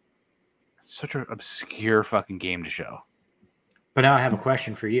win. Such an obscure fucking game to show. But now I have a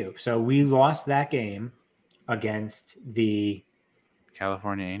question for you. So we lost that game against the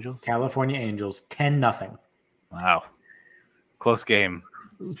California Angels? 10-0. Wow. Close game.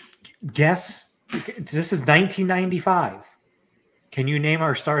 Guess, this is 1995. Can you name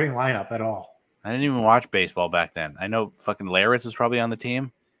our starting lineup at all? I didn't even watch baseball back then. I know fucking Larritz was probably on the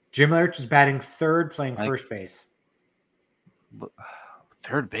team. Jim Larritz was batting third, playing first base.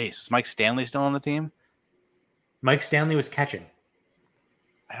 Third base. Is Mike Stanley still on the team? Mike Stanley was catching.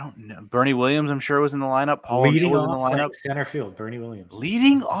 I don't know. Bernie Williams, I'm sure, was in the lineup. Paul Leading O'Neill was in the off, lineup. center field, Bernie Williams.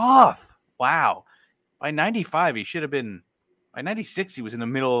 Leading off. Wow. By 95, he should have been. By 96, he was in the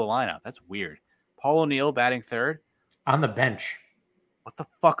middle of the lineup. That's weird. Paul O'Neill batting third. On the bench. What the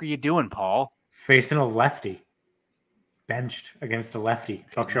fuck are you doing, Paul? Facing a lefty. Benched against a lefty.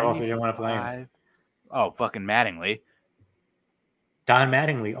 Buck Showalter didn't want to play him. Oh, fucking Mattingly. Don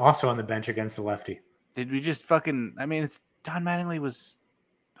Mattingly also on the bench against the lefty. Did we just fucking... I mean, it's Don Mattingly was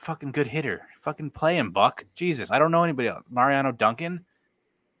a fucking good hitter. Fucking play him, Buck. Jesus, I don't know anybody else. Mariano Duncan?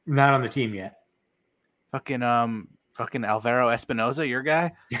 Not on the team yet. Fucking Alvaro Espinoza, your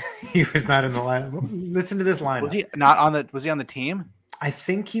guy? He was not in the lineup. Listen to this lineup. Was he on the team? I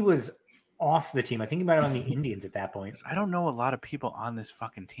think he was off the team. I think he might have been on the Indians at that point. I don't know a lot of people on this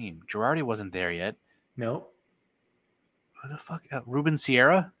fucking team. Girardi wasn't there yet. Nope. Who the fuck? Ruben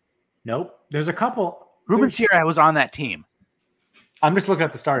Sierra? Nope. There's a couple. Ruben Sierra was on that team. I'm just looking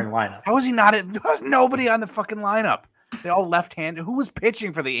at the starting lineup. How was he not? There was nobody on the fucking lineup. They all left-handed. Who was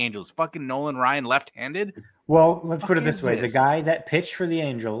pitching for the Angels? Fucking Nolan Ryan left-handed? Well, let's put it this way. The guy that pitched for the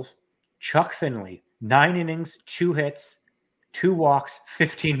Angels, Chuck Finley, 9 innings, 2 hits, 2 walks,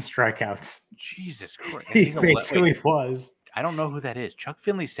 15 strikeouts. Jesus Christ. He basically was. I don't know who that is. Chuck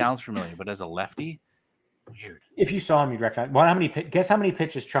Finley sounds familiar, but as a lefty, weird. If you saw him, you'd recognize. Well, guess how many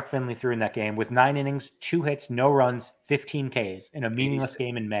pitches Chuck Finley threw in that game with 9 innings, 2 hits, no runs, 15 Ks in a meaningless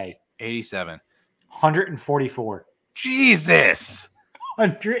game in May? 87. 144. Jesus.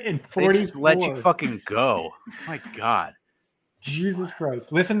 144. They just let you fucking go. My God. Jesus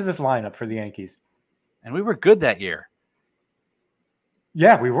Christ. Listen to this lineup for the Yankees. And we were good that year.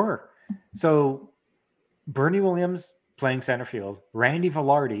 Yeah, we were. So Bernie Williams playing center field, Randy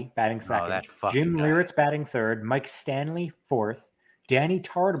Velarde batting second, Jim Larritz batting third, Mike Stanley fourth, Danny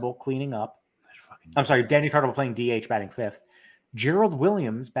Tartable cleaning up. Danny Tartable playing DH batting fifth, Gerald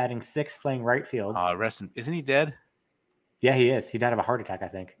Williams batting sixth playing right field. Isn't he dead? Yeah, he is. He died of a heart attack, I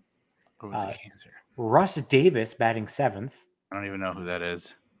think. Or was it cancer? Russ Davis batting seventh. I don't even know who that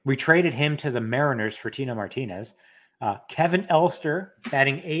is. We traded him to the Mariners for Tino Martinez. Kevin Elster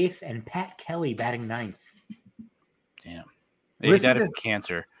batting eighth, and Pat Kelly batting ninth. Damn. He died of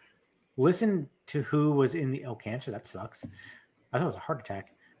cancer. Listen to who was in the... Oh, cancer? That sucks. I thought it was a heart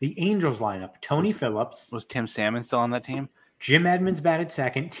attack. The Angels lineup. Tony Phillips. Was Tim Salmon still on that team? Jim Edmonds batted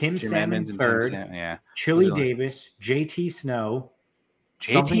second. Tim Salmon third. Chili Davis. JT Snow.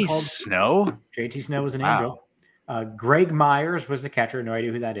 JT Snow? JT Snow was an Angel. Greg Myers was the catcher. No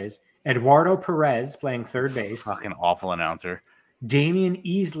idea who that is. Eduardo Perez playing third base. Fucking awful announcer. Damian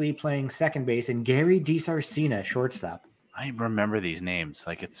Easley playing second base. And Gary DiSarcina, shortstop. I remember these names.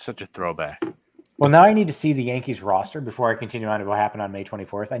 Like, it's such a throwback. Well, now I need to see the Yankees roster before I continue on to what happened on May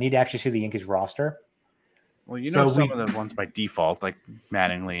 24th. I need to actually see the Yankees roster. Well, you know, some of the ones by default, like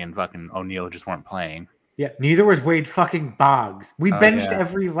Mattingly and fucking O'Neill, just weren't playing. Yeah, neither was Wade fucking Boggs. We benched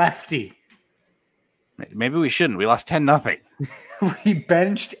every lefty. Maybe we shouldn't. We lost 10-0. We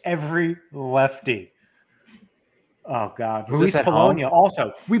benched every lefty. Oh, God. Luis Polonia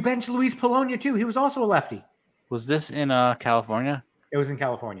also. We benched Luis Polonia, too. He was also a lefty. Was this in California? It was in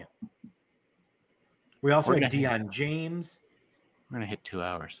California. We also had Deion James. We're going to hit 2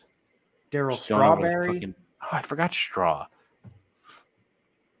 hours. Daryl Strawberry. I forgot Straw.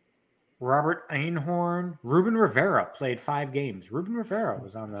 Robert Einhorn. Ruben Rivera played 5 games. Ruben Rivera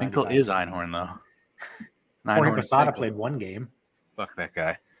was on the... Finkel is Einhorn, though. Jorge Posada played 1 game. Fuck that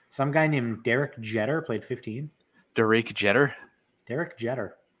guy. Some guy named Derek Jeter played 15. Derek Jeter? Derek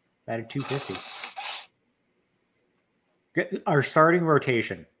Jeter. Batted 250. Our starting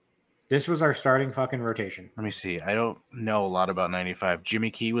rotation. This was our starting fucking rotation. Let me see. I don't know a lot about 95.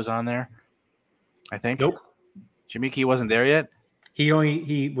 Jimmy Key was on there, I think. Nope. Jimmy Key wasn't there yet?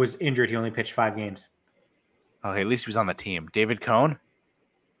 He was injured. He only pitched 5 games. Okay, at least he was on the team. David Cohn?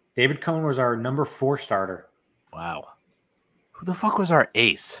 David Cohn was our number 4 starter. Wow. Who the fuck was our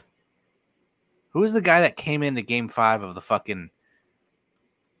ace? Who was the guy that came into game 5 of the fucking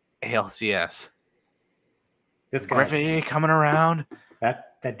ALCS? This guy. Griffey coming around.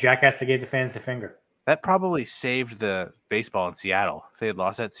 That jackass that gave the fans the finger. That probably saved the baseball in Seattle. If they had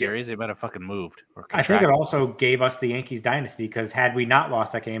lost that series, they might have fucking moved. Or I think it also gave us the Yankees dynasty because had we not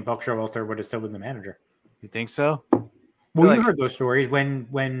lost that game, Buck Showalter would have still been the manager. You think so? Well, you heard those stories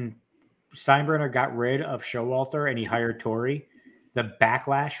when Steinbrenner got rid of Showalter and he hired Torrey. The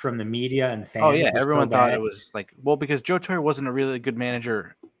backlash from the media and fans. Oh yeah, everyone thought it was like because Joe Torre wasn't a really good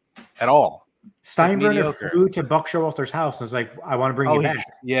manager at all. Steinbrenner flew to Buck Showalter's house and was like, "I want to bring you back."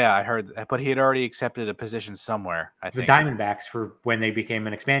 Yeah, I heard that, but he had already accepted a position somewhere. I think the Diamondbacks for when they became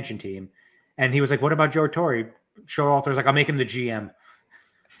an expansion team, and he was like, "What about Joe Torre?" Showalter's like, "I'll make him the GM."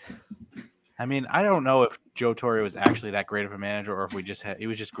 I mean, I don't know if Joe Torre was actually that great of a manager, or if he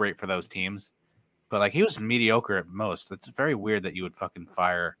was just great for those teams. But like he was mediocre at most. It's very weird that you would fucking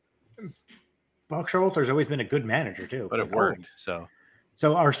fire. Buck Showalter's always been a good manager too, but it worked.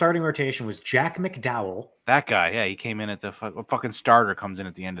 So our starting rotation was Jack McDowell. That guy, yeah, he came in at the fucking starter comes in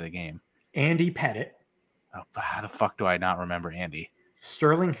at the end of the game. Andy Pettit. Oh, how the fuck do I not remember Andy?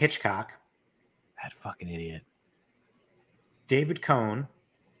 Sterling Hitchcock. That fucking idiot. David Cohn.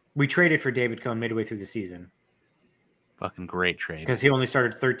 We traded for David Cohn midway through the season. Fucking great trade. Because he only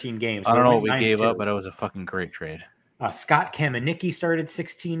started 13 games. I don't know what we gave up, but it was a fucking great trade. Scott Kamenicki started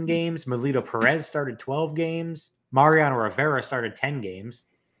 16 games. Melito Perez started 12 games. Mariano Rivera started 10 games.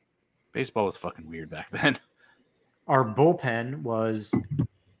 Baseball was fucking weird back then. Our bullpen was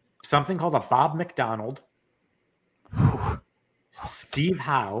something called a Bob McDonald, Steve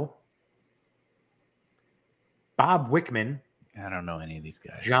Howe, Bob Wickman. I don't know any of these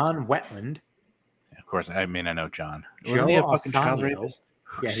guys. John Wetland. Of course, I mean, I know John. Wasn't he a fucking child rapist?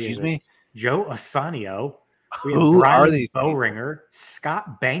 Yeah, excuse me? Joe Osanio. Who are these? Bowringer,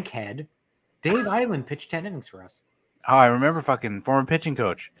 Scott Bankhead. Dave Island pitched 10 innings for us. Oh, I remember fucking former pitching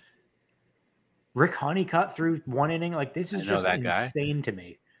coach. Rick Honeycutt threw 1 inning. Like, this is just insane to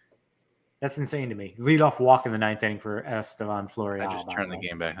me. That's insane to me. Leadoff walk in the 9th inning for Estevan Florial. I just turned the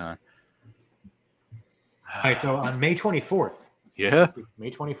game back on. All right, so on May 24th. Yeah?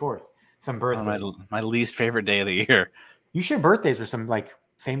 May 24th. Some birthdays. My least favorite day of the year. You share birthdays with some, like,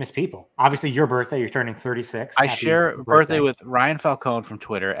 famous people. Obviously, your birthday, you're turning 36. I share birthday with Ryan Falcone from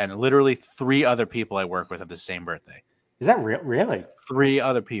Twitter, and literally 3 other people I work with have the same birthday. Is that real? Really? 3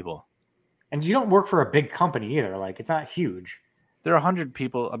 other people. And you don't work for a big company either. Like, it's not huge. There are 100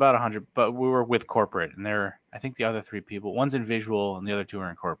 people, about 100, but we were with corporate, and I think the other 3 people, one's in visual, and the other 2 are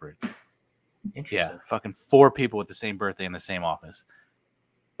in corporate. Interesting. Yeah, fucking 4 people with the same birthday in the same office.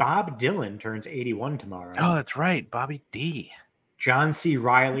 Bob Dylan turns 81 tomorrow. Oh, that's right. Bobby D. John C.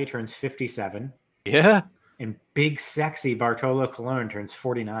 Riley turns 57. Yeah. And big sexy Bartolo Colon turns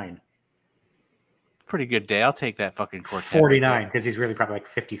 49. Pretty good day. I'll take that fucking quartet. 49, because he's really probably like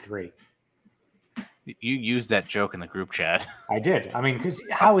 53. You used that joke in the group chat. I did. I mean, because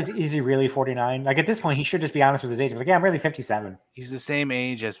how is he really 49? Like, at this point, he should just be honest with his age. Like, yeah, I'm really 57. He's the same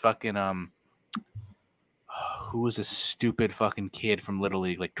age as fucking who was a stupid fucking kid from Little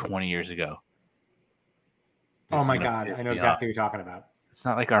League like 20 years ago? Oh my God, I know exactly what you're talking about. It's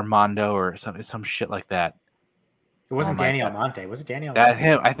not like Armando or some shit like that. It wasn't Danny Almonte. Was it Danny Almonte?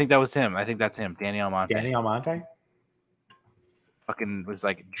 Him. I think that was him. I think that's him. Danny Almonte. Danny Almonte? Fucking was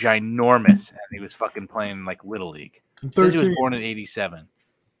like ginormous, and he was fucking playing like Little League. Says he was born in '87.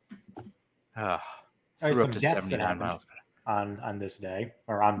 Threw up to 79 miles per hour. On this day,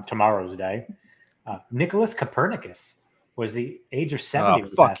 or on tomorrow's day. Nicholas Copernicus was the age of 70. Oh,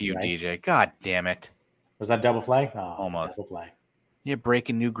 fuck you, DJ. God damn it. Was that double play? Oh, almost. Double play. You're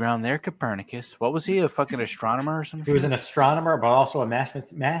breaking new ground there, Copernicus. What was he, a fucking astronomer or something? He was an astronomer, but also a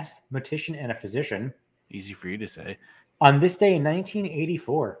mathematician and a physician. Easy for you to say. On this day in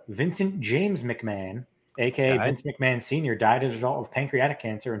 1984, Vincent James McMahon, a.k.a. Vince McMahon Sr., died as a result of pancreatic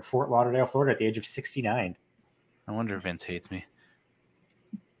cancer in Fort Lauderdale, Florida at the age of 69. I wonder if Vince hates me.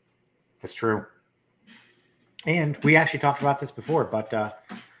 That's true. And we actually talked about this before, but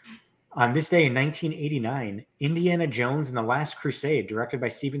on this day in 1989, Indiana Jones and the Last Crusade, directed by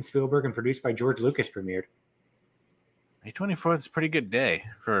Steven Spielberg and produced by George Lucas, premiered. May 24th is a pretty good day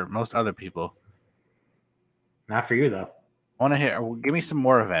for most other people. Not for you, though. I want to hear. Give me some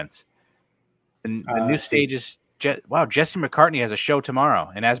more events. The new stage is. Wow, Jesse McCartney has a show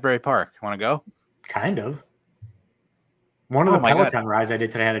tomorrow in Asbury Park. Want to go? Kind of. One of the Peloton rides I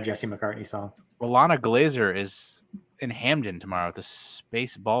did today had a Jesse McCartney song. Lana Glazer is in Hamden tomorrow at the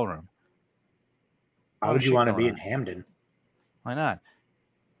Space Ballroom. Why would you want to be in Hamden? Why not?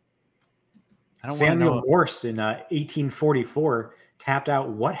 I don't Samuel Morse in 1844 tapped out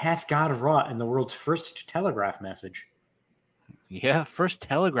 "What hath God wrought" in the world's first telegraph message. Yeah, first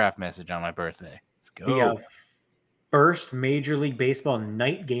telegraph message on my birthday. Let's go. The first Major League Baseball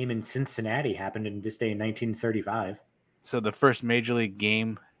night game in Cincinnati happened in this day in 1935. So the first Major League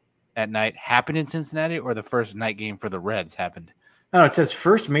game at night happened in Cincinnati, or the first night game for the Reds happened? Oh, it says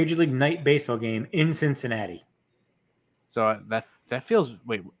first Major League night baseball game in Cincinnati. So that feels,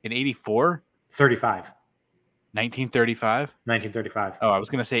 wait, in 84? 35. 1935? 1935. Oh, I was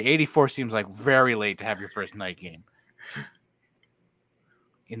going to say 84 seems like very late to have your first night game.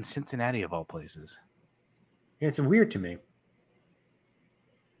 In Cincinnati, of all places. It's weird to me.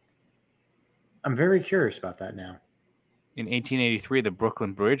 I'm very curious about that now. In 1883, the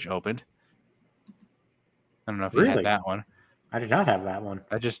Brooklyn Bridge opened. I don't know if you Really? had that one. I did not have that one.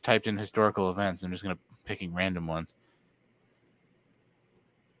 I just typed in historical events. I'm just going to picking random ones.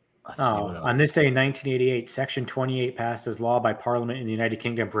 Let's see what else. On this day in 1988, Section 28 passed as law by Parliament in the United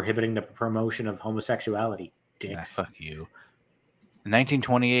Kingdom prohibiting the promotion of homosexuality. Dicks. Fuck you. In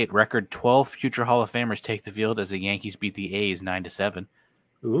 1928, record 12 future Hall of Famers take the field as the Yankees beat the A's 9-7.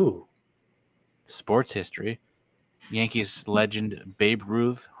 Ooh. Sports history. Yankees legend Babe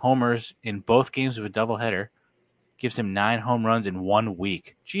Ruth homers in both games of a doubleheader. Gives him 9 home runs in 1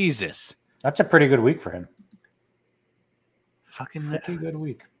 week. Jesus. That's a pretty good week for him. Fucking pretty good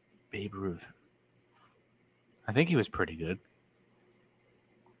week. Babe Ruth. I think he was pretty good.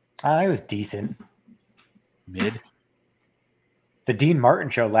 He was decent. Mid. The Dean Martin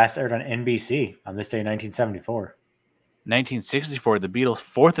Show last aired on NBC on this day in 1974. 1964, the Beatles'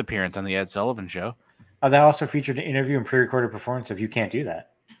 4th appearance on the Ed Sullivan Show. That also featured an interview and pre-recorded performance of "You Can't Do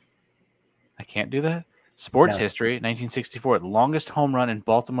That." I can't do that? Sports history, 1964, the longest home run in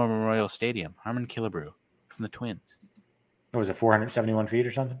Baltimore Memorial Stadium. Harmon Killebrew from the Twins. What was it, 471 feet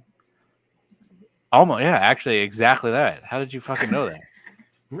or something? Almost, yeah, actually, exactly that. How did you fucking know that?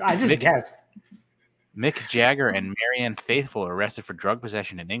 I just guessed. Mick Jagger and Marianne Faithfull arrested for drug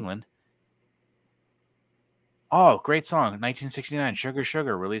possession in England. Oh, great song. 1969, Sugar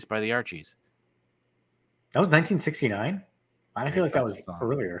Sugar, released by the Archies. That was 1969? I feel like that was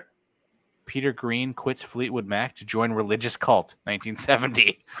earlier. Peter Green quits Fleetwood Mac to join religious cult,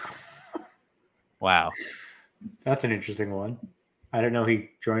 1970. Wow. That's an interesting one. I didn't know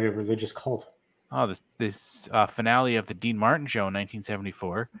he joined a religious cult. Oh, this finale of the Dean Martin Show in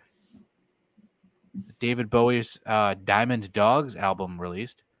 1974. David Bowie's Diamond Dogs album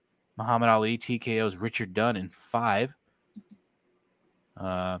released. Muhammad Ali TKO's Richard Dunn in 5.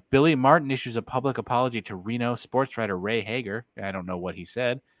 Billy Martin issues a public apology to Reno sports writer Ray Hager. I don't know what he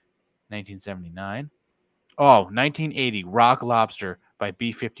said. 1979. Oh, 1980, Rock Lobster by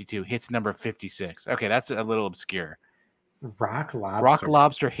B-52 hits number 56. Okay, that's a little obscure. Rock Lobster. Rock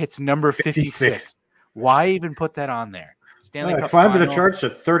Lobster hits number 56. Why even put that on there? Stanley Cup climbed to final. the charts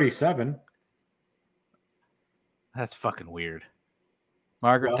at 37. That's fucking weird.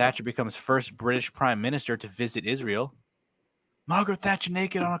 Margaret Thatcher becomes first British prime minister to visit Israel. Margaret Thatcher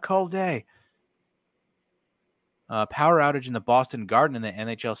naked on a cold day. Power outage in the Boston Garden in the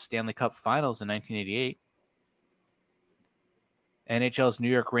NHL Stanley Cup Finals in 1988. NHL's New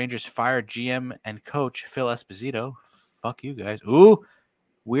York Rangers fired GM and coach Phil Esposito. Fuck you guys. Ooh.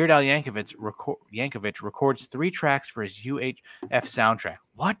 Weird Al Yankovic records 3 tracks for his UHF soundtrack.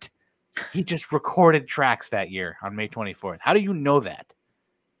 What? He just recorded tracks that year on May 24th. How do you know that?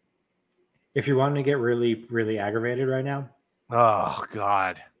 If you want to get really, really aggravated right now. Oh,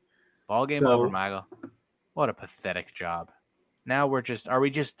 God. Ball game over, Michael. What a pathetic job. Now are we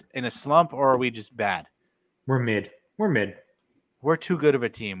just in a slump or are we just bad? We're mid. We're too good of a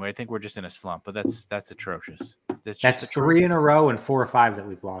team. I think we're just in a slump, but that's atrocious. That's 3 in a row and 4 or 5 that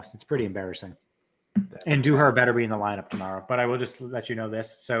we've lost. It's pretty embarrassing. And Duhar better be in the lineup tomorrow. But I will just let you know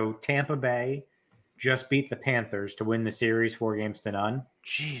this. So Tampa Bay just beat the Panthers to win the series 4-0.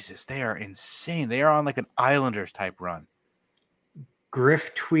 Jesus, they are insane. They are on like an Islanders type run.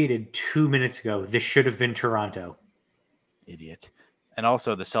 Griff tweeted 2 minutes ago, this should have been Toronto. Idiot. And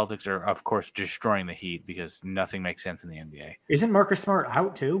also the Celtics are, of course, destroying the Heat because nothing makes sense in the NBA. Isn't Marcus Smart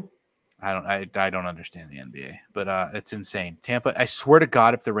out too? I don't understand the NBA, but it's insane. Tampa, I swear to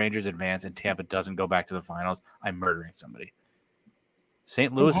God, if the Rangers advance and Tampa doesn't go back to the finals, I'm murdering somebody.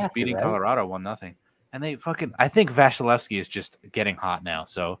 St. Louis is beating Colorado 1-0. And I think Vasilevsky is just getting hot now.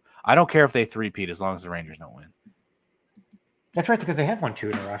 So I don't care if they three-peat as long as the Rangers don't win. That's right, because they have won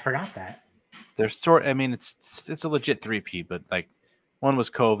 2 in a row. I forgot that. It's a legit three-peat, but like one was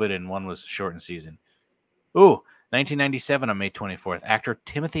COVID and one was shortened season. Ooh, 1997 on May 24th. Actor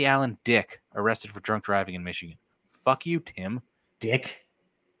Timothy Allen Dick arrested for drunk driving in Michigan. Fuck you, Tim. Dick.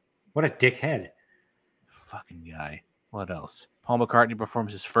 What a dickhead. Fucking guy. What else? Paul McCartney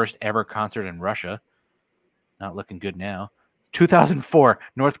performs his first ever concert in Russia. Not looking good now. 2004,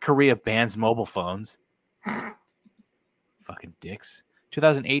 North Korea bans mobile phones. Fucking dicks.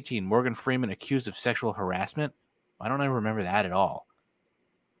 2018, Morgan Freeman accused of sexual harassment. Why don't I remember that at all?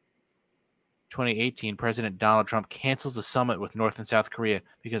 2018, President Donald Trump cancels the summit with North and South Korea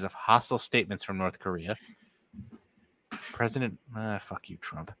because of hostile statements from North Korea. Fuck you,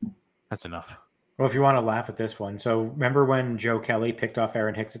 Trump. That's enough. Well, if you want to laugh at this one. So remember when Joe Kelly picked off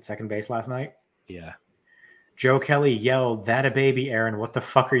Aaron Hicks at second base last night? Yeah. Joe Kelly yelled, "That a baby, Aaron. What the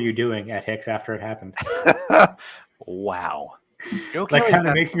fuck are you doing?" at Hicks after it happened. Wow. That kind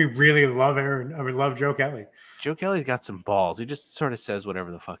of makes me really love Aaron. I mean, love Joe Kelly. Joe Kelly's got some balls. He just sort of says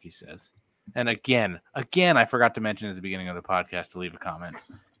whatever the fuck he says. And again, I forgot to mention at the beginning of the podcast to leave a comment.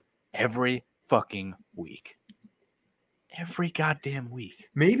 Every fucking week. Every goddamn week.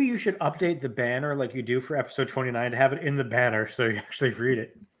 Maybe you should update the banner like you do for episode 29 to have it in the banner so you actually read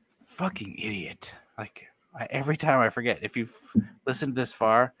it. Fucking idiot. Like, every time I forget. If you've listened this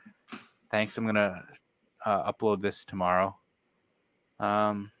far, thanks. I'm going to upload this tomorrow.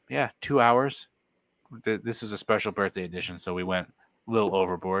 2 hours. This is a special birthday edition, so we went a little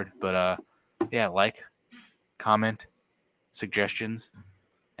overboard. But, like, comment, suggestions,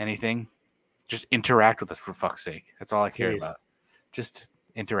 anything. Just interact with us, for fuck's sake. That's all I care about. Just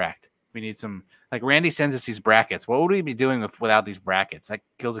interact. We need some... Like, Randy sends us these brackets. What would we be doing without these brackets? That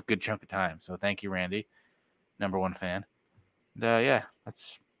kills a good chunk of time. So thank you, Randy. Number one fan. And,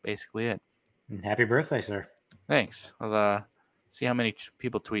 that's basically it. And happy birthday, sir. Thanks. I'll see how many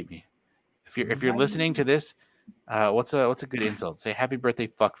people tweet me. If you're listening to this, what's a good insult? Say happy birthday,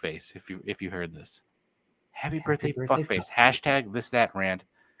 fuckface. If you heard this, happy birthday, fuckface. Hashtag this that rant.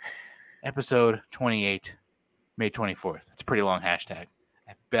 Episode 28, May 24th. It's a pretty long hashtag.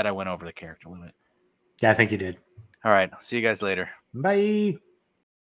 I bet I went over the character limit. Yeah, I think you did. All right. See you guys later. Bye.